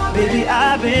 Baby,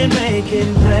 I've been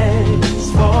making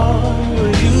plans for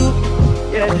you.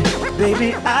 Yeah,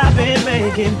 baby, I've been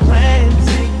making plans.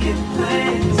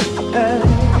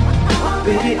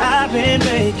 Baby, I've been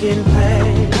making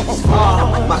plans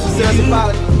for my sincerity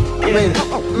apology.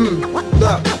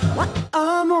 Look.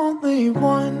 I'm only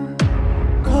one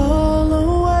call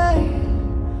away.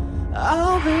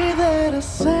 I'll be there to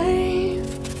save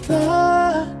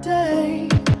the day.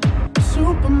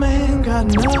 Superman got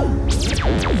nothing on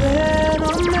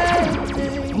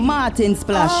me. Martin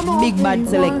Splash, big bad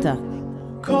selector.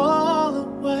 Call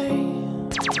away.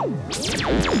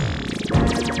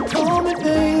 Call me,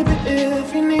 baby,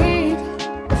 if you need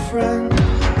a friend.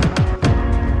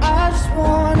 I just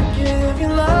wanna give you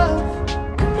love.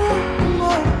 Come on, come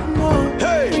on, come on.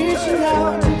 Reaching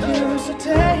out to you, so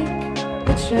take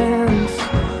a chance.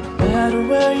 No matter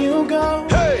where you go,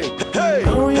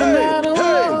 no, you're not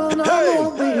alone. I'm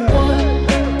only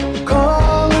one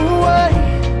call away.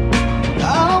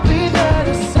 I'll be there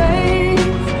to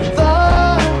save the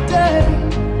day.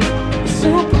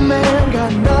 Superman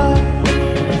got nothing.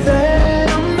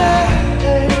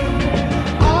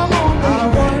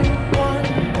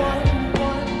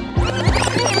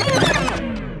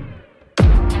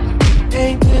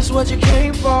 What you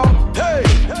came for? Hey,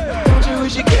 hey. Don't you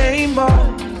wish you came more?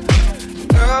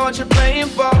 Girl, what you playing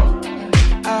for?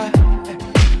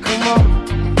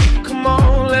 Come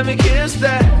on, let me kiss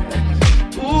that.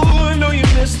 Ooh, I know you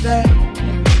missed that.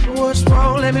 What's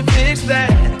wrong? Let me fix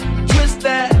that. Twist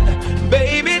that,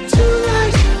 baby.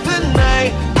 Tonight's the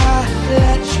night I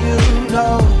let you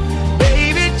know.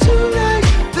 Baby,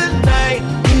 tonight's the night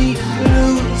we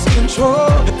lose control.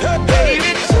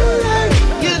 Baby, tonight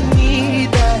you need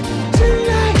that.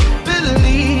 Tonight,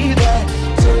 believe that.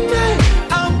 Tonight,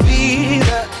 I'll be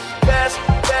the best.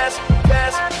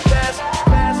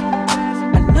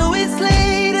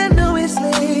 I know it's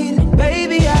late,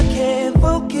 baby, I can't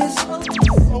focus.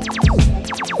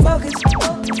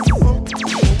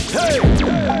 Hey.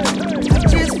 I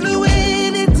just flew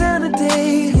in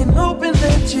eternity and hoping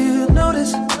that you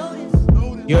notice.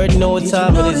 You already know what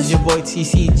time it is. It's your boy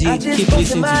TCG. Keep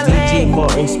listening to DJ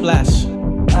Martin Splash.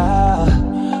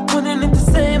 Wondering if the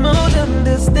same old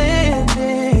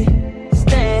understanding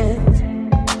stands.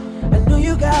 I know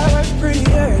you got work pretty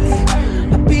early.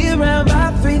 I'll be around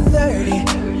by 3:30.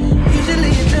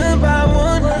 Usually you're done by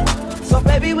 1. So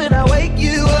baby, when I wake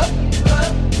you up,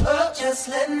 just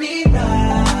let me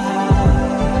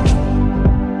ride.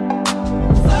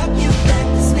 Fuck you back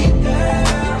to sleep, girl.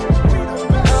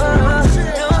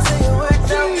 Don't say a word,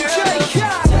 girl.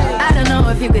 I don't know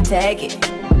if you could take it.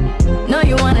 No,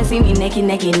 you wanna see me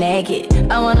naked.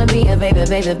 I wanna be a baby.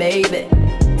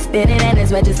 Spinning in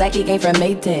his wet just like he came from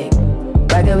Maytag.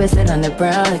 Rocket with it on the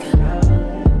brown.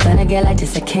 When I get like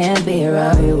this, I can't be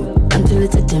around you. I'm too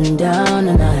little to dim down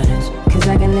the night.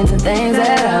 looking into things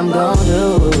that I'm gon'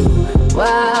 do.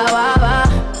 Wow, wow, wow.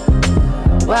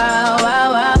 Wow,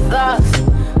 wow, wow, thoughts.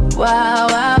 Wow,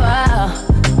 wow, wow.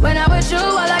 When I'm with you,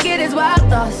 all I get is wild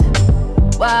thoughts.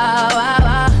 Wow, wow,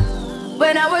 wow.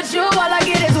 When I'm with you, all I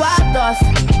get is wild thoughts.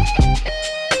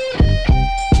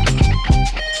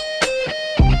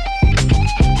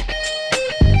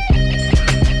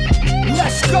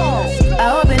 Let's go. I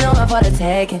hope you know I'm for the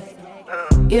taking.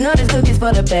 You know this cookie's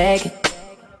for the bag.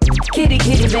 Kitty,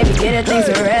 kitty, baby, get her things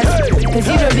to rest. Cause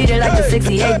you don't beat it like the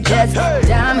 68 Jets.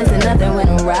 Diamonds are nothing when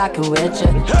I'm rockin' with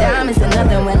ya. Diamonds are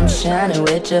nothing when I'm shining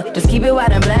with ya. Just keep it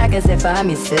white and black as if I'm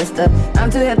your sister. I'm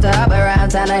too hip to hop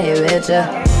around, time to hit with ya.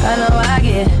 I know I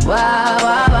get wow,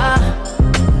 wow, wow.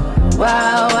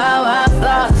 Wow, wow, wow,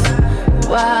 thoughts.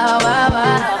 Wow, wow,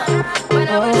 wow.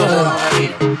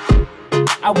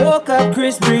 I woke up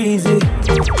Chris Breezy.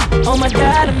 Oh my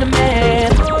God, I'm the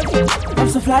man. I'm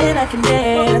so fly and I can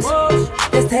dance.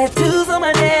 There's tattoos on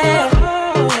my neck.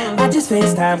 I just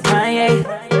FaceTime Kanye.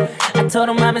 I told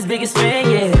him I'm his biggest fan,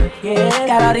 yeah.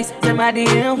 Got all these in my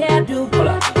DM. Yeah, I do. Hold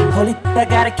up. Holy, I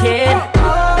got a kid.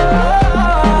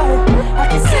 I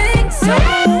can sing so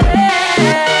well.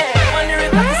 Wonder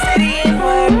if I can say the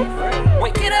N-word.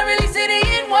 Wait, can I really say the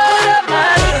N-word? What up,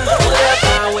 my winner? What up,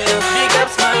 my winner? Big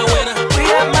ups, my winner. We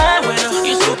got my winner.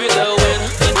 You stupid little winner.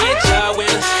 Forget y'all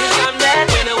winners. Cause I'm that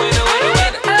winner, winner, winner,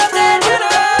 winner. I'm that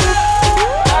winner.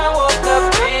 I woke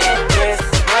up in Chris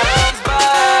Brown's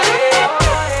body.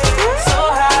 So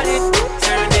hot it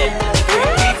turned into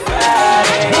Freaky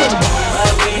Friday.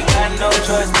 But we got no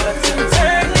choice but to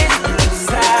turn this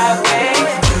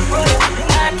sideways.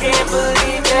 I can't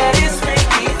believe that it's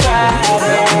Freaky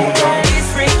Friday. It's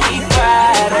Freaky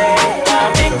Friday.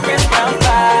 I'm in Chris Brown's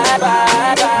body.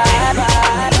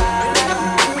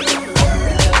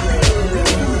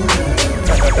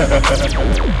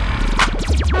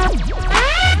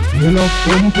 You know,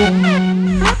 boom boom.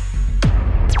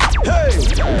 Hey.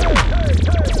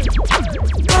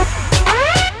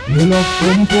 You know,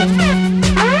 boom boom.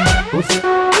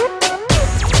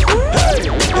 Hey,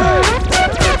 hey.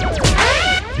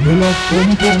 You know, boom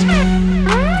boom.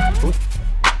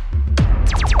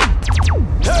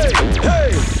 Hey,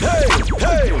 hey, hey, hey,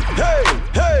 hey,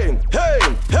 hey, hey,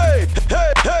 hey,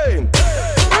 hey, hey.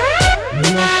 You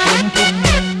know, boom boom.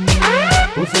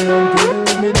 Pussy until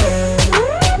me dead.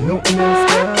 Nothing else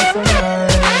can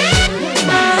survive.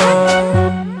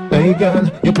 Hey girl,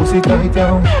 your pussy tight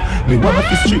down. Me want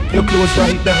to strip your clothes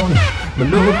right down. Me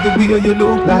love the way you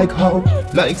look like how.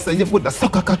 Like say you put a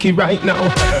sucker cocky right now.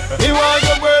 Me want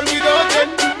your world without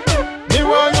end. Me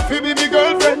want you to be my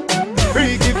girlfriend.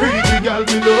 Freaky, freaky girl,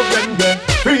 me love them, yeah.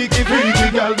 Freaky, freaky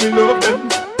girl, me love them.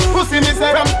 Pussy me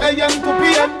say from AM to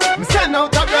PM. Me send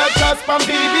out a broadcast from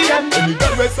BBM. Any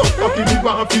girl we so cocky, me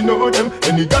want to know them.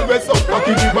 Any girl we so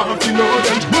cocky, me want to know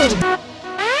them.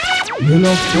 You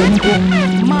love boom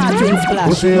boom. Martin Splash,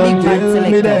 Pussy big bad until me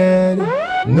selector. dead.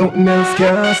 Nothing else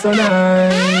can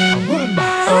survive.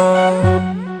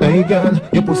 Hey girl,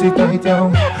 your pussy tight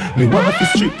down. Me want to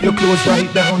strip your clothes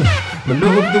right down. Me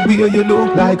love the way you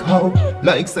look like how.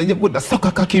 Like say you put a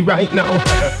sucker cocky right now.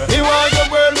 Me want your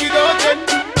world without end.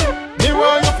 Me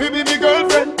want you to be my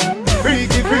girlfriend.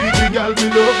 Freaky, freaky girl, me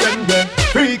love them, yeah.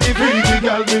 Freaky, freaky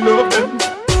girl, me love them.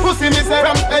 Pussy me say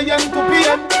from AM to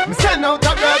PM. Me send out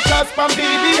a broadcast from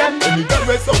BBM. Any girl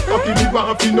we so cocky, me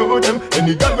want to know them.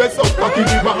 Any girl we so cocky,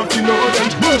 me want to know them.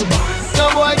 No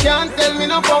boy can't tell me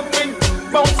no fucking.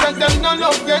 Bounce and them no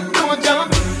love get no jam.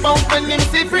 Bounce when him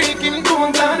see freak him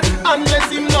don't glad.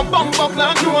 Unless him no bump up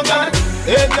like no god.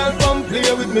 Hey girl come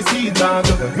play with me seed bag.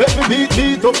 Let me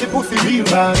beat up the pussy real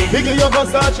bad. Biggie your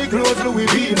Versace clothes Louis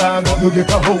V bag. You get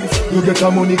a house, you get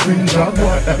a money green job.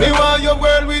 Me want your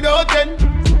world without end.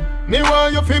 Me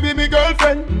want you to be my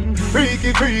girlfriend.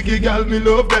 Freaky, freaky girl, me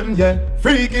love them, yeah.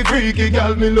 Freaky, freaky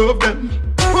girl, me love them.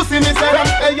 Pussy me say from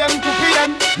AM to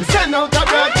PM. Me send out a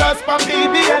broadcast from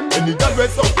BBM. Any girl we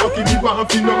so cocky, me want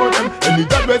to know them. Any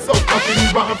girl we so cocky,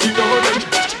 me want to know them.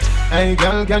 Hey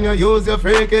girl, can you use your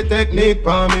freaky technique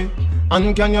for me?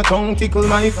 And can your tongue tickle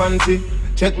my fancy?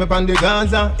 Check me on the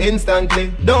Gaza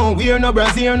instantly. Don't wear no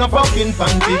brassiere, no fucking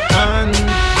panty. And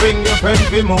bring your friend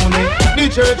for money. The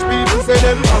church people say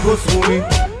them a go sue me.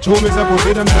 Show me some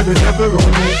pussy, them say the devil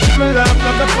run me. Me laugh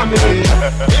like the family.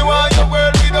 Me want your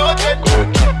world without end.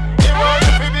 Me want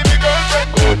you to be my girlfriend.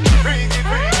 Freaky,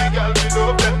 freaky girl, me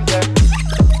love them, yeah.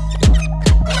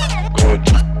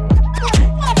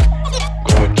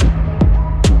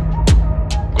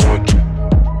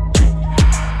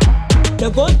 The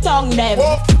good tongue them.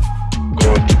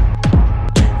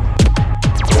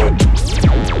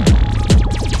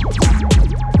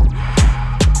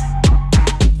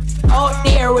 Out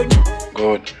there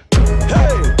Good.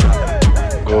 Hey.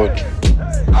 Good.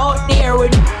 Out there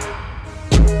with.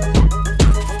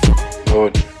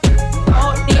 Good.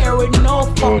 Out there with no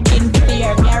fucking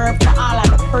fear. Mirror for all of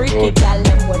the freaky gal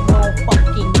them with no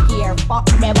fucking care. Fuck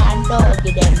them and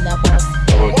doggy them the bus.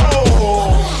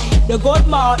 The good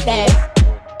mouth them.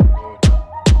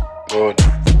 Good.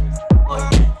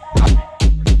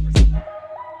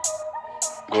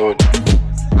 Good.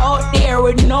 Out there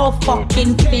with no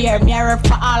fucking fear. Mirror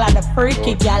for all of the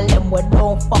freaky gal them with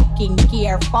no fucking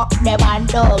care. Fuck them and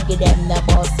doggy them the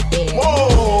bus there.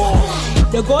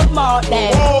 The good mouth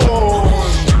them.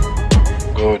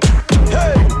 Good.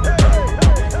 Hey.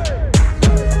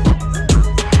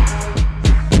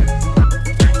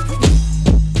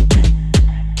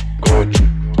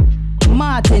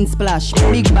 Martin Splash,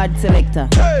 big bad selector.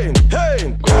 Hey,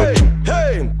 hey, hey,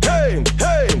 hey, hey,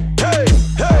 hey, hey,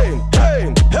 hey,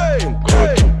 hey, hey,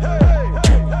 hey.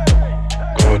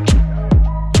 Good.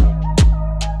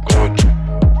 Good.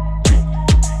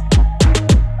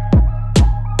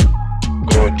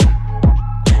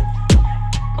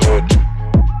 Good.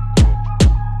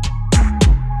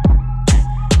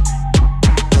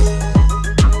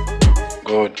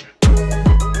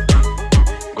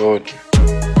 Good. Good.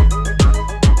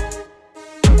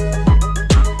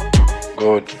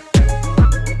 Good.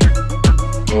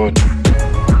 Good. Good.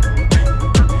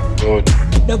 Good.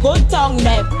 The good tongue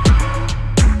them.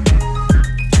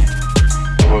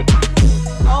 Good.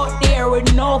 Out there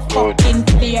with no fucking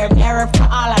fear. Mirror for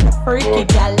all of the freaky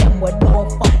gal them with no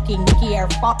fucking care.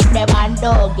 Fuck them and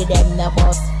doggy them the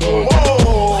bus there.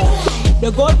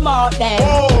 The good mouth them.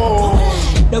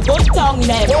 The good tongue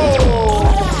them.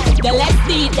 The let's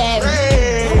see them.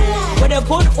 With a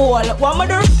good hole, what me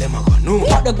do? Them a go know.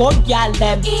 What the good gal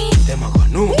them? Them a go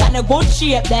know. And a good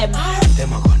shape them.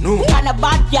 Them a go know. And a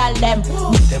bad gal them.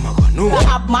 Them a go know.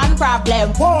 Have man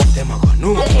problem. Them a go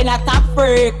know. In a top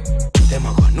freak. Them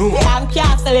a go know. And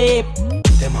can't sleep.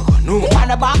 Them a go know. On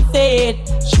the back seat.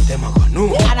 Them a go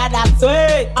know. And a that's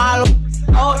way. All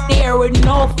out there with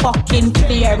no fucking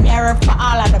fear. Mirror for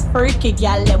all of the freaky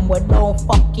gal them with no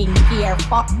fucking care.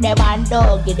 Fuck them and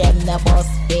doggy them the bus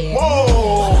there.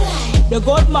 The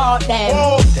good mouth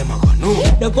them. Them a go know.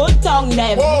 The good tongue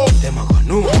them. Them a go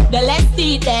know. The let's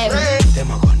see them.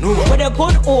 Them a go know. With a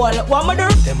good hole, what me do?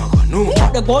 Them a go know.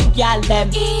 What the good gal them.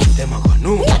 Them a go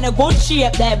know. And a good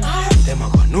shape them. Them a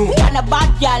go know. And a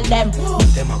bad gal them.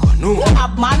 Them a go know.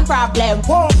 Have man problem.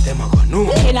 Them a go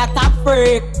know. In a top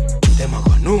freak. Them a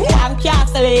go know. And can't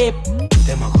sleep.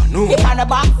 Them a go know. If on the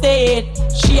back seat,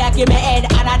 she a give me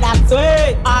head and a that's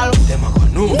way. All them a go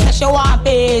know. Say she want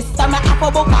peace, so me have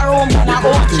to book a room and a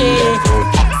OG.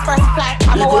 Express flight,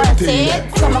 I'm a worth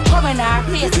it. So me come in her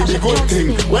place and she the good can't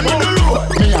thing. see. When on the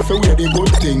road, me have to wear the good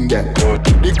thing then.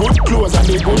 The good clothes and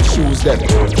the good shoes then.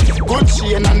 Good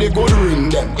chain and the good ring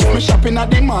then. Me shopping at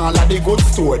the mall at the good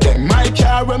store then. My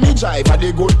car when me drive at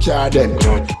the good car then.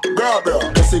 Girl, bro,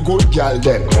 that's a good girl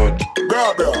then.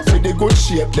 Girl, bro, see the good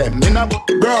shape then. Me na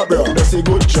girl, bro, that's a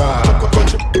good job.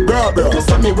 Girl, bro, you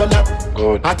see me well up.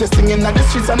 Artist singing at the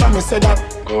streets and I me say that.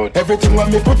 Everything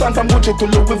when me put on from Gucci to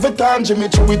Louis Vuitton, Jimmy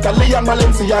Choo, Italy and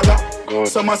Balenciaga.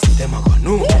 Some a see them a go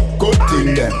know. Good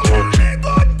thing them.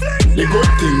 The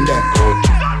good thing them.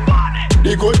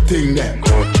 The good thing them.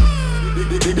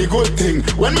 The good thing.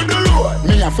 When me do road,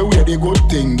 me have to wear the good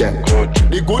thing them.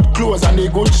 The good clothes and the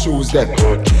good shoes them.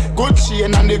 Good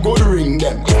chain and the good ring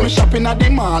them. Me shopping at the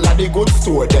mall at the good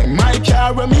store them. My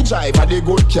car when me drive at the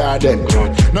good car them.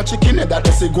 No chicken head that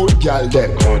does a good girl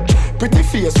them. Pretty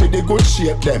face with the good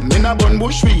shape them. In a bun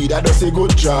bush weed that does a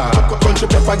good job. Country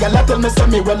pepper girl tell me say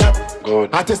me well up.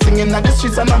 Artist singing at the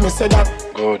streets and I me say that.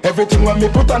 Everything when me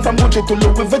put on from Gucci to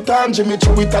Louis Vuitton, Jimmy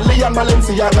Choo, Italy and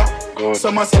Balenciaga.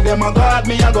 Some a say them a god,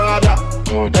 me a god.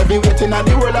 Every waiting at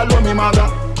the world I love me mother.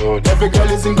 Every girl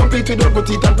is incomplete with good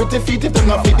teeth and pretty feet. If they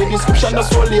not fit the description,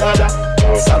 that's all the other.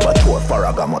 Salvatore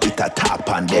Ferragamo, it a tap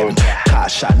on them.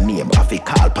 Cash and name, I fi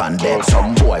call pan them.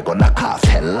 Some boy gonna cast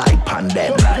hell light pan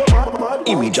them.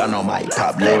 Image on no my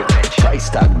problem. Price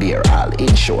tag there, I'll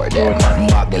insure them.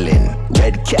 Muggling,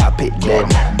 red carpet them.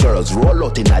 Girls roll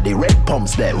out in the red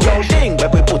pumps them. Yo ding, where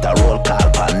we put a roll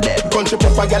call pan them. Country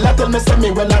pepper girl tell me say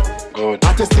me well up.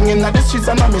 Artist singing at the streets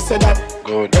and I me say that.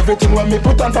 Everything when me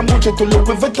put on from Gucci to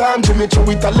Louis Vuitton, Jimmy Choo,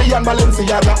 Italy and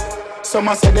Balenciaga. Some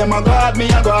a say them a god, me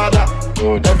a god.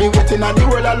 Every waiting at the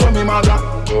world I love me mother.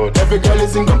 Every girl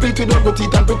is incomplete with good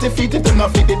teeth and pretty feet. If they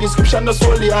not fit the description, that's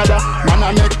all the other. Man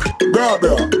I make bro.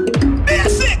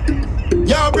 Basic.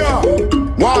 Yo bro.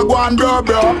 Wagwan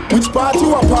bro. Which party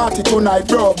you a party tonight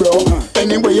bro?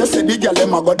 Anyway you say the girl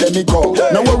them a go them me go.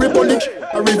 No worry about it.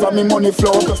 a river, me money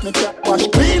flow. Cause me can't wash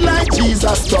clean like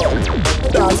Jesus done.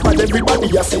 Dance man,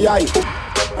 everybody a say aye.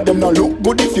 And them not look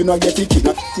good if you not get it.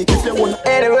 If you want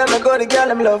anywhere me go, the girl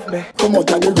them love me. Come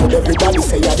out of the road, everybody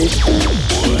say ya this.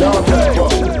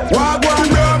 Walk one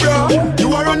bro.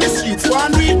 You are on the streets,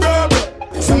 one read bro.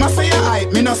 Some say you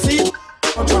hype, me no see.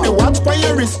 The watch by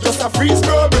your wrist, just a freeze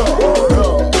bro.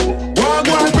 Walk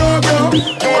one bro.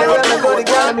 Anywhere me go, the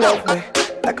girl them love me.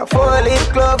 Like a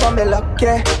 4-leaf glove on me luck,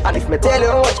 yeah. And if me tell you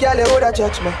what girl you woulda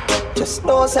judge me, just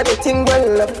know say the thing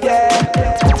well up, yeah.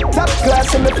 Top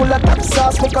class and me full of top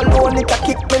sauce. Me cologne it a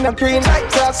kick me no green like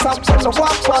grass. I'm from the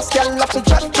walk past, girl up to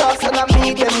drop trust. And I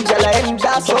meet them girl I end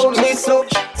that so me so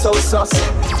saucy.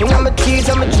 You know my tees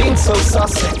and my jeans so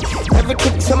saucy. Every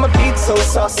kick to my beat so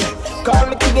saucy. Call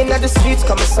me king in the streets,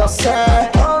 come saucy.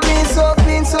 Oh me so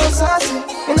clean, so saucy.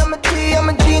 You know my tee and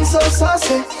my jeans so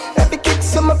saucy. Every kick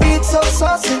to my beat so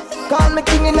saucy. Call me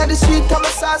king in the street, come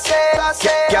saucy.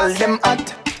 Girl them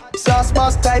hot. Sauce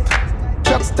boss type.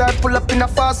 Truck start pull up in a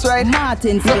fast ride.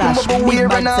 Martin Flash, Big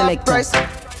Bad Selector.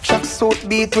 Truck suit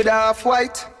beat with a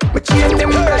half-white. We chain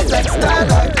them bright like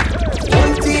starlight.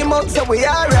 One team out so we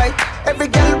alright. Every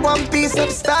girl one piece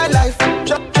of star life.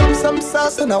 Drop some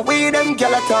sauce and away them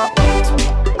girl at top.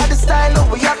 At the style of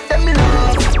we have them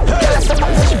love. Girl a some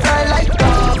fish fry like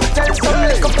dog. Tell some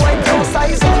little boy no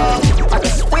size up. I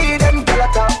just way them girl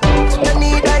at top. No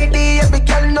need ID, every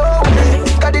girl know me.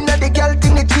 Got in the girl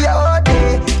thing the G all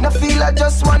day. No feel like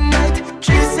just one night.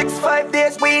 365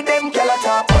 days with them girl at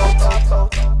top.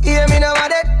 Hear me now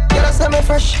at it. Girl I say me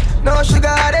fresh, no sugar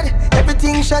added.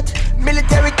 Everything shot,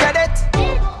 military cadet.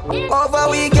 Over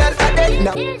we girl added.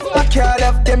 Now I can't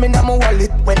have them in my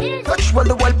wallet. When touch all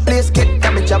the whole place get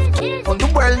damage up. On the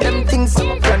world them things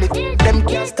on planet. Them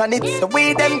can't stand it, so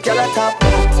we them girl at top.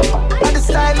 And the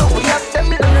style of we have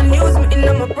them. On the news, me in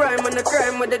my prime. On the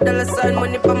crime with the dollar sign,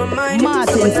 money for my mind.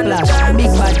 Martin Splash,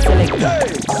 Big Bad Selector.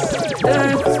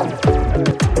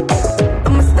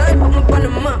 I'm a style, put me on the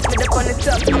map. With up on the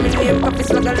top, I'm in name, coffee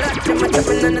slug a lot. Them a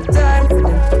jumping on the time for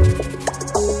them.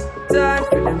 Time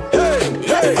for them.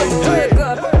 Yes, I'm wake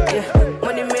up. Yeah,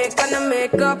 money make and I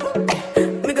make up.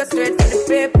 Me go straight to the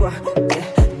paper. Yeah,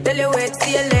 tell you wait,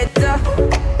 see you later.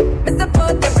 Mr.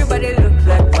 Boat, everybody look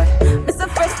like what? Mr.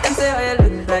 Fresh, them say how you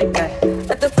look like guy.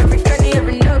 At the every cranny,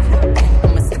 every nook.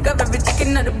 I'm a stick of every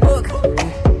chicken in the book.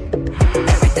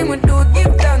 Everything we do,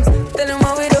 give thanks. Tell them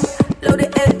how we do. Load the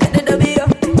L to the W.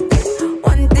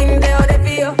 One thing they all they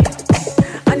feel.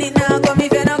 I need now go me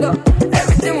if I go.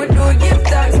 Everything we do, give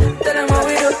thanks. Tell them how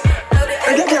we do. Load the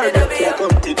L to the W.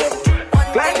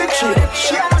 Like the tree,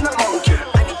 she on the monkey.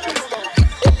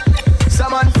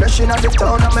 Someone fresh in the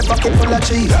town and my pocket full of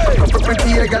cheese.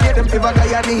 Pretty girl, get them fever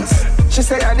Guyanese. She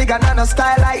say a nigga not no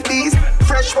style like these.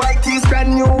 Fresh white tees,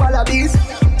 brand new wallabies.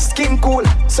 Skin cool,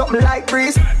 something like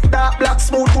breeze. Dark black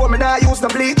smooth for me, now use the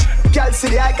bleach. Girl see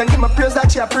the eye can give my praise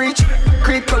that she a preach.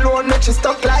 Creep cologne, make you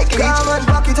stuck like leech. Come and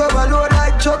back it over, load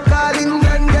like Chuck Calling.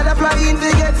 Then get a flying,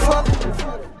 they get fucked.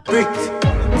 Brick,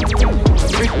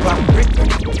 brick pam brick,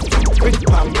 brick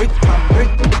pam brick pam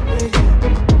brick,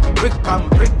 brick pam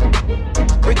brick,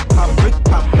 brick pam brick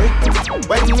pam brick.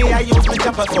 When me I use my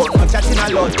chopper phone, I'm chatting a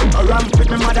lot. I ramp with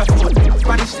my mother phone,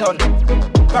 Spanish son,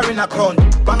 foreign account,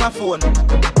 bang a phone,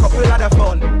 couple other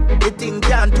phone. The thing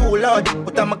can't too loud,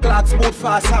 but I'm a clock boot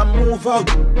fast and move out.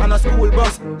 On a school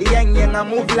bus, the young I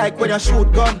move like when you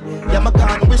shoot gun. Yeah, my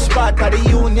gun wish part of the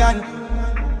union.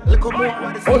 Look at more.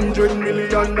 $100 million,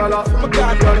 $1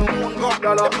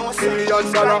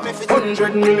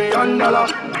 million.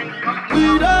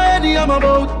 We the any I'm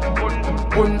about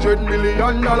 $100 million.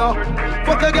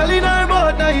 Fuck a girl in her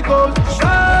mouth, now he goes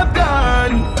sharp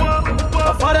gun.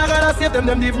 My father gotta save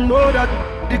them even know that.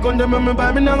 The gun them when me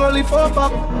buy me now only 4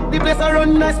 pack. The place I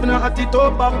run nice, me not at the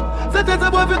top back. Say tell the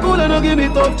boy fi cool and no give me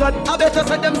tough chat. I better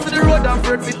set them to the road and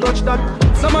afraid fi touch that.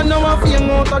 Some man now a fling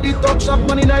out of the talk shop.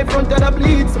 Money in front of the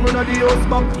bleed, some run of the house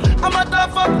back. I'm a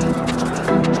tough fuck.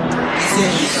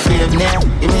 Brave now,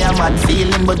 give me a mad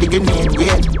feeling, but the grenade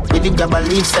great. With the grab a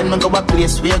leaf, send me go a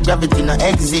place where gravity no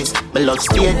exist. My love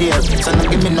stay there, so no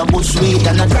give me no bush weed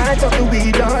and no Light up the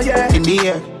weed, oh yeah. In the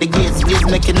air, the gates blaze,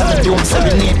 making on the dome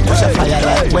serenade. Push a fire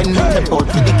like when me step out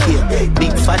with the key.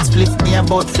 Big fat split, me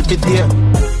about flip it there.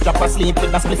 Drop asleep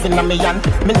with a spliff in my hand.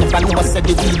 Me never know said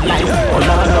the weed line. Oh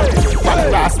no, one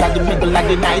grass like the middle of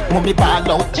the night. Mummy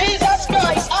ball out. Jesus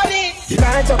Christ, Ali!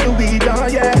 Light up the weed, oh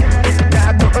yeah.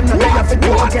 Nothing that I have to do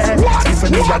again. If a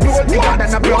nigga do it bigger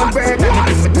than a brown bread, then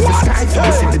it bring me to the sky for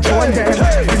me see the Jordan.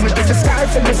 Bring me to the sky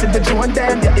for me see the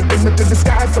Jordan. Yeah, it bring me to the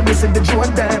sky for me see the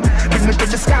Jordan. Bring me to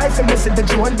the sky for me see the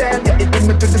Jordan. Yeah, it bring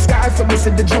me to the sky for me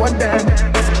see the Jordan.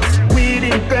 Weed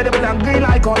incredible and green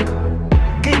like gold.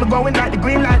 me going like the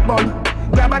green light bulb.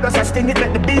 Grab a dust and sting it,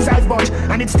 make the bees eyes budge.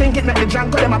 And it stink it, make the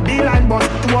drunk call them a beeline buzz.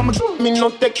 To one me no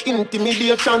take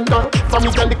intimidation. From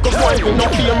me tell the boy, me no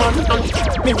fear man.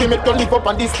 Me we make you live up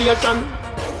on this station.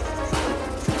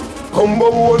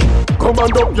 Combo hole,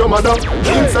 command up your mother.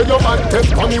 Inside your bag,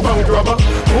 take on the bank grabber.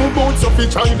 Two boots of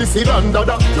each eye, this is under.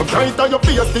 You bright on your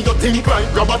face, do you think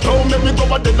like grabber? Don't make me go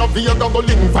a dead of your go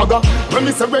link fagger. When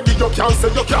me say ready, you can't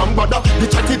say you can't bother. The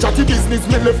chatty business,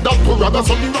 me left that to rather.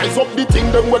 So me rise up the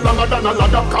thing, them well longer than a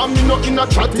ladder. Come me no in a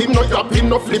chatting, no yapping,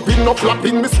 no flipping, no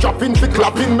flapping. Me strapping, fi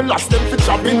clapping, me last them fi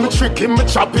chopping. Me tricking, me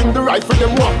chopping. The rifle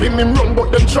them whopping, him run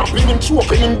but them trapping, him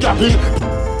choking, him gapping.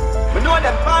 Me know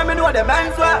them fine, me know them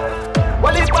answer.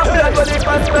 Well, if I blood, well, if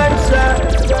I spencer.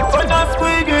 But not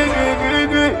squeaky,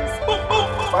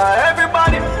 for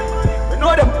everybody. Me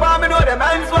know them fine, me know them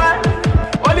answer.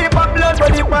 Well, if I blood,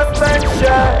 well, if I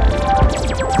spencer.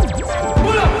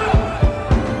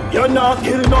 You're not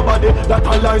kill nobody. That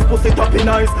a lies, pussy tapping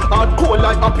eyes. Hard cold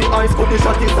like happy eyes. Could the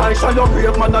shot his eyes. Shall you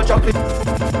brave man a drop it?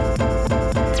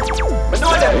 Me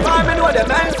know them fine, me know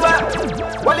them answer.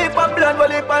 Well, if I blood,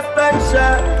 well, if I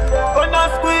spencer. But not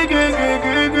squeaky,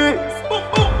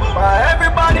 for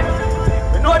everybody.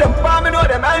 Me know them farm, me know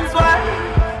them hands why.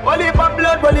 Well, if I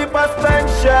blood, well, if I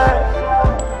spencer.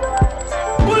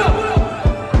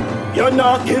 You're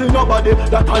not kill nobody.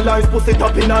 That a lies, pussy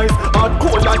tapping eyes. Hard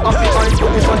cold like happy eyes.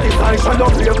 Put the shot his eyes. Shall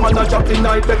not brave man a drop in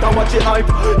night. Better watch it hype.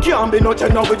 Can't be no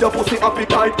channel with your pussy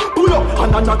appetite. Pull up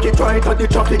and I knock it right at the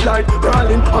traffic light.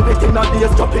 Brawling, everything at the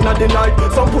days, dropping at the night.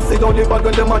 Some pussy down the bag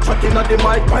when them a chatting at the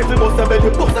mic. Rifle bust the belly,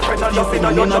 bust the friend and jumping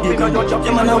and you're jumping and you're jumping.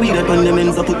 Them man a weed up on them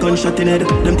ends up put gunshot in head.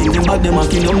 Them think them bad, them a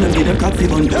kill them give them cock fi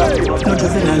gun. No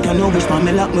juvenile can no wish man,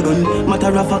 me lock my gun.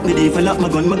 Matter of fact, me dey for lock my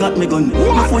gun, me got me gun.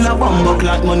 Me full of bomb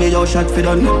clot money, yo shot fi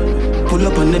done. Pull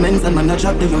up on the men's and man a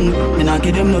drop the gun. Me nah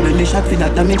give them no belly shot fi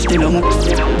that damage the lung.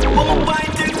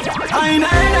 I ain't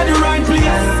at the right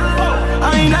place.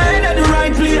 I ain't at the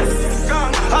right place.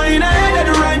 I ain't at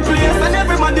the right place. And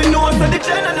everybody knows that the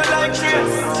channel like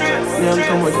cheers. Yeah, I'm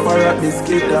too much for at this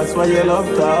kid, that's why you love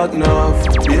talk now.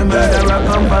 Be a murderer,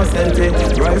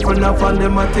 compensate. Rifle enough on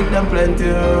them, I take them plenty.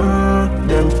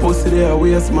 Them pussy they a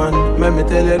waste man. Let me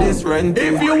tell you this rent.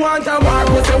 If you want a war,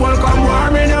 pussy will come war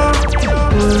me now.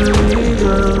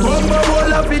 Bumbo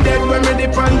will up be dead when me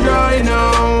dip and dry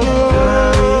now.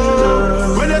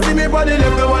 When you see me body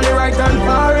left, me body right and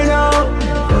far now.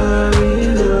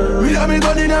 We have me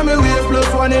gun in a me waist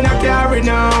plus one in a carry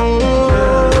now.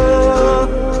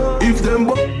 If them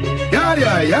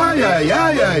yeah,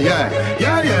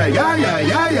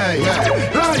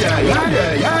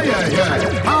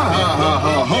 ha,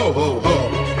 ho, ho, ho.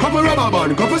 Couple rubber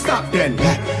band, couple stop then.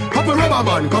 Couple rubber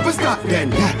band, couple stop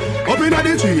then. Up in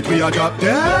the street, we a drop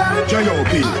dead.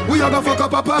 J.O.P. We a go fuck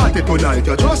up a party tonight,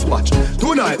 you just watch.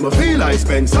 Tonight, me feel I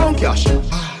spend some cash.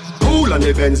 Cool on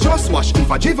the Benz, just wash. If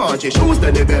a Givenchy shoes,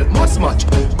 then the belt must match.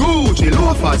 Gucci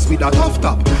loafers with a tough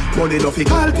top. Money no fi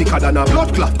call thicker than a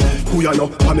blood clot. Who you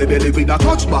know, on me belly with a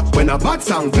clutch back. When a bad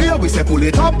sound clear, we say pull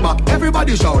it up back.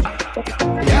 Everybody shout.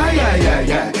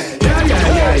 Yeah.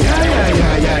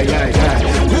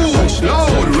 Push,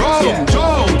 loud, rum,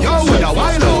 jump. Yo, we a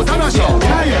wild out and a shout.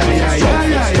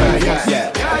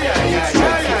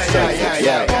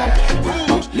 Yeah.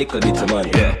 Little bit of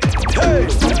money, yeah.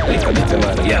 Little bit of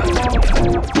money,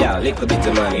 yeah. Little bit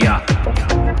of money, yeah.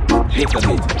 Little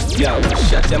bit, yo.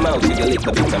 Shut your mouth with a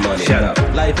little bit of money. Shut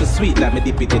up. Life is sweet like me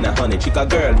dip it in a honey. Chick a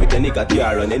girl with a nigga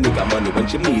tiara and a nigga money. When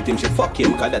she meet him, she fuck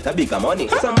him, cause that's a bigger money.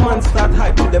 Some man start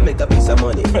hype with them make a piece of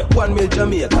money. 1 mil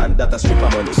Jamaican, that a strip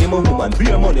of money. See my woman,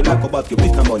 beer money like about your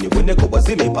liquor money. When they go a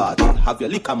see me party, have your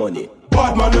liquor money.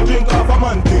 Bad man no drink off a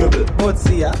man table. But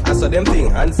see ya, I saw them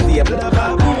thing unstable. Look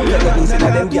at things in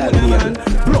them girl name.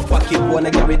 Broke pocket,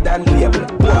 wanna get rid and label.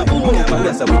 Boy, move from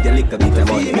yourself with your liquor bit of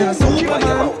money. So open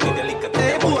your mouth with your liquor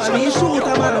bit of money. Boy, me shoot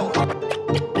a man.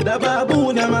 The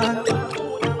baboon a man.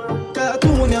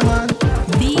 Cartoon a man.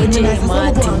 DJ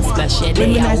Martin Splash it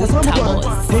out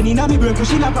Towers. Then inna me brain,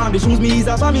 cushion up on the shoes, me is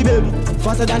up on me baby.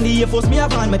 Faster than the Air Force, me a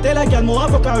van. Me tell a girl, more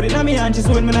have a crowd inna me hand. She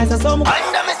swing me nice as some.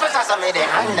 Under me special, so me the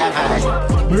under.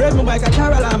 Me ride my bike a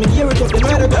Caroline, me gear it up, then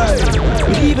ride a guy.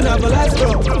 Me even have a life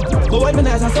bro. But when me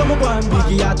nice as some one,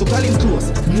 Biggie had to call him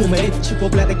close. Move my head, chip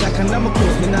up like the clock and I'm a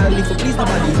close. Me nah live for please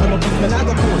nobody, I'm a big man, I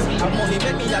go close. I'm money,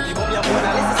 make me happy, but me a phone,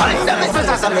 I listen. Under me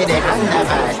special, so me the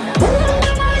under.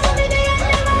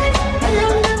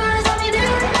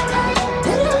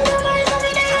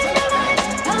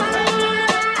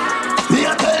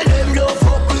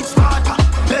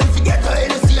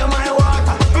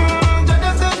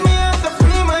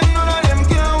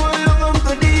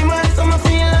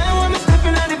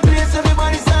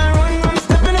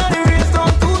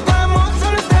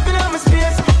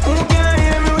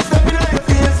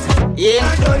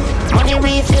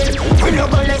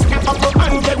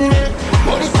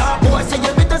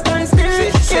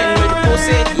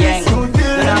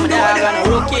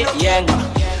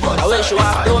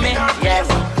 me. Yeah.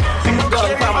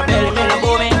 Girl from my belly, me no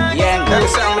boo me. Yeah. Girl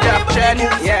song me drop trend.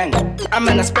 Yeah. I'm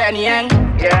in a span, yeah.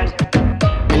 Yeah.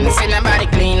 Me no see nobody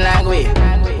clean like we.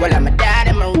 Well, I'm a dad,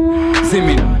 I'm a see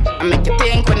me. I make you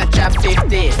think when I drop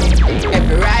 50.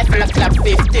 Every rifle I clap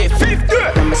 50. 50.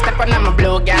 I'm a step on, I'm a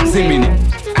blow gang. See me.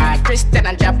 Christian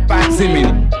and Japan. See me.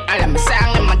 All of my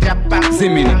song in my Japan. See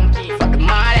me. For the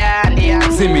money and the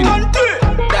ass. See me.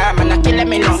 Diamond a killer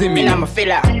me now. See me. I'm a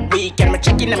filler. Weekend me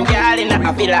checking them girl in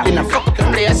a villa. In a fuck the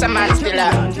place a man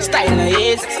stiller. Style no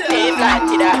easy. Live like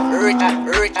it a rich.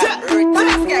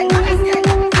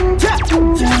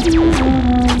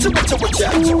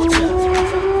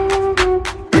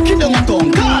 Breaking down the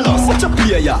tongue, Carlos, such a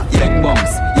player. Yang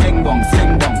bongs, yang bongs,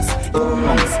 yang bongs,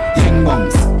 bongs, yang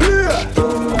bongs,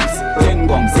 yang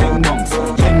bongs, yang bongs,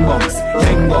 yang bongs,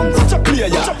 yang bongs, such a player.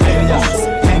 Yang bongs,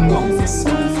 yang bongs,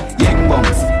 yang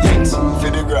bongs.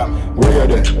 Fidigram, where you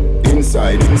there?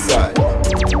 Inside, inside,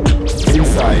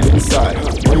 inside, inside.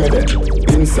 Where you there?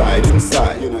 Inside,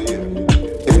 inside,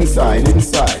 inside,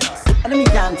 inside.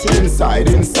 Inside, inside,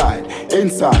 inside,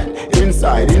 inside,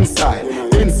 inside, inside,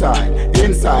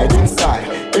 inside, inside,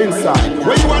 inside.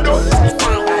 Where you want to?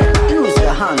 Use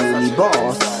your hand,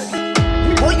 boss.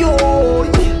 Oh yo,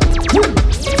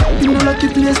 you know like a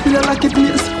place, feel like a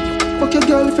place. Fuck your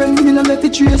girlfriend, me no let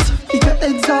it trace. If you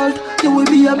exalt, you will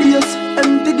be a base.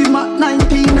 Empty the Mac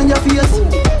 19 on your face.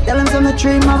 Tell them some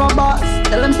dream of a boss.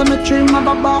 Tell them some dream of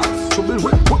a boss. Who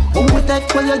will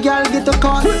take when your girl get a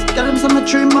cost? Tell them some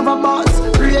dream of a boss.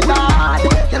 Pray God.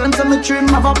 Tell them some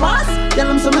dream of a boss. Tell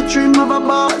them some dream of a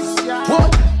boss.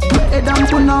 What? Head and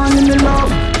put on in the love.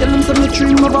 Tell them some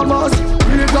dream of a boss.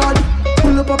 Pray God.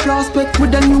 Pull up a prospect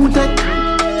with a new tech.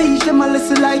 Teach them a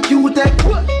lesson like you tech.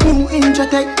 New intra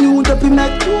tech, new dopey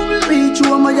neck. Reach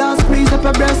you on my ass, squeeze up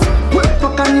your breast.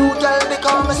 Fuck a new girl, they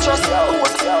call me stress.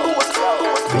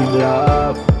 Big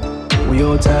love, we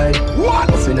outside.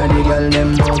 Nothing of the girl,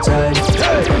 them outside.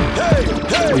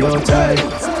 We outside.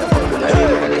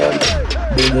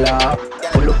 Big love,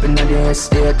 pull up in the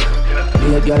estate.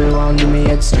 Be a girl, want give me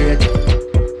head straight.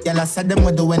 Girl, I said them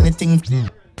would do anything.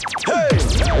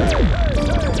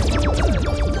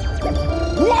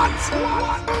 What?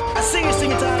 I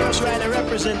sing it all, rush right. I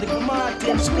represent the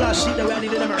Martin Splash. The ready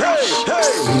to never rush.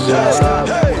 We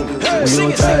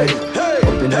outside.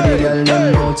 Up in the girl,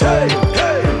 them outside.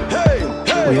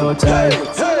 We outside.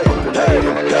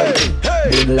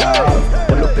 Big love,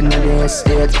 pull up in the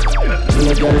estate. Be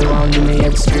a girl, want give me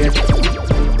head straight.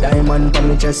 Diamond on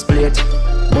my chest plate.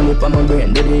 Money on my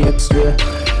brain, do the X-ray.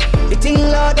 The thing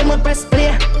loud, I'm a press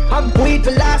play. I'm wait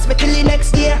for last, but till the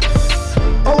next year.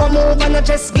 Oh, I move on a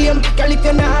chess game. Girl, if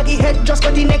you're not the head, just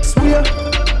go the next way.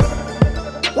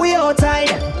 We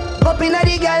outside. Up in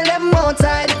the girl, them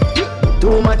outside.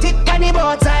 Too much tick on the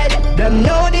both side. Them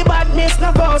know the badness,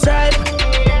 no force right.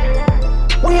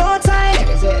 We outside.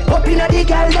 Up in the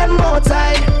girl, them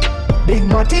outside. Big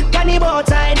matic on the both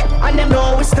side. And them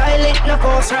know we style it, no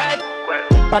force right.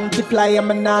 Panty fly, I'm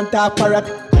a non-talk parrot.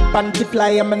 Panty fly,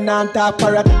 I'm a non-talk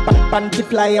parrot. Panty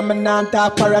fly, I'm a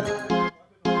non-talk parrot.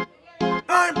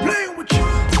 I'm playing with you.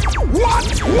 What?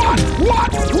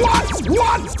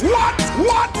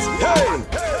 Hey!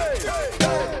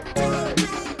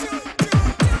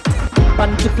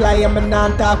 Panty fly, I'm a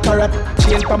non-talk parrot.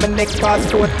 Chain for my neck past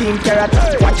 14 carat.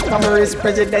 Watch for my wrist,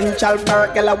 presidential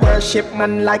parrot. Girl, I worship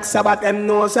man like Sabbath. Them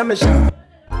know some shit.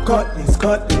 Cut this.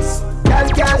 Girl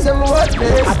can't say me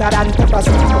worthless. Hotter than pepper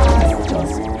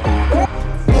sauce.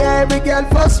 Yeah, every girl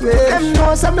fuss with. Them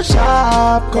know some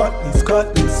sharp. Cut this.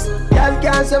 Girl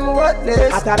can't say me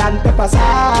worthless. Hotter than pepper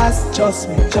sauce. Trust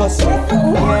me.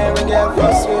 Yeah, every girl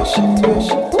fuss with.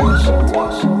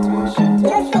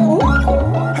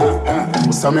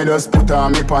 So me just put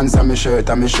on me pants and me shirt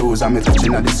and me shoes and me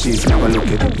touching at the streets, me go look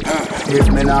it. If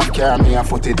me not care, me a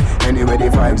foot it. Anyway the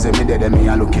vibes, me dead, me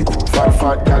a look it.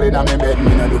 Fat gal inna me bed,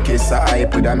 me no do kiss. I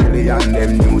hype with a million,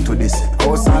 them new to this.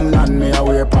 House and land, me a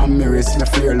wear pan me wrist. Me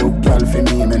fear look gal for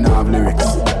me no have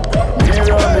lyrics.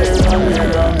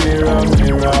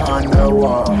 Mirror on the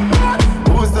wall.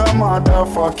 Who's the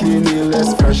motherfucking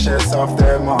illest, freshest of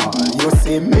them all? You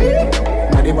see me?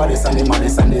 Now the bodies and the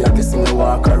modest and the artists in the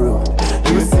walk around.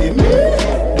 You see me?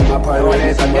 Them a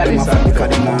pirate and them a fan because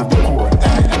them not cool.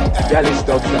 Girl is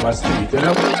dogs from a street, you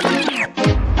know?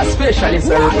 A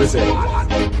specialist I represent.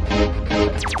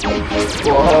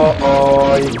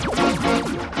 Boy.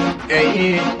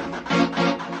 Hey.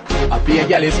 I be a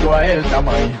girl is go a Elta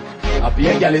mine. I be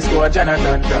a girl is go a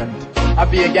Jonathan. I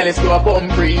be a gal is go a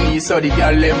Bumpy, so the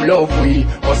gal them love we.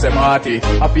 Ose Marty.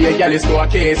 I be a gal is go a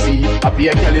Casey. I be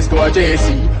a gal is go a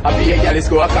JC. I be a gal is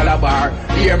go a Calabar.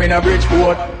 Hear me in a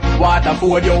Bridgeport.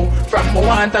 Waterford yo. From me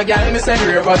want a girl, me send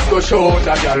Ravers go shout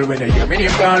a girl. When you hear me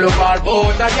name can look all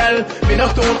about a girl. Me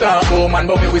not too talk about man,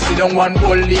 but me we sit down one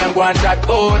bully and go and chat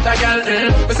out a girl.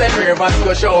 Me send Ravers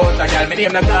go shout a girl. Me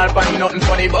name not call pan nothing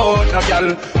funny about no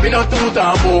girl. Me not too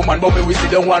talk about man, but me we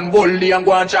sit down one bully and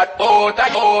go and chat out a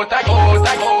girl.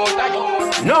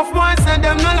 Enough boys say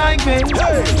them not like me,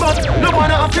 but no one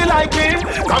happy like me.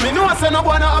 Cause me know say no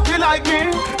one happy like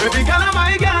me. Every girl is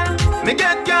my girl, me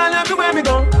get girl everywhere me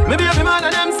go. Me baby man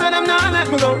and them say them not let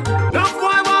me go. Enough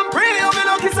boy want pretty, oh me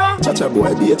lucky so. Chacha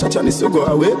boy be a chacha, needs to go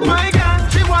away. My girl,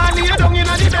 she want lay down in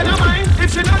the bed of mine.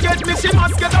 If she not get me, she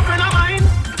must get up in her mind.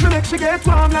 Me make she get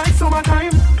warm like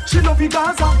summertime. She love it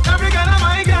Gaza, every girl is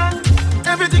my girl.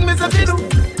 Everything me say she do,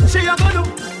 she a go do.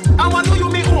 I want to you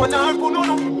me own her,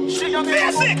 no. She a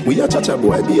basic. We a chacha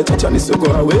boy, be a chacha, needs to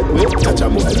go away. Chacha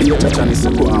boy, be a chacha, needs to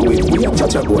go away. We a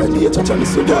chacha boy, be a chacha,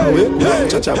 needs to go away.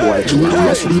 Chacha boy, you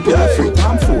a sleep in a free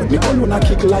time food. Me alone a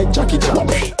kick like Jackie Chan.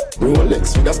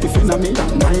 Rolex, with a stiff in a me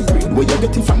and 9 green. Where you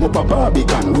getting from up a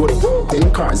Barbican road?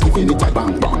 10 cars, giving it a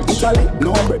bang bang. Italy,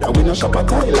 no brother, we no shop at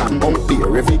Thailand. Bump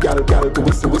beer, every gal to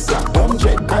us to us.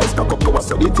 100 guys pack up to us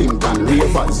so the thing can.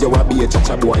 Ravers, you a be a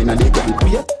chacha boy in a the gang.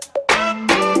 Wait.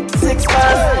 6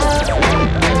 months.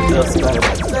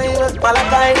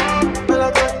 Valentine.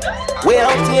 We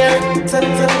out here. Send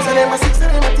them a 6,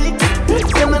 send them a tick.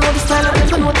 Send them the style and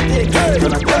them know the tick. Send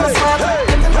them a smile,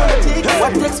 them know the tick.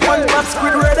 What takes one box,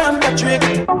 Squidward and Patrick.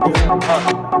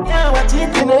 Yeah, what it?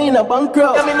 Me no in a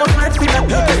bankrupt. Yeah, me no flirt for that.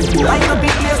 Like a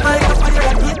big place like a fire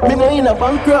rocket. Me no in a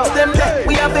bankrupt. Them there,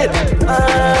 we have it.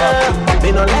 Me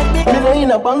no like me. Me no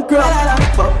in a bankrupt.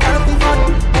 Fuck, I'll be fun.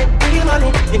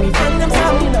 Money, give me from them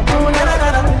some in a pool, na na na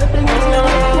na.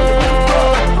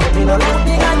 Me no love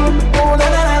the gun, oh na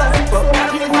na na. But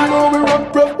you know we rock,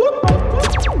 bro.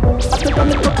 I take on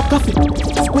a cup of coffee,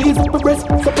 squeeze up my breast,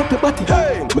 suck up your body.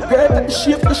 My girl got the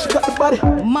shape, but she got the body.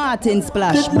 Martin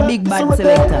Splash, big bad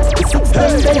selector. 6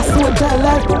 days, I so a child.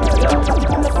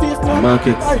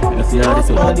 Market, you see how this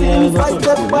is. Body, and fight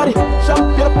that body.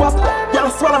 Champion pop, y'all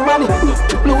swallow money.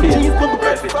 Blue cheese, blue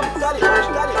breast.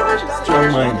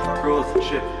 Strong mind,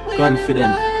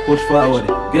 confident, push forward,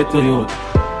 get to you.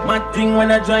 Mad thing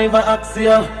when I drive a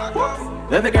Axia.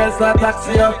 Every girl start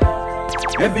taxi up.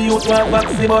 Every youth want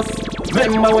taxi bus.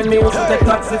 Remember when me used to take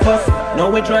taxi first. Now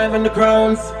we driving the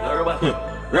crowns.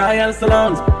 Royal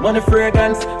salons, money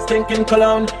fragrance, stinking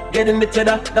cologne. Getting the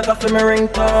cheddar, that's off me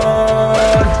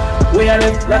ringtone. We are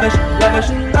live lavish, lavish,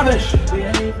 lavish.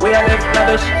 We are live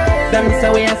lavish. Them say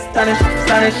we astonish,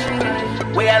 astonish.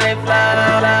 We are live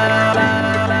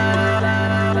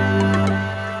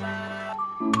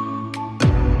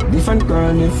different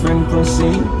girl, different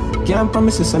pussy. Can't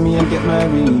promise you some me and get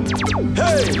married.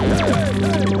 Hey.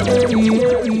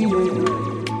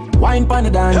 Wine pon the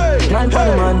dance, climb pon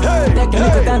the man. Take a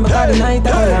little time because the night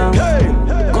around.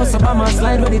 Go up on my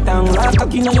slide with the tongue. Like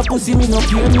cocky on your pussy, me no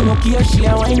care. She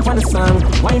a wine pon the song,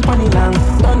 wine pon the long.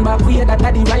 Turn back way, that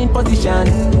at the right position.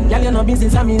 Girl, you know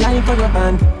business, I'm in line for your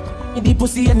band. Me the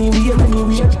pussy anywhere.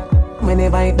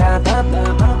 Whenever it dark up,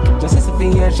 just as if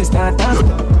here she start up.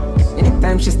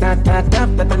 Anytime she start that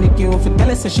up, that on the queue for tell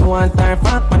her say she want her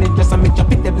fat. And it just a me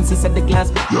chop it even since the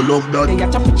glass. You love that. They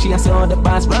a chop it, she a say all the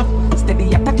pass rap.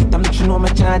 Steady attack it, I'm not sure no my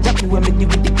charge up. When me deal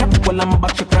with the crap, while I'm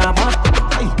about to grab up.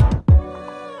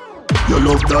 You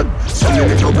love that. So you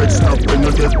let your bed stop when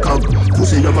you get cock.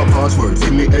 Pussy have a password,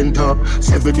 see me enter.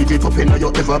 7 digit up in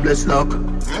your ever blessed lock.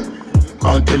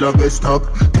 Can't tell her best talk.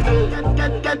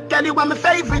 Girl, you are my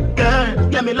favorite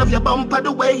girl. Yeah, me love your bumper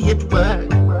the way it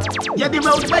works. Yeah, the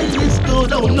roadway is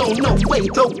good. Oh no,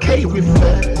 wait, okay,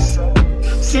 reverse.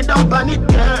 Sit down on it,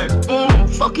 girl.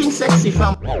 Fucking sexy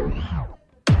fam.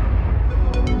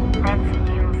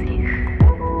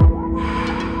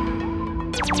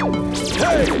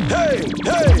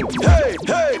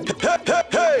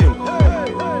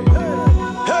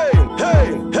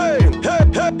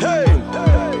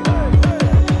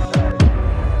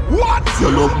 You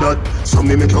love that, so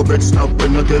me make your bed stop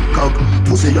when you get cock.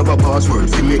 Pussy have a password,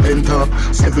 see me enter.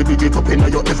 7 digit up in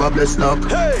your ever blessed lock.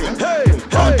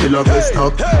 Can't tell her best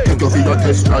talk. Take you for your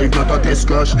test drive, not a test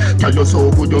crash. Tell you so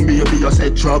good you may be a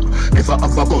set trap. If I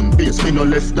have a gun base, me no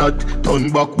left that. Turn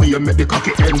back when you make the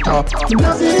cocky enter.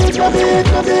 Love it, love it,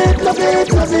 love it, love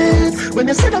it, love it. When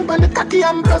you sit down on the cocky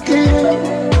I'm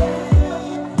blocking.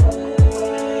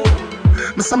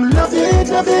 Some love it,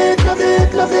 love it, love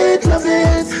it, love it, love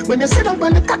it. When you sit down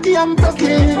on the cocky, I'm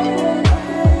broken.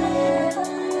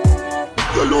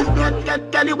 You look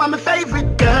good, girl, you are my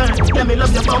favorite girl. Yeah, me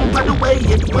love your bumper the way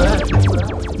it works.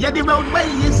 Yeah, the roadway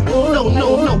is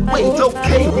no, wait,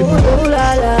 okay. Ooh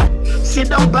la la. Sit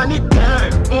down on it,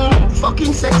 girl.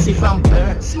 Fucking sexy from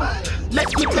birth. Let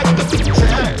me take a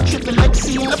picture. Triple like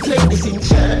seeing a play this in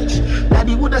church.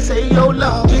 Daddy woulda say, yo,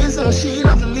 love, isn't she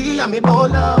lovely? I'm a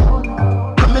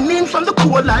baller. Coming in from the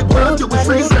cold like world, you will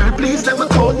freeze, girl. Please let me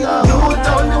call you. You's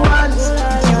only ones,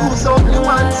 you's only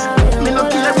ones. Me no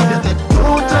care if you take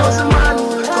 2,000 man.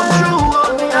 Come true,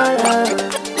 all me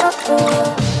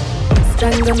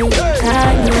Strangle me,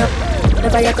 tie me up.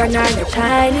 Never your corner, you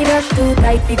shine it up. Too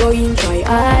tight, we go enjoy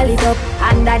all it up.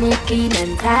 Underneath clean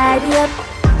and tidy up.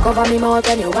 Cover me mouth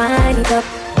when you wind it up.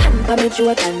 Hamper me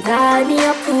throat and tie me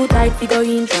up. Too tight, we go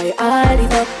enjoy all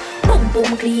it up. Boom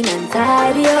boom clean and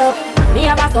tidy up. Me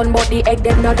have a son but the egg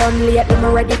them not done late. Me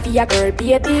ready for your girl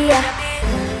baby.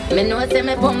 Me know say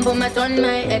me pump my son,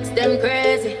 my ex them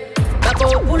crazy. Back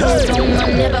out pull out some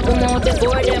man never come out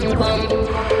before them come.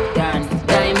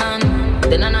 Diamond.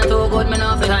 Then I'm not too good, me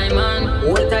not for time, man.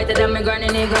 Hold tighter than me granny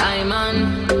nigga, I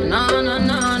man. No.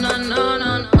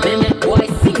 Me boy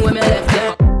sing when me left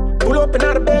there. Pull up in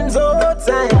the Benz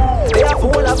outside. They have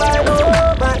full of vibe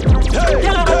over.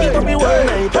 Tell her to keep up me one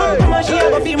night. Come on, she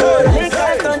have a few more. Lick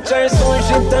her touch her, so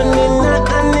she turn in an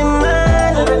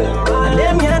animal. And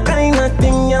them ya kind of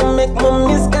thing ya make me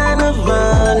miss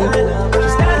carnival. She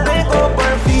start break up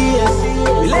her face.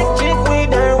 Electric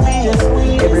with her waist.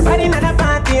 Everybody in the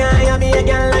party, I be a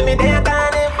girl like me there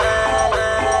carnival.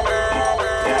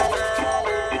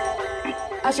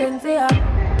 I shouldn't say her.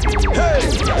 Baby,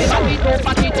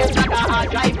 back it up like a hard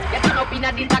drive. You turn up in a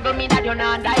disagle me that you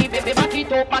not die. Baby, back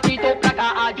it up like a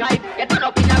hard drive. You turn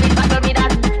up in a disagle me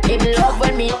that. Him love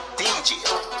when me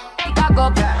cock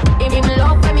up. Him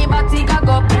love when me body cock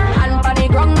up. And for the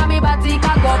ground when me body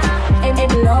cock up.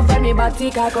 Him love when me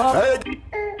body cock up.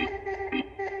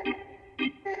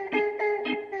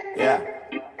 Yeah.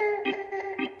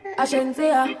 I shouldn't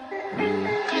say her.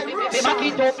 Baby, back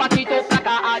it up like a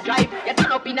hard drive. You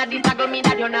turn up in a disagle me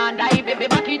that you not die. Baby,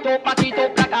 back it up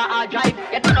like a hard drive.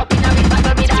 You turn up in a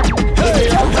disagle me that. Him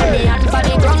love when me and for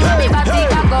the ground when me body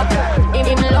cock up.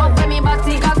 Him love when me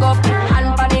body cock up.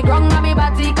 And for the ground when me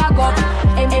body cock up.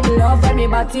 Him love when me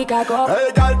body cock up.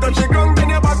 Hey, girl, touch the ground when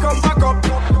you back up.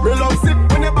 Me love sip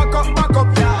when you back up.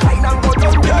 Fine and go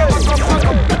down when you back up.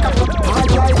 Hard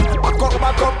drive,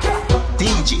 back up.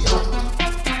 DJ.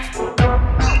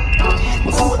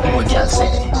 Before the more girl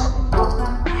say,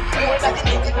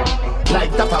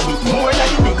 like tapa with more than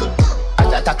the nigga. At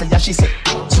the tackle, yeah, she say.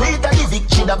 Sweet and the Vic,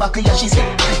 she the buckle, yeah, she say.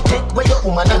 Take where your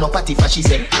woman and no party for, she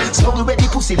say. Smuggle ready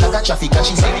pussy like a traffic,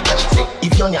 she say.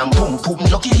 If your name boom,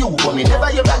 lucky you, but me never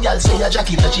hear a girl say a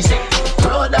Jackie, yeah, she say.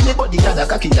 Proud of me body, got a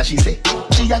cocky, yeah, she say.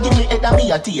 She a give me head and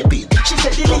me a tape it. She say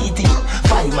delete it.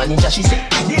 5 manager, she say.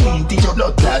 Delete it, your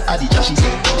blood clot, addict, she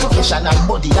say. Professional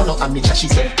body, and no amateur, she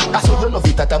say. I saw you love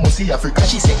it at a Musi Africa,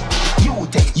 she say. You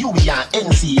take, you be an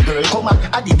NC girl, come on,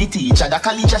 I did the teacher, the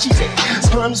college, she say.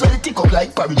 Sperms will tick up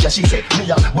like porridge, she say. Me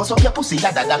a bust up your pussy,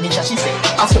 that damage, she say.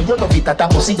 I saw you love it at a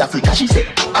Musi Africa, she say.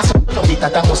 I saw you love it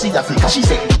at a Musi Africa, she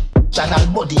say. Channel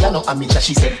body, and no amateur,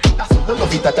 she say. I saw you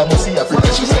love it at a Musi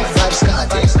Africa, she say. Vibes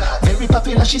card, very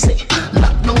popular, she say.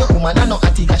 Lock down your woman, and no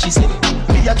attica, she say.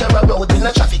 Me a carry road in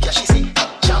the traffic, yeah, she say.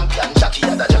 Champion, Jackie,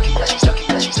 and the Jackie, yeah, she's Jackie,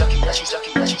 yeah, she's Jackie, yeah, she's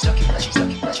Jackie, yeah, she's Jackie, yeah, she's Jackie,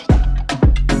 yeah, she's Jackie.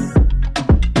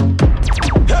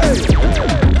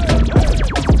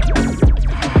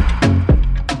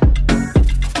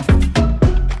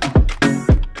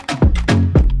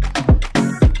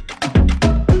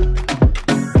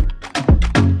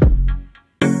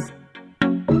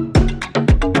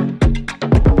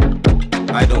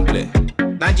 I don't play.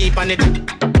 Now Jeep on it.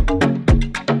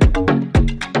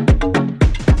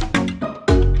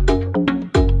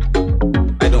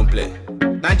 I don't play.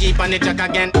 Now Jeep on it, Jack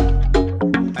again.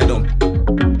 I don't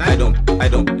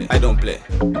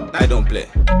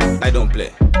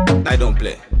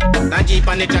play. Now Jeep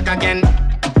on it, Jack again.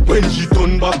 When he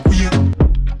turn back, we.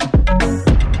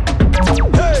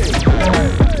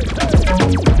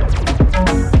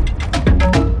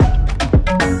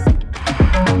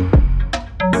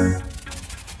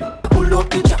 Pull up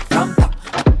the jack from top.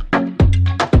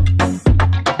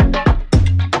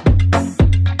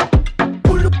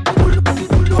 Pull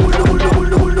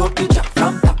up the jack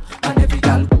from top. And every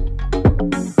girl.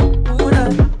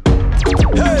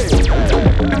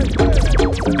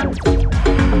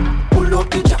 Pull up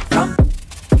the jack from.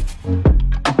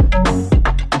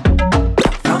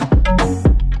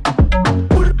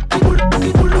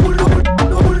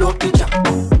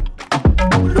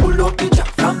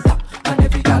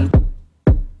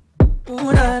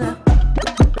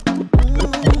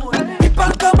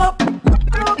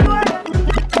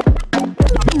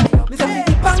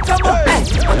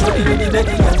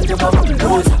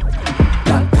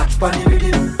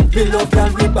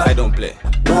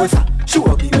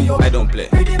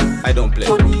 I don't play.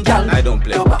 I don't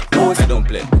play. I don't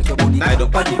play.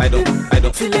 I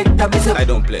don't. Select I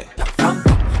don't play.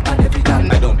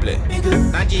 I don't play.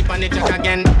 I keep on the track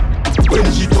again.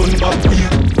 When she turn back for you,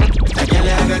 I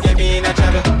can't get me in a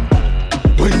trouble.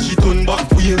 when she turn back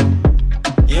for you,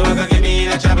 you gonna get me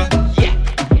in a trouble. Yeah.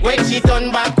 When she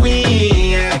turn back for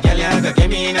you, girl, you gonna get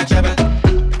me in a trouble.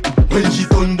 When she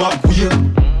turn back for you,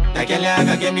 that girl, you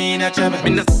gonna get me in a trouble.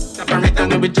 Me no separate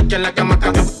and we chick you like a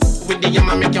macaque. With the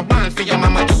yama make your ball for your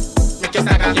mama. Make your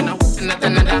saga, you know, and not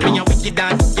another. When you wicked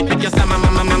dance, you pick your summer,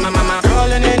 mama.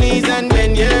 Roll on your knees and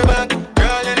bend your back.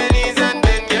 Roll on your knees and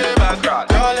bend your back.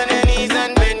 Roll on your knees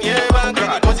and bend your back.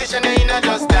 The position ain't not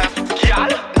just that.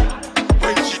 Girl,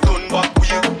 when she turn back for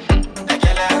you, that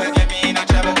girl, you gonna get me in a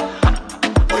trouble.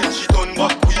 When she turn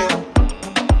back for you.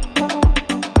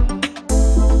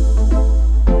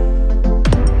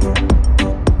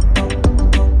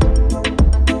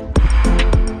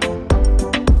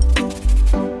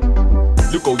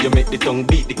 Look how you make the tongue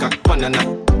beat the cock banana.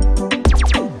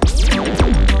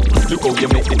 Look how you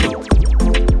make the tongue.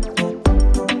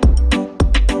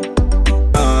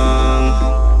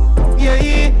 Yeah,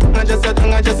 I just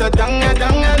a tongue.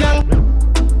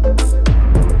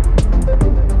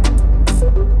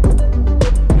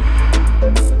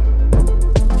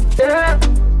 Yeah.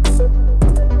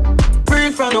 Free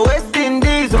from the West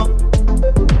Indies.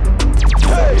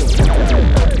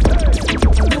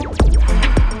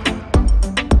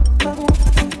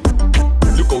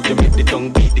 Look how you make the tongue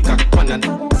beat the cock banana.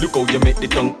 Look how you make the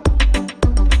tongue.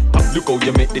 Look how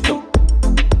you make the tongue.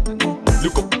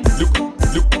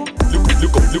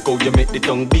 Look how you make the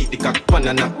tongue beat the cock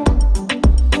banana.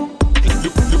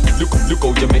 Look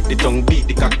how you make the tongue beat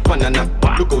the cock banana.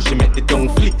 Look how she make the tongue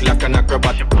flick like an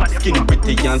acrobat. Skin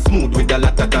pretty and smooth with a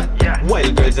lot of that.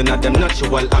 Wild girls in them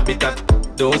natural habitat.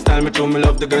 Don't style me through, me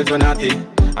love the girls when naughty.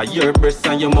 Your breasts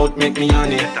and your mouth make me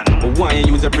honey. But why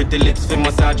you use your pretty lips to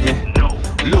massage me?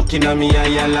 Looking at me,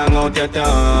 I long out your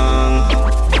tongue.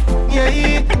 Yeah,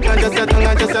 I just a tongue.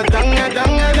 I just a tongue, I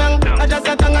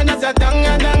just a tongue,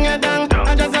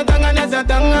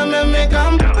 me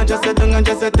come. I just a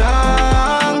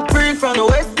tongue. Free from the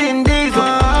West Indies.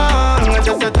 I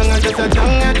just a tongue, I just a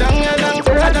tongue,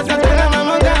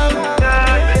 mama come.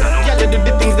 Yeah, you do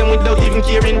the things them without even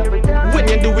caring. When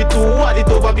you do it too hard, it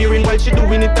overbearing. While she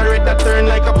doing it, I read that turn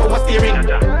like a power steering.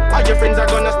 All your friends are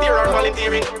gonna steer or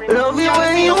volunteering. Love it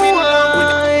when you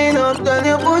whine up, tell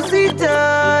your pussy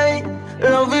tight.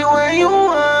 Love it when you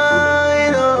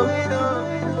whine up.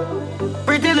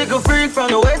 Pretty little freak from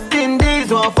the West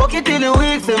Indies. Wanna fuck it till the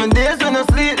week, 7 days when I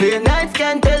sleep. Late nights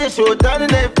can't tell the show, turn the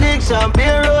Netflix.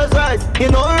 Champagne, rose rice, you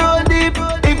know roll deep.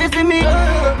 If you see me,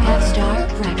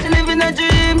 she living a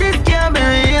dream, this can't be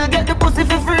real. Get the pussy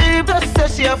for free, plus say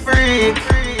she a freak.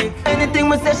 Anything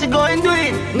we say she go and do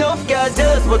it. Enough girl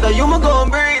jealous, but a human gon'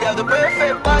 breed. Have the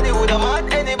perfect body, would have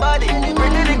mad anybody.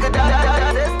 Pretty little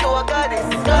dad, says to a goddess.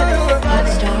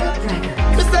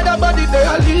 me say that body they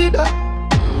a leader.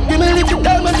 Give me little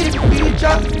time and little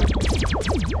feature.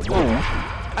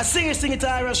 I sing it,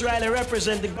 Iris Riley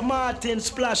represent the Martin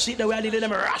Splash shit that we need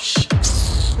them rush.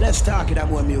 Let's talk about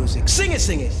more music. Sing it.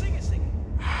 Smash.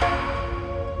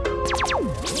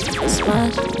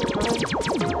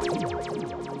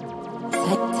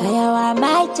 Tell you why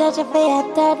my judge for your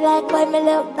third like when me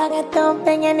look back at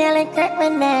thumping and nearly crack my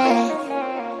neck.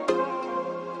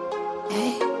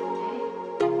 Hey.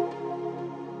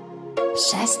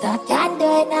 Shasta can't do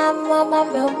it now, mama,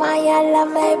 move my yellow,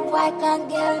 my boy can't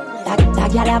get it.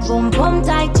 That girl a boom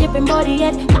tight, chipping body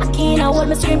head. Back in, I hold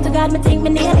me scream to God, me think me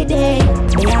nearly dead.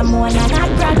 Me a moan and I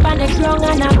grab on the ground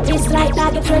and I piss like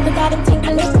that. It's when to God, him think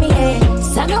me lift me head.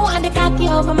 So me want the cocky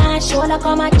over my shoulder,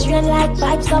 come a train like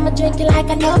pipes, so me drink it like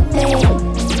a nutmeg.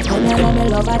 Come here, let me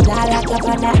love a jar like up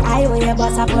on the highway,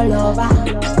 bust a pull over.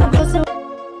 I'm pussy.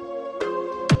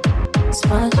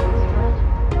 Sponge.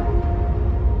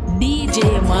 DJ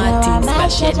Martin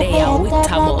Splash there with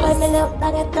Thomas. When me look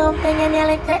back at thumping and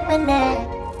nearly crack my neck.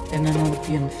 Then I know the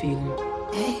pain feeling.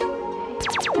 Hey.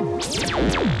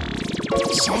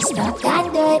 Shasta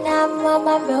can't do it now,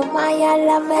 mama, move my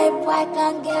yellow, my boy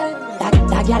can't get it.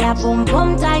 That girl a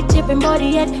boom tight, chipping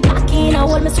body head. Back in, I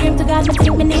hold me scream to God, me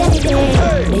think me nearly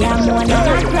dead. Me a moan and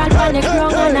I grab on the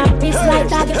ground and I piss like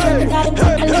that. It's when to God, him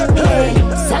think me lift me head.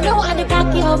 So me want the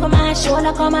cocky over my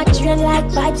shoulder, come a train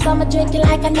like pipes, so me drink it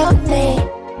like a nutmeg.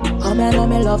 Come here, know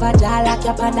me love a jar like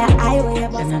up on the highway.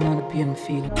 Then I know the pain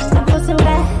feeling. I'm pussy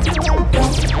wet,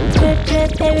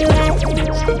 drip everywhere.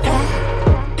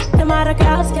 The mother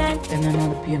girls can. Then I know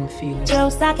the pain feeling. Joe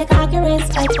stack a cocky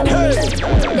wrist, like a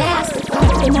nasty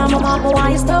fuck. And I'm a mama, why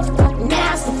you stuffed up?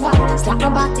 Nasty fuck. Slap my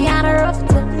body on the roof,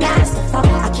 nasty fuck.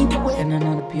 I keep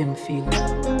pain feel.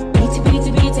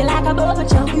 Beat like a bubble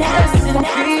jump now.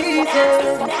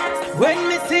 When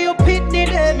me see you pitney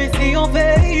there, me see your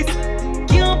face.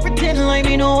 Can't pretend like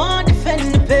me no want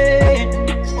defend the pain.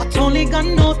 But only God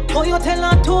knows how you tell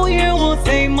her 2 years won't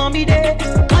say mommy there.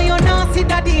 And you not see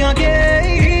daddy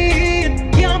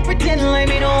again. Can't pretend like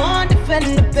me no want defend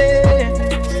the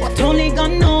pain. But only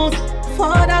God knows,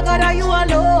 Father God, are you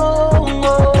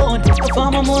alone? If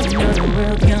I'm a mother, the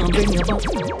world can't bring you back.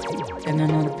 And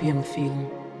another pain feeling.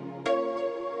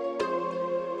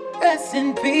 Rest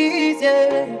in peace,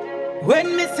 yeah.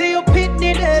 When me see you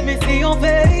pitney there, me see your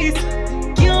face.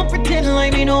 Can't pretend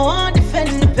like me no want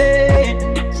defend the pain.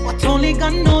 But only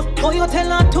God knows how you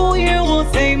tell her 2 years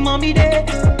won't say mommy there.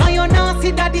 And you not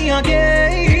see daddy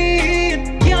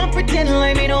again. Can't pretend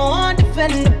like me no want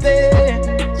defend the pain.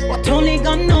 But only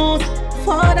God knows,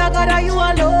 Father God, are you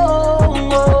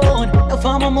alone? If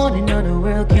I'm a money, now the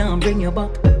world can't bring you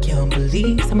back. Can't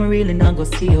believe some really not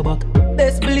gonna see you back.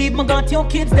 Best believe me got your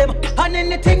kids them. And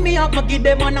anything me have, me give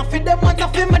them. And I feed them once I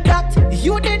feel me that.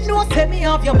 You didn't know, say me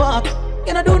have your back.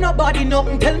 You don't do nobody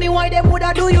nothing. Tell me why them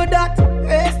woulda do you that.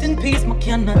 Rest in peace, me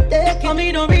cannot take it. I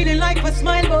me don't really like a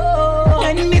smile, but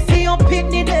when me see your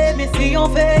pitney there, me see your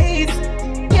face.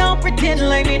 Can't pretend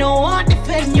like me don't want to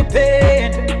defend your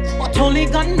pain. But only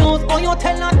God knows how you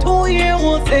tell her 2 years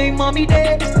won't say mommy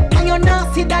there. And you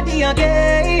not see daddy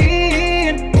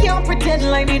again. Can't pretend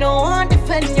like me don't want to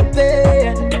defend your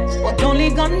pain. But only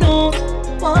God knows,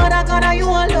 Father God, are you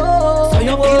alone? So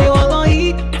you feel you are gonna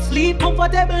eat, sleep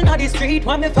comfortable on the street.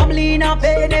 While my family in a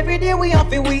pain, every day we have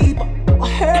to weep. I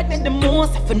hurt me the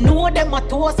most, if I know them a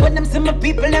toast. When them see my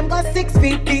people, them got 6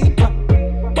 feet deep.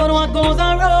 But what goes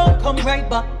around, come right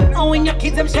back. And when your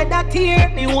kids them shed that tear,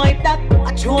 me wipe that.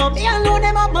 I show me alone,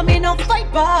 them up, me no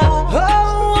fight back. Oh,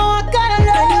 I gotta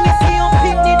love. Me see your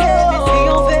pitney there, me see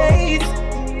your face.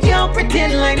 Can't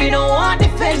pretend like me don't want to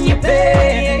defend your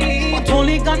pain. But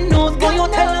only God knows, boy, you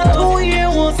tell her 2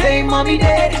 years won't say mommy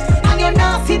dead. And you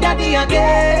not see daddy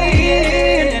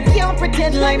again. Can't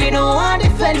pretend like me don't want to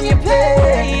defend your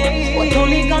pain. But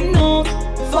only God knows,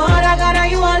 Father God, are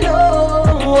you alone?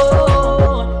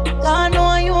 God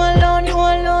know you alone, you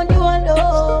alone, you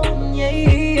alone, yeah,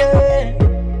 yeah.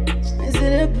 Is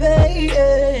it a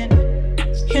pain?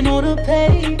 You know the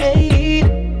pain,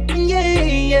 yeah,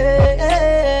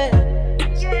 yeah.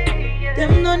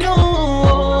 Them no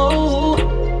know.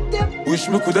 Wish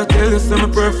me coulda tell you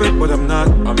I'm perfect, but I'm not.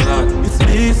 It's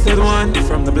me, said one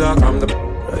from the block.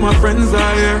 My friends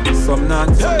are here, some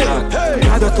not, some not.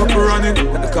 Had a couple running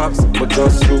at the cops, but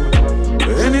just true.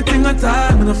 Anything at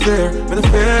all, me no fear, me no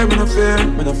fear, me no fear,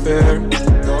 me no fear.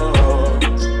 No,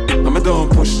 and me don't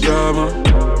push drama,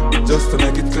 just to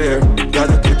make it clear.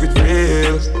 Gotta keep it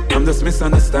real, I'm just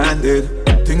misunderstanding.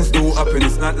 Things do happen,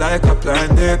 it's not like I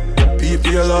planned it.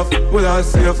 People you love will all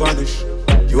see you vanish.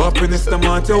 You happiness the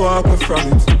month you walk away from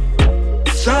it.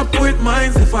 Sharp with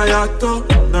minds if I had to.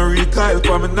 No recoil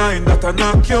for me 9 that I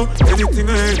knock you. Anything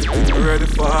or anything I'm ready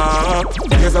for.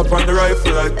 Gaze up on the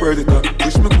rifle like Predator.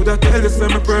 Wish me coulda tell you say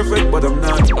me perfect, but I'm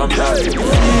not. It's me,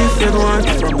 said one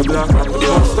from the block.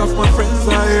 Most of my friends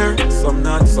are here, some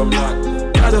not, some not.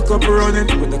 Had a couple running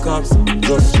with the cops,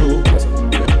 just true.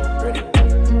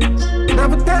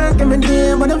 Never talk in my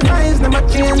day, but the vibes never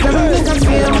change. I'm a nigga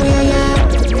same way, yeah.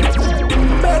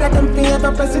 Better than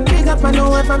paper, press the trigger. If I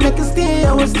know if I make it stay,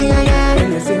 I will stay, yeah.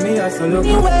 When you see me, I so look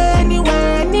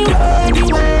anywhere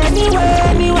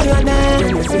you're there.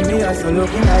 When you see me, I so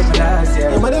looking like glass,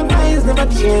 yeah. But the vibes never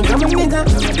change, I'm a nigga.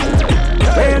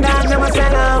 Real dog never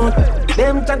sell out.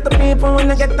 Them chat to people when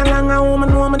I get along. A woman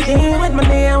know my team with my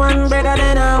day one better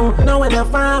than now. Know when I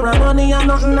fire a money or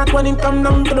nothing, not when it come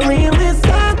down to the realest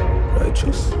side.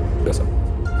 Righteous, yes sir.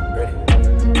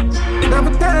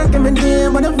 Never talk in my day,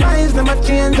 but the vibes never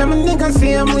change. I'm a nigga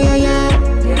same way, yeah.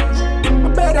 I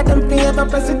better than paper,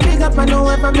 press the trigger. If I know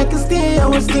if I make it stay, I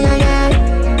will stay, yeah.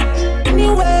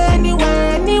 Anywhere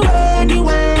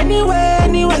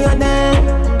you're there.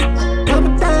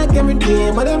 Never talk every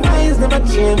day, but the vibes never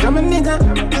change. I'm a nigga.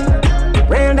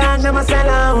 Real dog never sell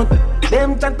out.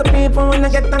 Them chat to people when I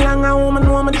get along. A woman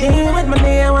know my team with my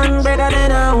day one better than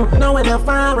now. Know when I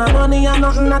fire a money or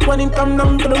nothing, not when it come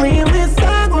down to the realest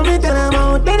side. When we tell them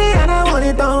out, then they don't want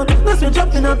it out. No switch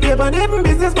up in a paper, even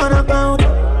business man account.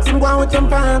 Some go out with some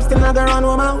farms, still not gonna run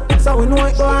home out. So we know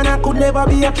it go on, I could never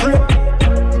be a trip.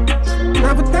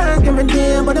 Never talk every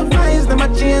day, but the vibes never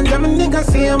change. I'm a nigga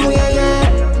same way, yeah.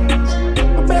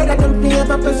 I better than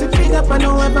paper, press the trigger. If I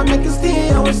know if I make it stay,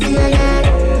 I will stay,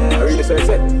 yeah. I really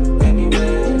say.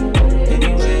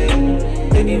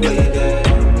 Anyway,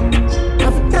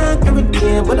 never talk every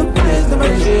day, but the vibes never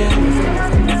change.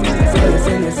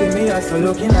 see me, I so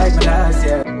looking like my last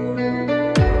year.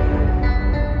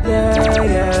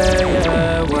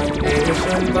 Yeah, one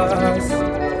nation boss.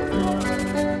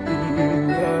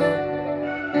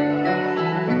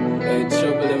 Hey,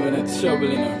 trouble in a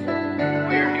trouble in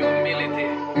Where humility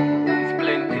is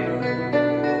plenty,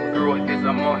 growth is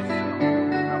a must.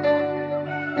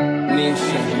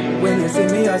 Nation. When you see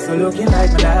me, I so looking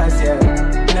like my last year.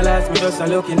 In the last, me just a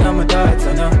looking at my thoughts.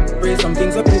 And pray some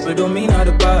things that people don't mean out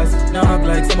the past. Now act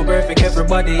like some perfect,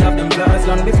 everybody have them flaws.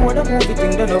 Long before the movie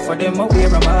thing, done enough for them, I wear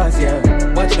a mask, yeah.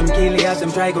 Watch them kill you as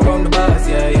them try go round the bus,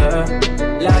 yeah.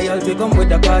 Loyalty come with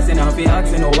the cost, and I'll be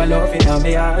asking, oh, I love it on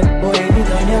me heart. Boy,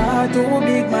 anytime your heart too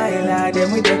big, my lad,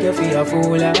 then we take you for a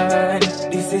fool, and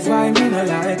this is why me not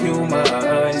like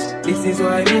humans. This is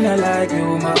why me not like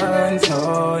humans,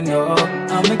 no.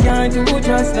 I can't do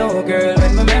trust no girl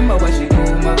when me remember what she do,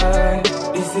 man.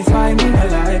 This is why me not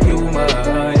like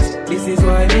humans. This is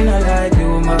why me not like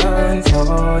humans,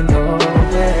 no.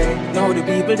 Hey. Now the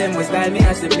people them will style me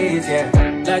as they please, yeah.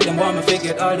 Like them want me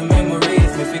forget all the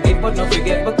memories. Me forget but not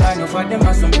forget, but kind of for them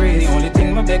as some praise. The only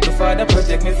thing my beg the Father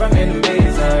protect me from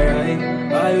enemies, alright.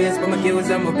 Always put my kills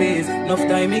and my base. Enough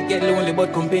time it get lonely,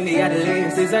 but company at the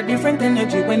lace. There's a different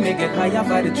energy when me get high up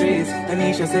at the trees.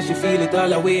 Tanisha says she feel it all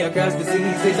the way across the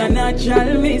seas. There's a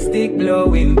natural mystic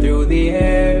blowing through the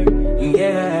air,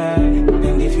 yeah.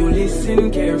 And if you listen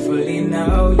carefully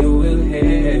now, you will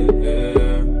hear.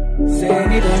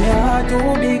 Saying it on your heart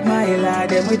too big, my lad,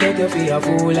 then we take you for a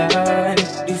fool, and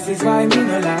this is why me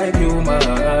not like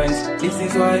humans. This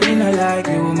is why me not like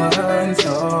humans,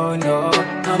 no.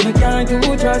 And me can't do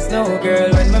trust no girl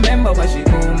when me remember what she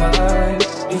do, man.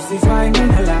 This is why me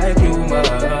not like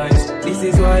humans. This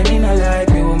is why me not like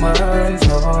humans,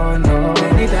 no.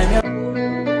 Anytime you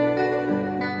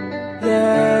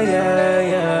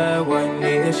yeah, one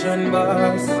nation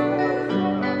boss.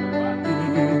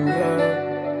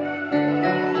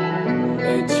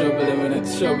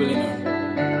 Trouble in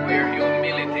Where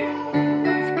humility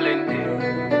is plenty,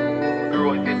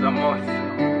 growth is a must.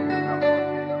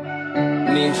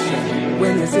 Nation.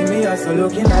 When you see me, I so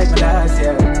looking like my last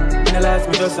year. In the last,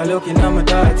 me just a looking at my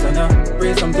thoughts. And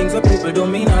pray some things that people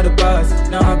don't mean out the past.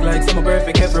 Now act like some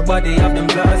perfect, everybody have them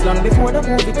flaws. Long before the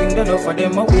movie thing, done enough for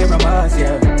them, I wear a mask,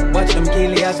 yeah. Watch them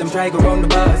kill you as them try go round the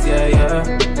bus, yeah.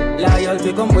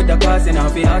 Loyalty come with the cost, and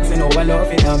I'll be asking, oh, I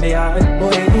love it on me heart.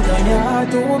 Boy, anytime your heart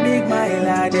too big, my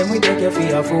lad, then we take you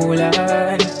for a fool,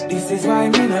 and this is why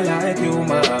me not like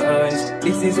humans.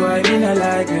 This is why me not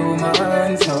like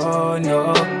humans,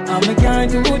 no. And me can't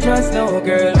do trust no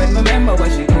girl when me remember what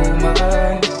she do,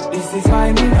 man. This is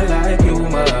why me not like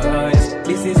humans.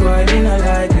 This is why me not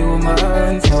like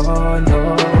humans,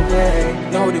 no. Hey.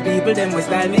 Now the people them will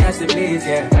style me as they please,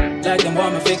 yeah. Like them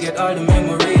want me forget all the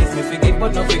memories. Me forget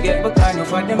but not forget, but kind of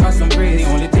for them as some praise. The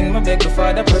only thing my beg the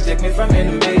Father protect me from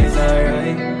enemies,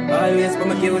 alright. Always put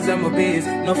my kills and my base.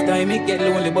 Enough time it get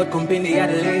lonely, but company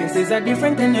at the lace. There's a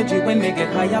different energy when me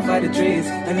get high up at the trees.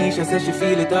 Tanisha says she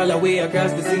feel it all the way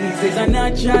across the seas. There's a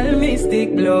natural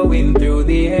mystic blowing through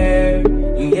the air,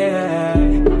 yeah.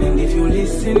 And if you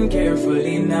listen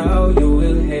carefully now, you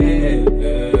will hear.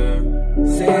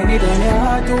 Saying it on your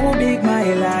heart too big,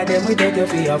 my lad, then we take you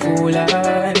for a fool,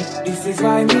 and this is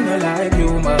why me not like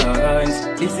humans.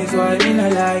 This is why me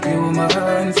not like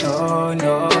humans,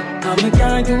 no. And me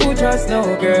can't do trust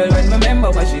no girl when me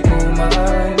remember what she do,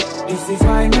 man. This is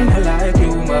why me not like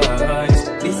humans.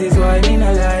 This is why me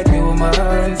not like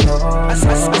humans, no.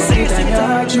 Saying it on your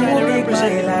heart too big,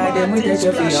 my lad, then we take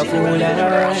you for a fool,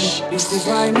 and this is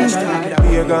why me not like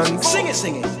pagans. Sing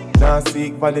it. Now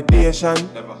seek validation.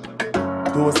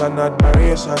 Toast and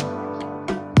admiration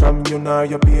from you nor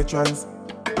your patrons.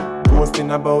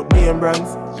 Posting about name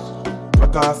brands. My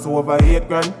cost over 8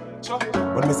 grand.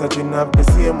 But me searching up the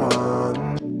same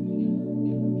one.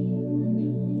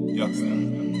 Yes.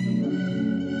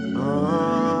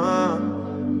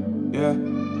 Yeah.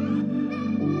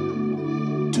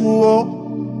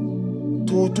 2-0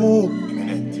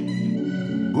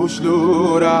 2-2 Bush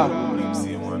loader.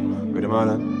 Same one, man. Ready,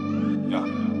 man?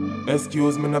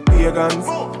 Excuse me, no pagans.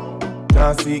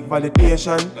 Now seek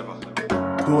validation.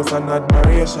 Toast and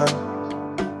admiration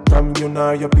from you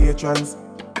nor your patrons.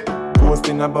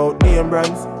 Posting about name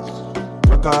brands.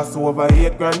 My cost over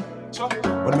 8 grand.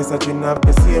 But me searching up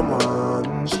the same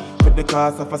one. With the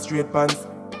cost of a straight pants.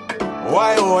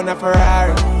 Why own a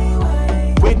Ferrari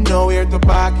with nowhere to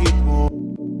park it?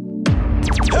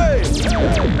 Hey!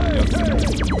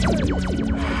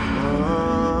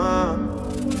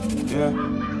 Yeah.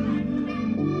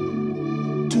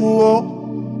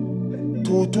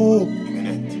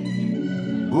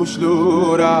 2-2 Bush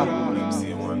loader.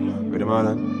 Same one, man. Ready,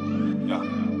 man? Yeah.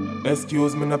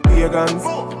 Excuse me, no pagans.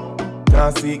 Now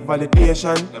seek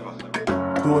validation.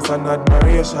 Toast and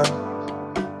admiration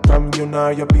from you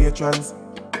nor your patrons.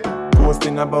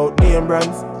 Posting about name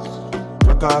brands.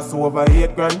 My cost over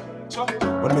 8 grand.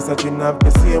 When me searching have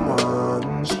the same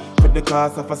one. With the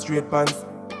cost of a straight pants.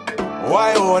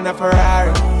 Why own a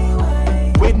Ferrari?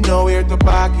 With nowhere to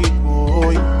park it,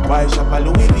 boy. Why shop a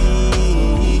Louis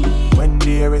V? When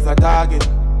there is a target.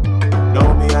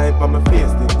 Now me hype on my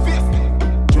face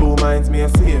thing. True minds me a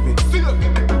save it.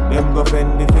 Them go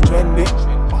fend if it trendy.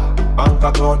 Bank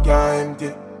account can't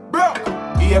empty.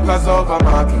 Acres over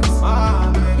markets.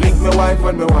 Link my wife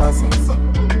when me want sex.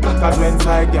 Cause when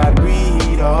side girl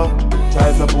breed up.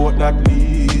 Child support that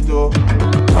lead up.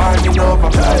 Farming over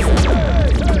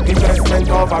pricing. Investment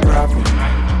over profit.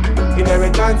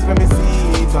 Inheritance for me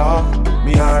seeds up.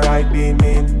 Me alright being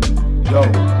mean. Yo,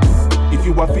 if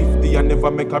you are 50 and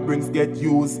never make a brings get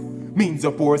used. Means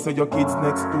you're poor so your kids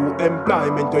next to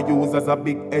employment you use as a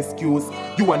big excuse.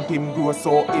 You want him grow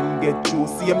so him get you.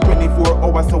 See him 24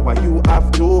 hours so what you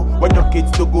have to. When your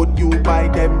kids do good you buy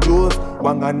them jewels.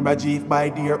 Wang and Rajiv buy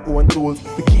their own tools.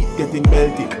 We keep getting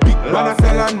belted. Big man a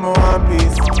sell and more one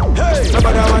piece. Hey.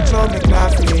 Nobody watch on the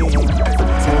class me.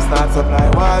 So start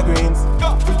supply Walgreens.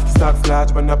 Stocks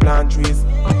large when you plant trees.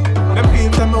 Them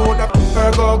beans them know that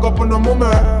go up on the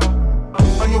moment.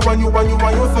 And you,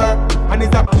 sir. And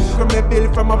it's a from the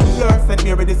bill from a blur. Send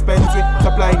me a dispensary.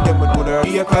 Supplying them with good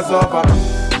acres over.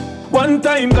 One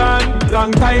time gone,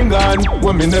 long time gone.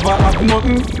 When me never have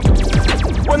nothing.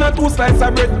 One or two slices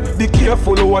of bread. Be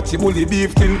careful of what you bully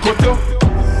beef can cut you.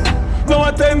 Now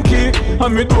a 10K.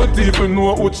 And me don't even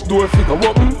know which door figure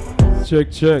open.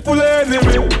 Check. Full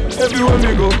enemy. Everywhere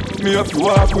me go. Me have to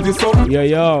walk with the something.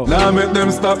 Yo. Now make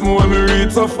them stop me when me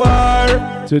reach so far.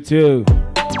 2-2.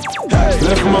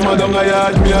 Left mama down the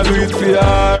yard, me a do it for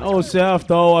her. Oh, say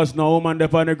after hours now, woman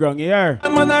up on the ground, yeah.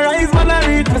 Man a rise, man a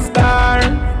reach the star.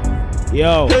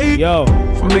 Yo.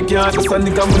 From the can't just a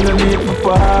nigga, me no need for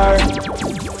far.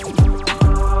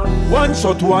 One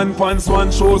shot, one pants,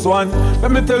 one shows, one.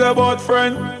 Let me tell you about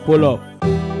friend. Pull up.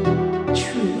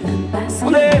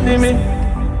 Full enemy.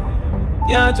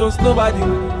 Can't trust nobody.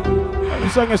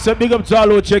 This song is a big up to all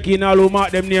who check in, all who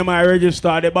mark them name I register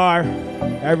at the bar.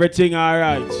 Everything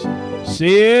alright.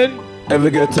 See? Ever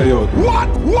get tired?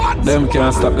 What? Them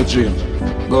can't stop the dream.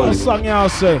 Go. What song y'all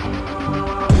say?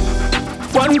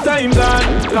 One time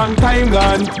gone, long time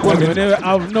gone. When we never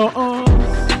have no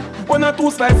one or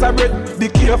two slices of bread. Be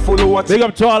careful of what. Big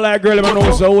up to all that girl who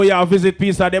know so who y'all visit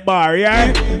peace at the bar,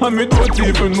 yeah? And me don't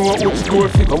even know which door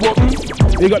figure open.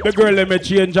 Big up the girl let me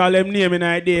change all them name in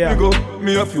idea.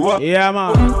 Me a few up. Yeah,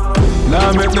 man.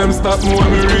 Now make them stop me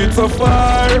when me reach so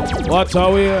far. What's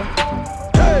our way?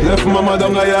 Left mama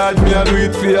down the yard, me a do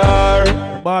it for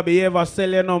her. Bobby, you ever sell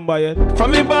your number yet?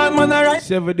 From me bad man alright.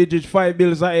 7 digits, 5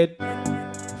 bills ahead.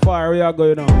 Far we are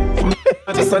going now.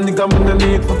 Just a nigga me no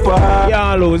need for far.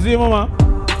 Yeah, lose you, mama.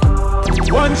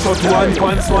 One shot, one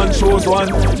pants, one shows, one.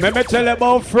 Let me tell you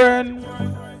about friend.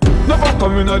 Never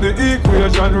coming on the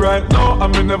equation right now. I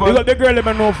mean never. You got the girl let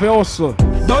me know for hustle.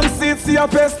 Don't see your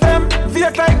best them.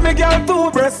 Fake like me girl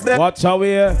two breast them. What's our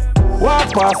way?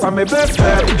 Walk past and me best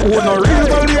them. Who no real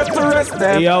go late to rest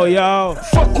them. Yo.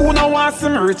 Fuck who no want see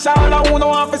me rich. All who no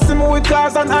want to see me with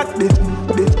cars and act bitch.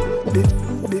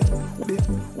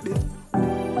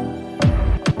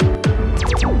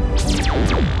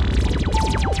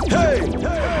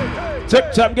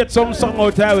 Take time, get some song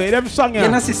out there with them song, yeah.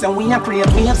 You know, sister, we are create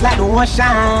waves like the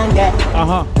ocean,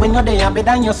 yeah. When you're there, better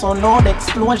than your son, loud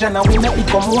explosion, and we make the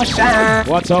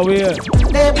commotion. What's our way?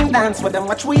 They even dance with them,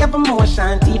 watch we have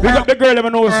emotion. Big up the girl, let me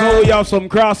know so we have some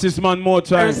crosses, man, more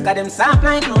time. Girls got them soft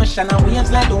like lotion, and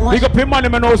waves like the ocean. Big up him, man,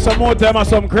 let me know some more time, and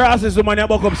some crosses, man, you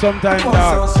buck up sometime,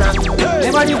 dog.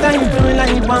 Never the time to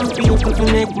rely on people to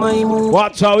make my move.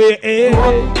 What's our way, eh?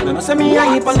 You know, say me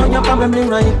hype, I know you're probably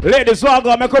right. Ladies, walk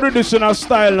on, make a traditional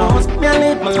style now. Me I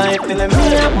live my life till I'm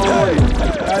here.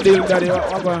 I deal daddy,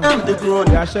 what going on? I'm the grown.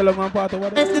 Yeah, shell on my part of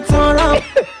what? If it's all right.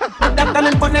 That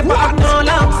talent but never have no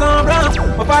love, so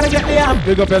rough. My father get the app.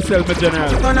 Big up yourself, my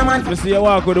general. You see you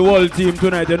walk with the whole team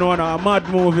tonight, you know, a mad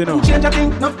move, you know. Change a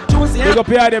thing, no choose, yeah. Big up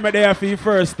here, them there for your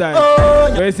first time.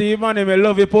 So you see, man, I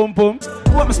love you, pum pum.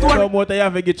 What my story? No more you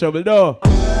have to get trouble, though.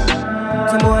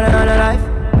 Some more than all the life.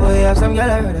 Boy, you have some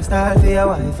girl I rather start for your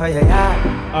wife or your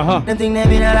yard. Them think they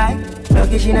been a lie.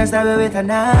 Lucky she not stab with a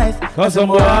knife. Cause some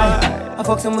boy I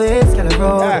fuck some ways, girl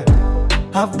around.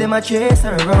 Have them a chase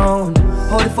her around.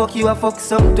 How the fuck you a fuck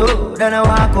some dude? Then I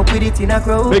walk up with it in a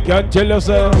crowd. They can't tell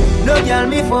yourself. No girl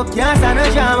me fuck, can't stand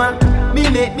no drama. Me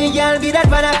make me girl be that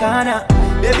for the corner.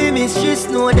 Baby miss,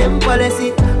 she know them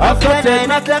policy. After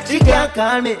 9 o'clock, she can't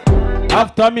call me.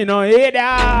 After me no hear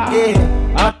that.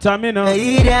 After me no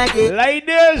hear that. Like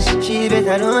this. She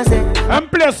better know say. And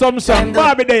play some song.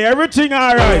 Bobby Day, everything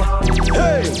alright.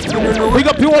 Hey. We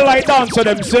got people like dance to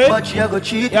them, say. But she a go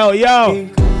cheat. Yo.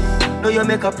 No, you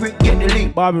make a prick, get the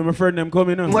link. Bobby, my friend them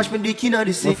coming in. Watch me dick in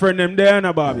the sink. My friend them there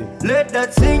now, Bobby. Let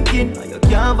that sink in. You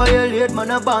can't violate, man,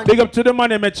 a band. Big up to the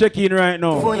money me check in right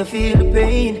now. Before you feel the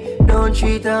pain, don't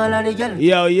treat all of the girl.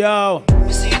 Yo.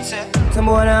 You see it, sir? Some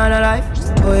boy on a life.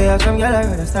 Boy, you have some girl I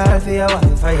rather start for your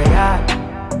wife, for your yard.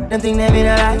 Them think they mean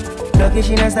a life. Lucky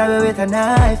she not stab with a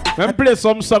knife. Let play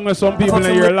some song with some people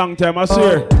in here a long time, I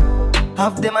swear.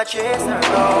 Have them a chase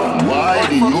around. Why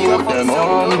the youth them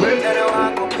hungry?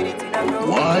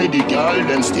 Why the girl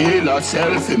them steal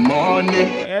herself in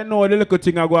money? I know the little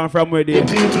thing I go on from where they.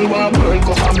 People want world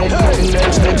government, nothing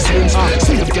else makes sense.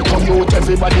 Save the commute,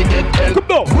 everybody get help.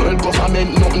 World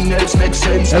government, nothing else makes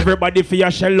sense. Everybody for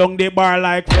your shell long the bar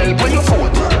like help. When you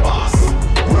vote,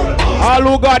 all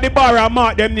who got the bar and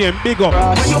mark them name big up.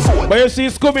 But you see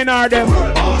it's coming out them.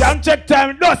 Can't check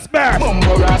time, dust bear.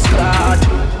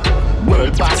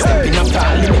 World boss in a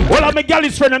parliament. Well, I'm a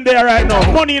galley's friend them there right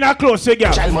now. Money in a close, you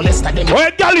get.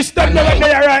 Well, galley's them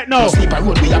there right now.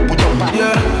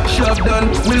 Yeah, shop done,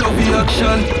 we love the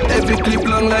action. Every clip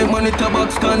long like money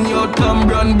tabac stand. Yo, Tom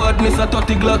Brand, badness a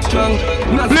 30 Glock strong.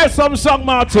 Play some song,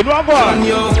 Martin, what go on?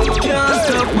 Yo, can't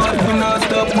stop, but we not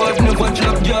stop, but never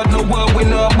drop yard. No one we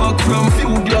not back from. Few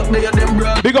Glock, they are them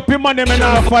brand. Big up your money, man,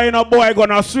 now find a boy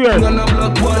gonna swear. Gonna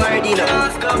block one.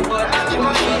 Can't stop, but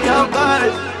yo,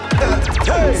 girl.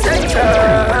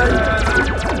 Central,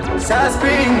 South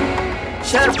Spring,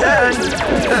 Shelton.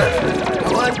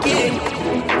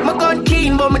 My gun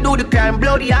keen, but me do the crime,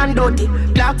 bloody and dirty.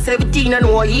 Glock 17 and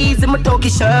no easy, my talkie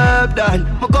sharp done.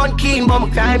 My gun keen, but my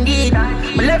crime deep.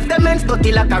 My left them men's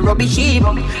dirty like a rubbish heap.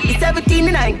 It's 17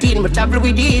 and 19, my travel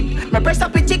with it. My press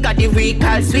up with chick got the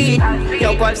recall sweet.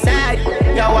 Yo, go outside,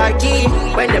 yo, I key.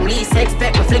 When them least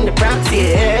expect, me fling the pranks,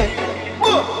 yeah.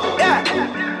 Yeah.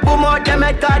 Boom out them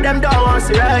head, cause them don't want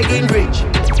to ride in bridge.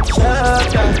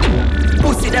 Shut up.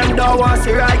 Pussy them don't want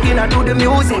to ride in and do the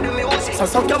music. So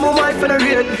suck your mama for the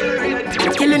raid.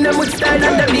 You're killing them with style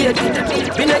and them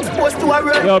hate. Been exposed to a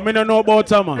road. Yo, me don't know about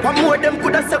that, man. One more them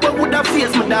could have said what would have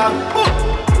faced me down.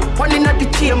 One in at the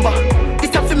chamber.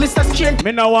 This a for Mr. Strange.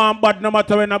 Me no want bad no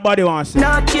matter when nobody wants it.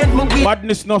 Nah, change my way.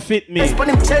 Badness no fit me.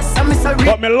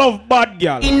 But me love bad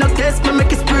girl. In no case, me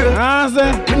make it spray.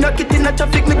 Me knock it in the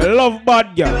traffic, me love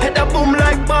bad girl. Head a boom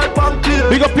like ball pump clear.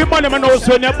 Big up your money, man,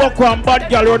 also when you buck one bad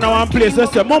girl run one place. They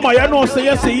say, mama, you know, say,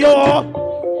 you see, yo.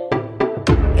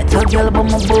 Get a girl, but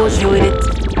my bougie with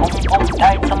it. Pump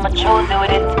tight, so my chosen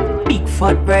with it. Big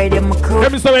fat bride in my crew.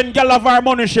 Let me say when girl have her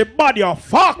money, she bad, you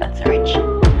fuck. That's rich.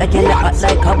 Like you act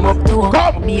like a buck too.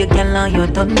 Come. Be a girl and you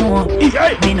don't know.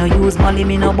 Me no use Molly,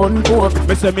 me no bun coke.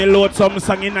 Me say me load some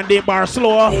song in a day bar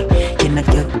slow. You not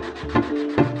get.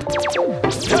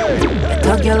 Get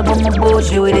a girl, but my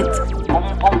bougie with it.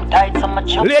 Pump tight, so my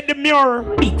chosen. Lay the mirror.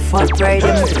 Big fat bride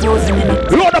in my closing in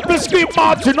it. Load up the screen,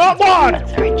 Martin, no one.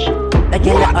 That's rich. Like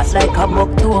you act like a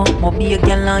buck too. Me be a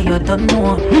girl and you don't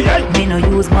know. Me no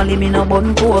use Molly, me no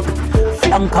bun coke.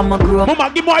 Flank on my grow.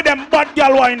 Mama, give me them bad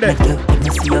girl wine there.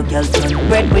 See your girl turn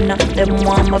breadwinner. Them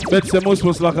want my let's say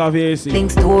most like a VAC.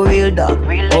 Links to a real dog.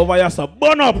 Over here, so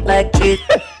burn up. Like cheat.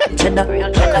 Cheddar.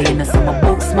 I know some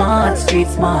book smart, street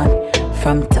smart.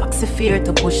 From taxi fare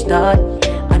to push start.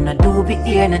 And I do be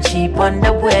here in a cheap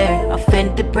underwear. I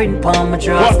Fenty print on my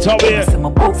dress.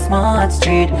 Some book smart,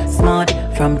 street smart.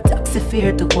 From taxi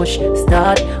fare to push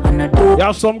start. And I do. You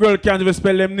have some girl can't even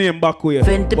spell them name back way.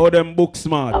 But them book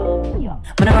smart.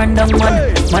 Man run down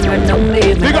man run down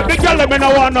baby. Big up the girl me no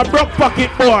want a broke pocket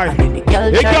boy.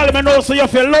 The girl me know so you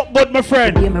feel look good my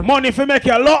friend. Money for make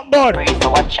you look good.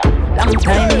 Long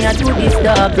time me I do this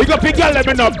dog. Big up the girl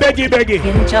me no beggy.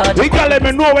 The girl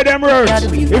me know where them words.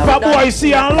 If a boy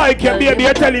see and like you baby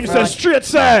you tell him so straight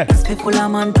say. People are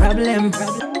man problem.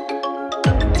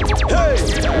 Hey.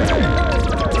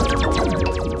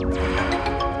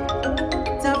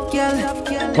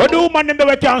 What do man in the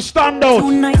way can stand out?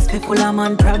 Too nice people are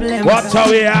man problem. What are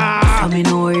we are? I mean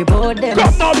no worry about them.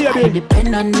 Come now baby.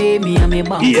 Depend on me and me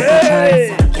back.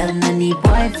 Yeah. Girl no need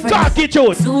boyfriend. Talk it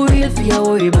out. Too real for your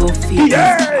worry about feelings.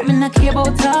 Yeah. I mean I care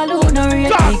about all who no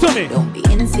rate. Talk to me. Don't be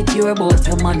insecure about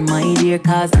your man my dear.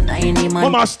 Cause I any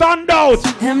man. Mama stand out.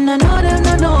 Them no know, them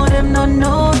no know, them no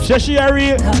know. She a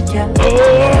real top girl.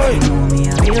 Oh.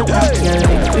 Real top girl,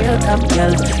 real top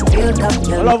girl, real top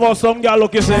girl. I love how some girl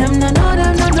look you say. Them no know,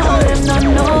 them no know, them no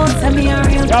know. Tell me a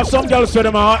real. You have some girls say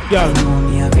them a hot girl.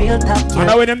 Real top girl. And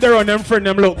now when them there on them friend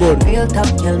them look good. Real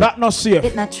top girl. That not safe.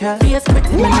 It natural. Face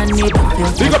pretty man and need to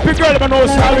feel. Big up your girl, man. Now,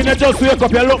 so when you just wake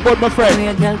up, you look good, my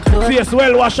friend. Face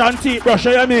well, wash and teeth brush,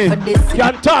 you mean?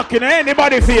 Can't talk in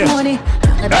anybody face. Money.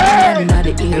 Hey,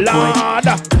 Lord.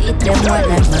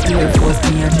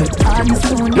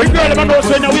 Big girl, man. Now, so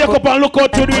when you wake up and look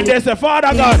out to doing this,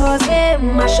 Father God.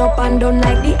 Mash up and done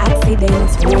like the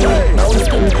accidents. No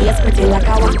skin face pretty like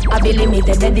a one. I be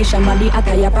limited edition, but the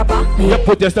attire proper. You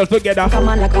put yourself together. Come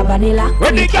on like a vanilla.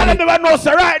 When the girl never know,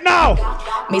 sir, right now.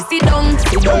 Me sit down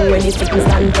when it's sick and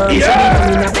stand firm.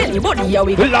 Yeah. Belly body, how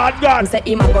we go. Lord God. Say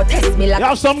him a go test me like. You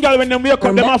have some girl when them wake up,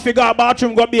 them a figure out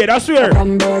bathroom go bathe, I swear.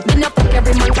 Me no fuck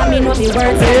every man, come in know me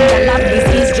words. Hey. Love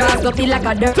disease, draws up like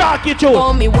a dirt. Talk it true.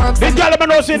 Oh, me works. The girl never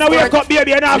know, say now wake up,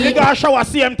 baby, and have to go shower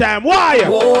same time. Why?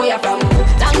 Oh, yeah, from long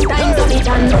time to me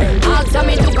done. Ask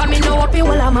me to come in, know what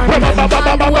people are man.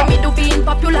 What me do being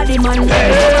popular demand.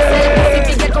 If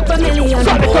you get up a million.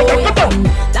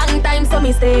 Long time so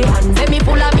me stay. Say me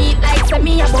full of meat like say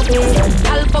me a buffet.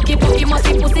 Girl fucky must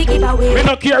be pussy give away. Me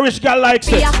no care which girl likes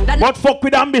it, but fuck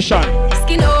with ambition.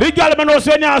 The girl me know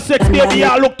say when you have sex, baby,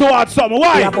 you look towards something.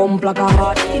 Why? Your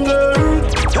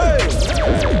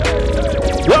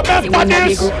best for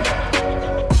this.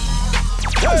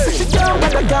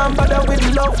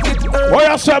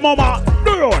 What you say, mama?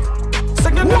 Do it.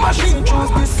 Second the machine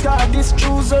choose this guy, this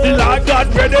chooser. Lord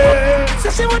God ready. Say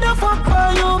she wanna fuck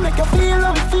by you, make you feel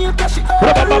and feel cause she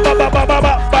that's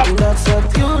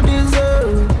what you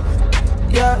deserve.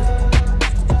 Yeah.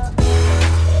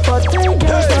 But take your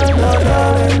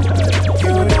time, you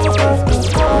don't have to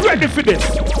call. Ready for this.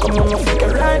 Come on, fuck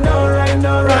it right now, right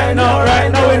now, right now,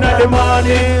 right now in the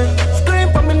morning. Scream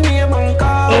for my name and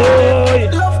call. Oh,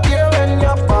 yeah. Love you when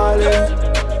you're falling.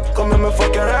 Come on,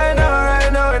 fuck it right now.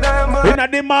 In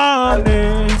the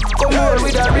morning. Come on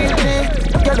with a Riri.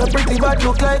 Get a pretty bad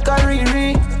look like a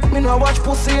Riri. Me no watch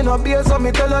pussy no beer, so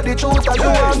me tell her the truth and you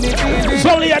want me TV. It's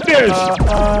only a dish.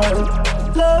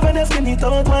 Love and a skinny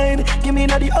don't mind. Give me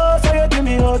na the house or you give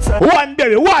me outside. One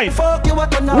baby, why? Fuck you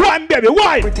what now? One baby,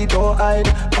 why? Pretty don't hide.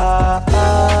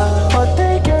 But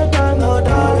take your time, no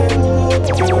darling.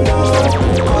 You know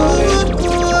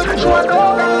she want to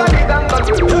hold on like a dangle.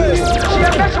 She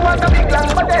said she want a big long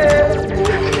body.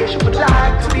 She would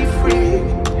like to be free.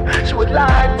 She would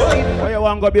like to be free. Where you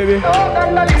want to go, baby?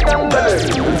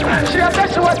 She said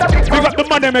she want a big you got the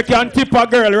money make you can tip a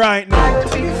girl right now.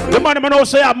 The money man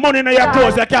also have money in your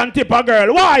clothes you can tip a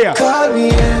girl. Why? Call me,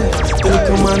 yeah.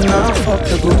 Come on now, fuck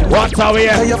the good. What are we?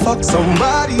 You fuck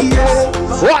somebody, yeah.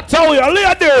 What are we?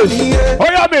 Ladies? Yeah.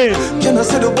 What you mean? Can I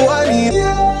say the boy need?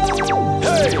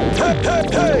 Hey.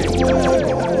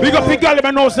 Big up the girl,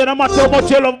 man, know say no matter how much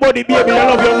you love body, baby, you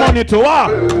love your money too, huh?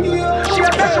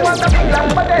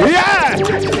 Yeah!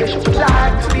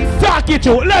 Talk it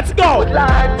to, let's go!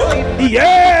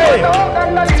 Yeah!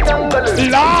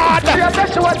 Lord!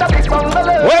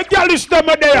 Where girl is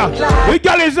stomach there? The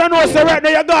girl is on us right now,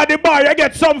 you got the bar, you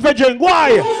get some for drink,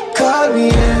 why? Call me,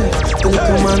 yeah.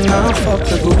 Come on now, fuck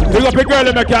the good. Big up the girl,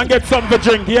 you can get some for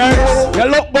drink, yeah? You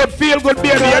look good, feel good,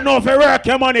 baby, you know if you work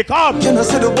your money, come! Can I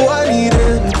say the boy need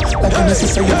it? Like when you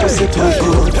say you pussy too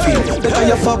good, feel better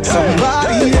you fuck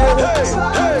somebody,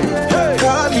 yeah.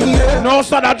 Call me, yeah. No,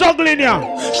 son, I'm juggling ya.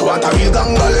 She want a big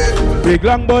long body. Big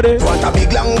long body. She want a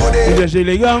big long body. Is she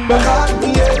big long body? Call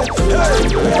me, yeah.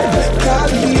 Call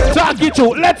me, yeah. Talk it to,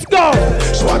 let's go.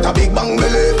 She want a big bang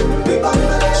belly.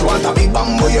 She want a big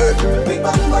bang boy, yeah.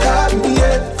 Call me,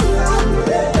 yeah.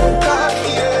 Call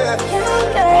me, yeah.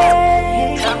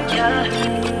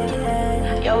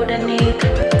 Yo, the need.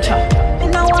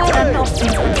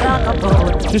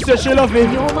 She said she love me.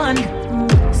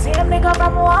 Same nigga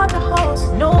from Waterhouse.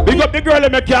 No. Big up the girl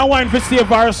that make you wine for save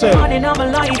herself.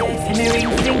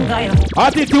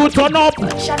 Attitude turn up.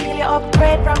 Chanel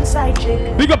upgrade from side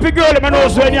chick. Big up the girl that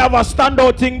knows when you have a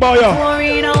standout thing boy.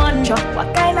 Marina one truck.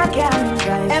 What kind of can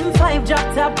drive? M5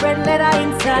 drop top red leather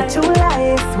inside. Two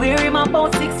lights. We're in my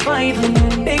boat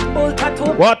 6'5". Big bull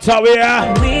tattoo. What's up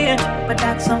here? Weird, but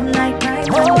that's some night.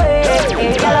 Oh,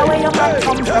 hey, girl, where your man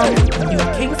come from? You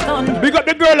Kingston. Big up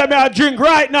the girl that may drink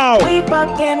right now. We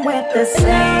fucking with the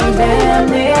same damn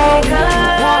nigga.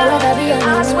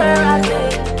 I swear I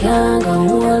did. Can't go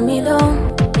hold me down.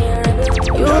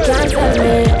 You can't tell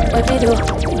me what we do,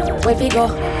 where we go,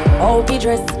 how we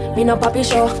dress. Me no papi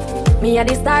show. Me a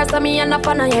the star, so me and a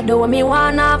fan of you. Do me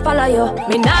wanna follow you.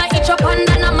 Me nah itch up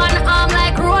under a man arm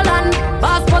like Roland.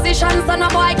 Boss position, so no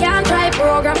boy can't try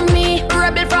program me.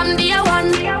 Rebel from day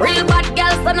one. Real bad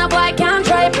girl, so no boy can't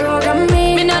try program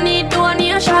me. Me no need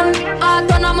donation.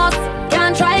 Autonomous,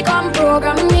 can't try come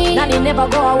program me. Not in never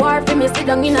go a war for me. Sit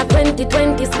down in a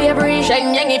 2020 slavery.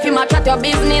 Sheng yang if you match at your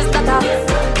business, that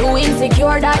too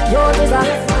insecure that yours is a.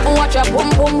 Watch your boom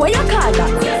boom, where you call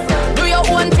that? Do your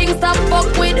own thing, stop fuck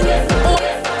with.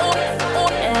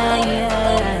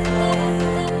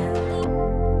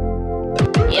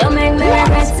 You make me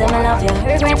regret some I love you,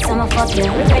 regret some I fuck you,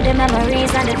 regret the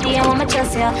memories and the day I wanna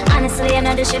trust you. Honestly, you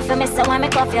know the shit for me, so I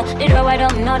make off you. The door I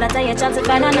don't know that I your chance to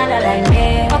find another like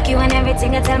me. Fuck you and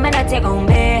everything, you tell me that you're gon'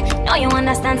 be. Now you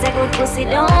understand, say good pussy,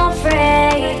 don't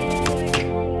fret.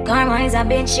 Karma is a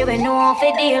bitch, you will know how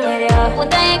to deal with you.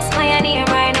 Put the expire here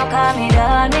right now, call me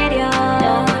done with you.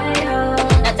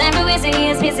 That time for wasting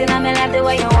years, missing on me life the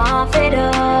way you want to do.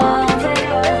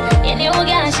 You new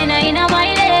girl, she not in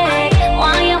my leg.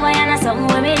 Why you buy on something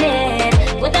with me dead?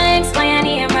 Put the expire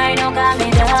here right now, call me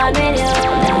done with you.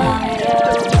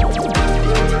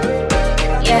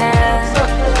 Yeah.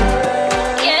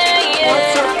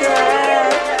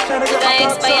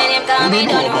 Me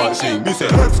know one thing, me say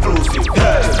exclusive,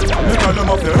 yeah. Me call them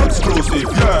off the exclusive,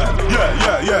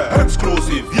 yeah,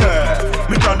 exclusive, yeah.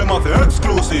 Me call them off the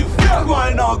exclusive, yeah.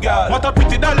 Why now, girl? What a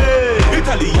pretty dolly,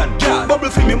 Italian girl. Bubble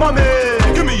for me, mommy.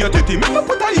 Give me your titty, me no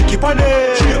put a icky on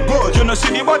it. She a good, you no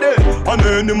see the body, and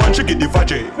then the man she get the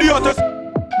vaggie. The hottest.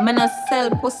 Me no sell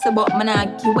pussy, but me no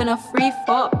give a free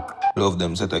fuck. Love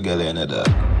them, set a girl in there.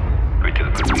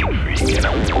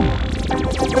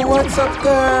 What's up,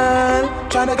 girl?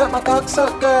 Tryna get my cock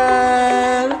sucked,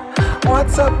 girl.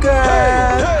 What's up, girl?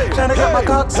 Tryna get my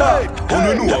cock sucked. Who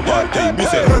no know about them? Me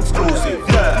say exclusive,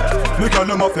 yeah. Me call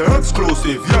them off the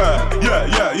exclusive,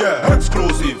 yeah,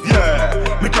 exclusive,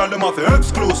 yeah. Me call them off the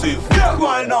exclusive, yeah.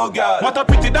 Why now, girl? What a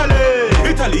pretty dolly,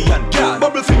 Italian girl.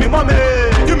 Bubble for me, mommy.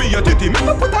 Give me your titty, me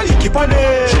no put a icky on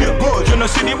it. She a good, you no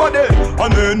see the body,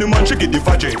 and then the man she get the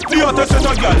vaggie. The hottest set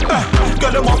a girl,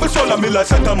 girl them off a soul and me like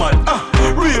set a man,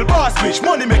 real boss bitch,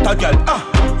 money make a girl,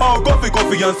 oh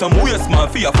coffee and some waste man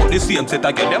for you fuck the same set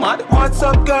a girl, them mad. What's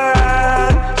up, girl?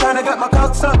 Tryna get my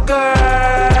cock sucked, girl.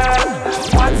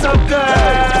 What's up,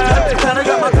 girl? Tryna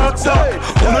get my cock sucked.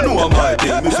 Who no know my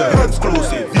thing? Me say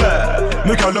exclusive, yeah.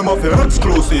 Me call them off the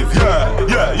exclusive,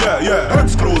 yeah,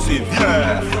 exclusive,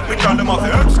 yeah. Me call them off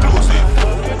the exclusive.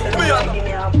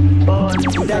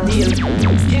 That deal,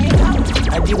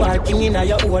 I be working in a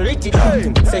your old rich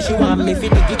down. Say she want me fi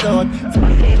dig it out.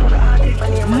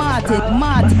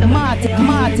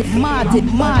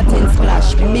 Martin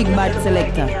Splash, big bad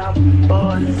selector.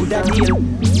 That deal,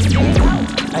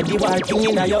 I be working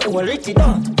in a your old rich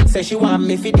down. Say she want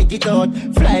me fi dig it out.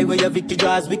 Fly where your Vicky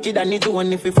draws wicked and it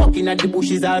one if you fucking at the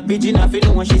bushes all pigeon off you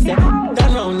know what she say.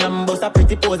 Turn round and bust a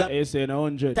pretty pose. You say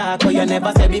 100. Talk what you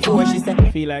never said before she say.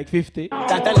 Feel like 50.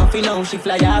 That enough now she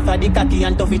fly off of the cocky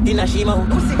and tough it in a she mouth.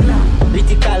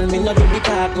 Critical me not do the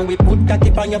talk me we put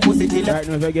cocky on your pussy till right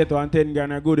now if I get to 10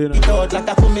 Ghana good enough. It out like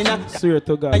a kumina. Swear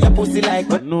to God. Your pussy like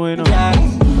no you know.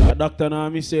 A doctor now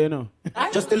me say no.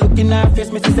 Just to look in her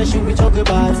face me say she with ugly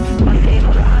balls.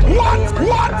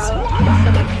 What?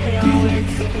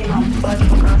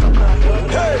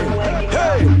 Hey.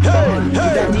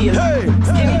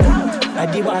 I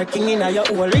be working in a your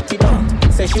old rich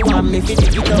down. Say she want me fi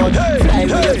dig it out. Fly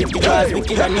with your Vicky draws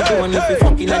wicked and it one if you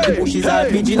fucking at the bushes all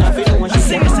pigeon off you know what she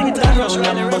say. Turn round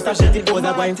and bust a pretty pose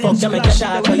a wine fuck you make a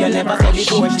talk but you never said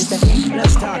before she say.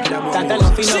 Let's talk that one. That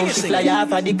enough now she fly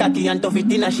off of the cocky and tough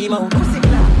it in a she mouth.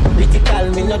 Critical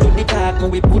me no do the talk me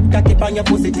we put cocky on your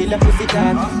pussy till your pussy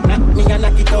talk. Knock me and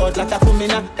knock it out like a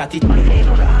kumina. Cocky.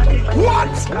 What?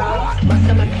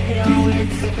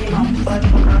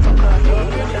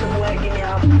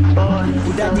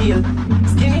 With a deal,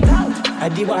 skin it out. I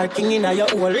be working in a your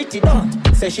old rich down.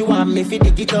 Say she want me fi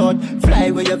dig it out.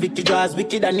 Fly where your Vicky draws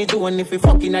wicked and it one if you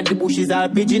fucking at the bushes all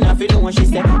pigeon off you know what she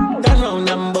say. Turn round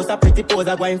and bust a pretty pose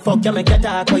a wine fuck you make a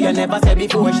talk what you never said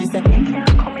before she say.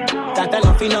 That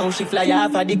enough now she fly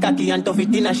off of the cocky and tough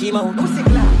it in a she mouth.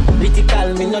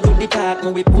 Critical me no do the talk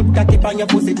me we put cocky on your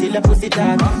pussy till your pussy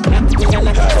talk. Knock me and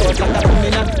knock it out like a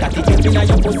kumina. Cocky keep in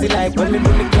your pussy like when me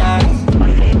do me car.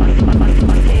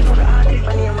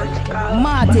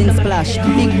 Martin Splash,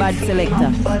 big bad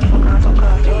selector.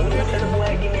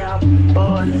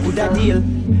 With a deal,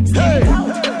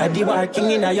 I be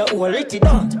working in a your old rich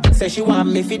down. Say she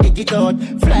want me fi dig it out.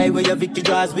 Fly where your Vicky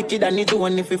draws wicked and it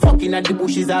one if you fucking at the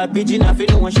bushes all pigeon off you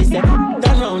know what she say.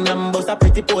 Turn round and bust a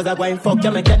pretty pose a wine fuck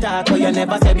you make a talk what you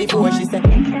never said before she say.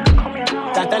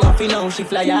 That enough now she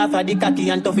fly off of the cocky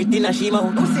and tough it in a she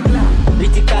mouth.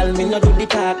 Critical me no do the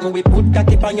talk me we put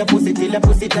cocky on your pussy till your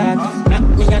pussy talk. Knock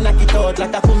me and knock it out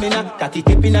like a kumina. Cocky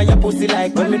keep in your pussy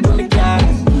like when me do me car.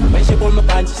 when she pull my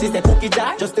pants, she say cookie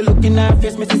jar. Just to look in her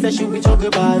face, me say she with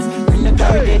juggle balls. When the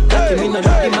carry dead cocky, me no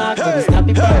lucky mark. But we snap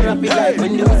it and wrap it like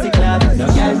when the pussy clap. No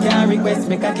girl can request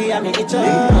me cocky and me itch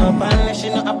up. Unless she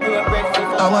not appropriate.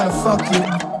 I wanna fuck you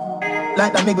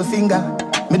like that middle finger.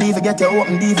 Me even get you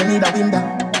open, even need a window.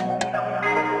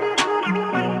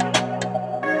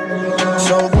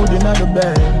 So good in the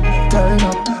bed, turn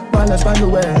up, balance by the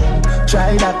way.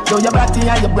 Try that, show your body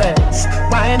and your breasts.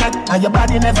 Why not? And your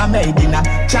body never made in a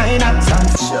China.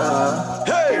 Sure.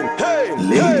 Hey, hey,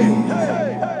 lady.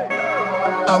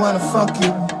 I wanna fuck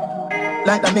you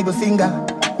like that middle finger.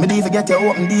 Me even get you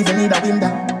open, even need a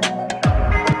window.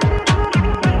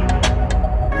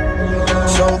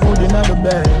 So good in the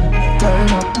bed, turn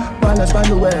up, balance by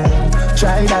the way.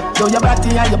 Try that, show your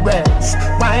body and your breasts.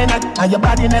 Why not? And your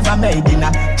body never made in a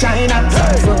China.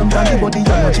 Firm down the body,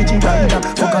 you're not chichi rider.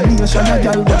 Fuck a nation, a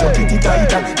girl, but your kitty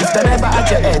tighter. If they never at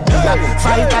your head, me a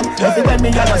fighter. Everywhere me,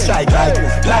 I just strike like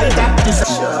that. This a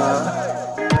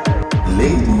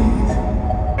lady.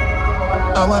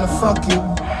 I wanna fuck you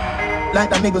like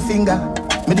that middle finger.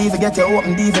 Me even get you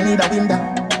open, even need a window.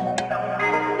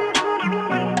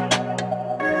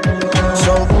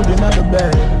 So good in the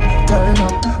bed, turn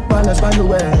up, balance by the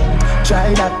way.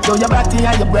 Try that, show your body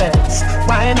and your breasts.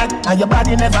 Why not? And your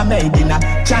body never made in a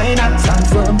China. Stand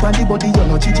firm on the body, you're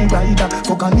no chichi rider.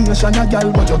 Fuck a nation, a girl,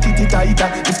 but your kitty tighter.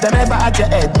 If them ever at your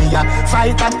head, me a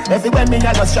fighter. Everywhere me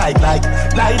a just strike like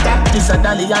lighter. This a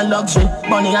dolly and luxury,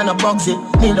 money and a bugsy.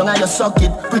 Kneel down and you suck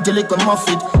it, pretty little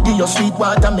muffet. Give your sweet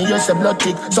water, me use a blood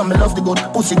tick. Some me love the good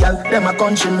pussy, girl, them a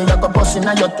country. Me a go bustin'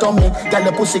 on your tummy. Girl,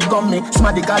 your pussy gummy,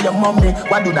 smarty call your mommy.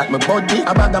 Why do that, my body?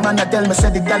 A bag of man a tell me, say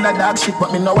the girl a dog shit.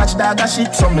 But me no watch dog a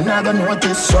shit, so me not gonna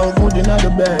notice. So good in the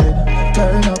bed,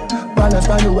 turn up, balance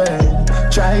by the way.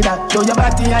 Try that, show your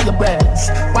body and your breasts.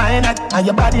 Why not? And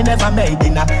your body never made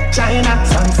in a China.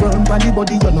 Stand firm on the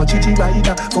body, you're no chichi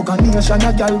rider. Fuck a nation,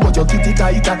 a girl, but your kitty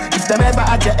tighter. If them ever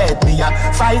at your head, me a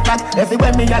fight that.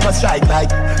 Everywhere me a go strike like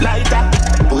lighter.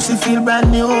 Pussy feel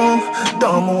brand new,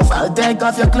 don't move, I'll take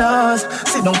off your clothes.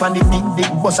 Sit down on the big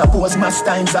dick, bust a pose. Mass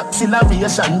times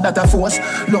acceleration that a force.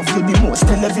 Love you the most,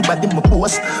 tell everybody my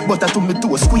post. But I to me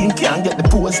toes, queen can't get the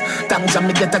pose. Times I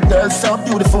me get a girl so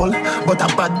beautiful, but a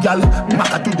bad girl,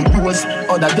 maca to the rose.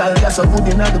 Other girl, you're so good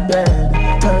in the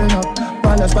bed. Turn up,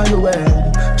 balance by the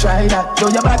way. Try that, show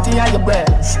your body and your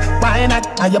breasts. Why not?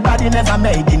 And your body never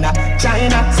made in a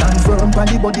China. Stand firm on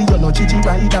the body, you're no chichi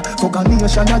rider. Fuck a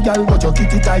nation, a girl, but your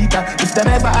kitty tighter. If them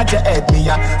ever at your head, me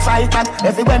a fight back.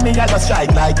 Everywhere me a go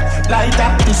strike like lighter.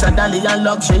 This a dolly and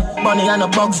luxury, money and a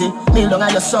bugsy. Kneel down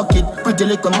and you suck it, pretty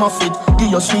little muffet.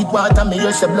 Give your sweet water, me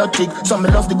use a blood tick. Some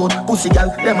me love the good pussy, girl,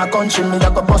 them a country. Me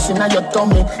a go bustin' on your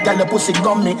tummy. Girl, your pussy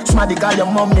gummy, smarty call your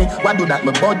mommy. Why do that,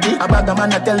 my body? A bag of man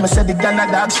a tell me, say the girl a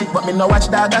dog shit. But me no watch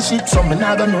dog a shit, so me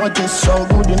not gonna notice. So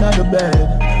good in the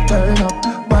bed, turn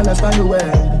up, balance by the way.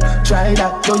 Try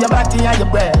that, show your body and your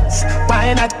breasts.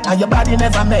 Why not? And your body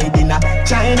never made in a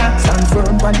China. Stand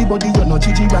firm on the body, you're no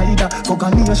chichi rider. Fuck a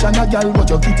nation, a girl, but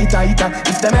your kitty tighter.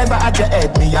 If them ever at your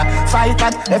head, me a fight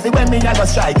that. Everywhere me a go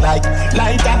strike like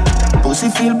lighter. Pussy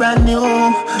feel brand new,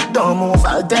 don't move,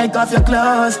 I'll take off your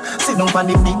clothes. Sit down on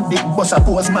the big dick, bust a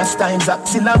pose. Mass times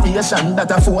acceleration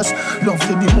that a force. Love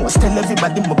you the most, tell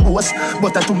everybody my boss.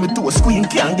 But I to me toes, queen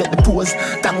can't get the pose.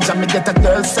 Times I me get a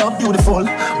girl so beautiful,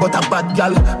 but a bad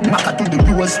girl, maca to the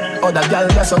rose. Other girl,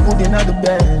 you're so good in the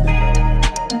bed.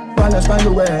 Balance by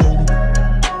the way.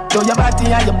 Show your body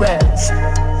and your breasts.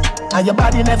 And your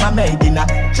body never made in a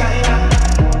China.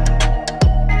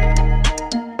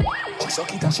 She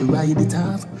suck it and she ride it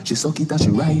off. She suck it and she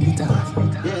ride it off.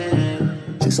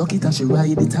 She suck it and she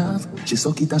ride it off. She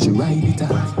suck it and she ride it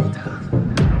off.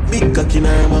 Big cock in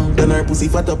her mouth, then her pussy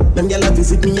fat up. Them gyal a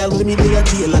visit me, all with me they a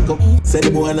jail lock up. Say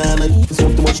the boy nana,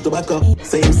 smoke too much tobacco.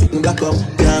 Say him sitting back up,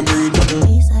 can't breathe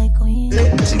nothing.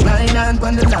 She ride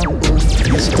on the lamp,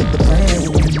 yeah, she take the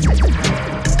pain.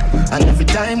 And every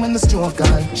time when the stroke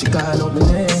on, she call out the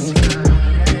name.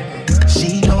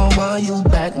 She don't want you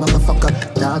back, motherfucker.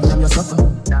 Dog, them your suffer.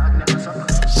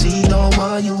 She don't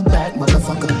want you back,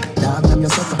 motherfucker. Dog, them your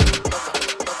suffer.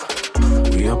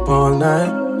 We up all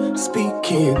night,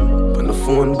 speaking on the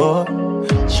phone, boy.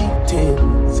 Cheating,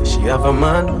 say she have a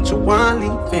man, but you want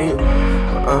leave him.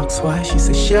 I ask why, she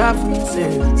say she have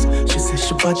reasons. She say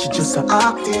she bad, she just a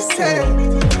act this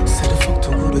time. Say the fuck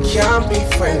too good, we can't be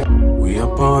friends. We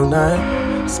up all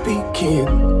night, speaking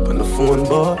on the phone,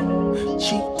 boy.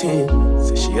 Cheating,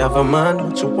 say she have a man,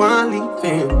 but you want leave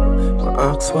him. I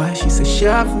ask why, she say she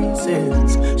have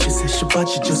reasons. She say she bad,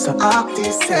 she just a act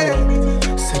this time.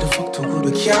 Say the fuck too good,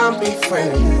 we can't be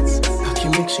friends. How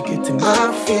can make she get in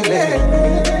my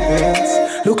feelings?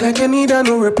 Look like you need a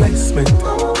new replacement.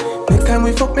 Next time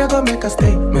we fuck, me I go make a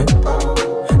statement.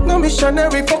 No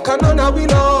missionary fuck and none of we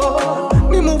know.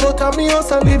 Me move out of me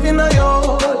house and live in a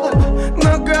yard.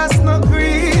 No grass, no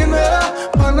green,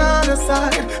 on the other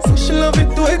side. So she love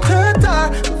it to it hurt her.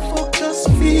 The fuck just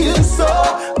feels so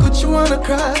good, you wanna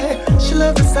cry. She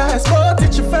love the size, but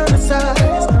it you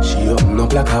fantasize. She open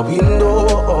up like a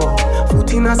window,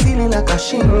 foot in a ceiling like a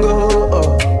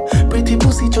shingle. Pretty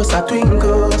pussy just a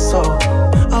twinkle, so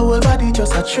her whole body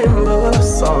just a tremble,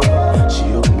 so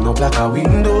she open up like a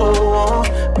window.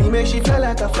 Me make she fly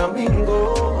like a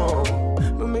flamingo.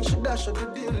 Me make she dash out the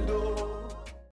dildo.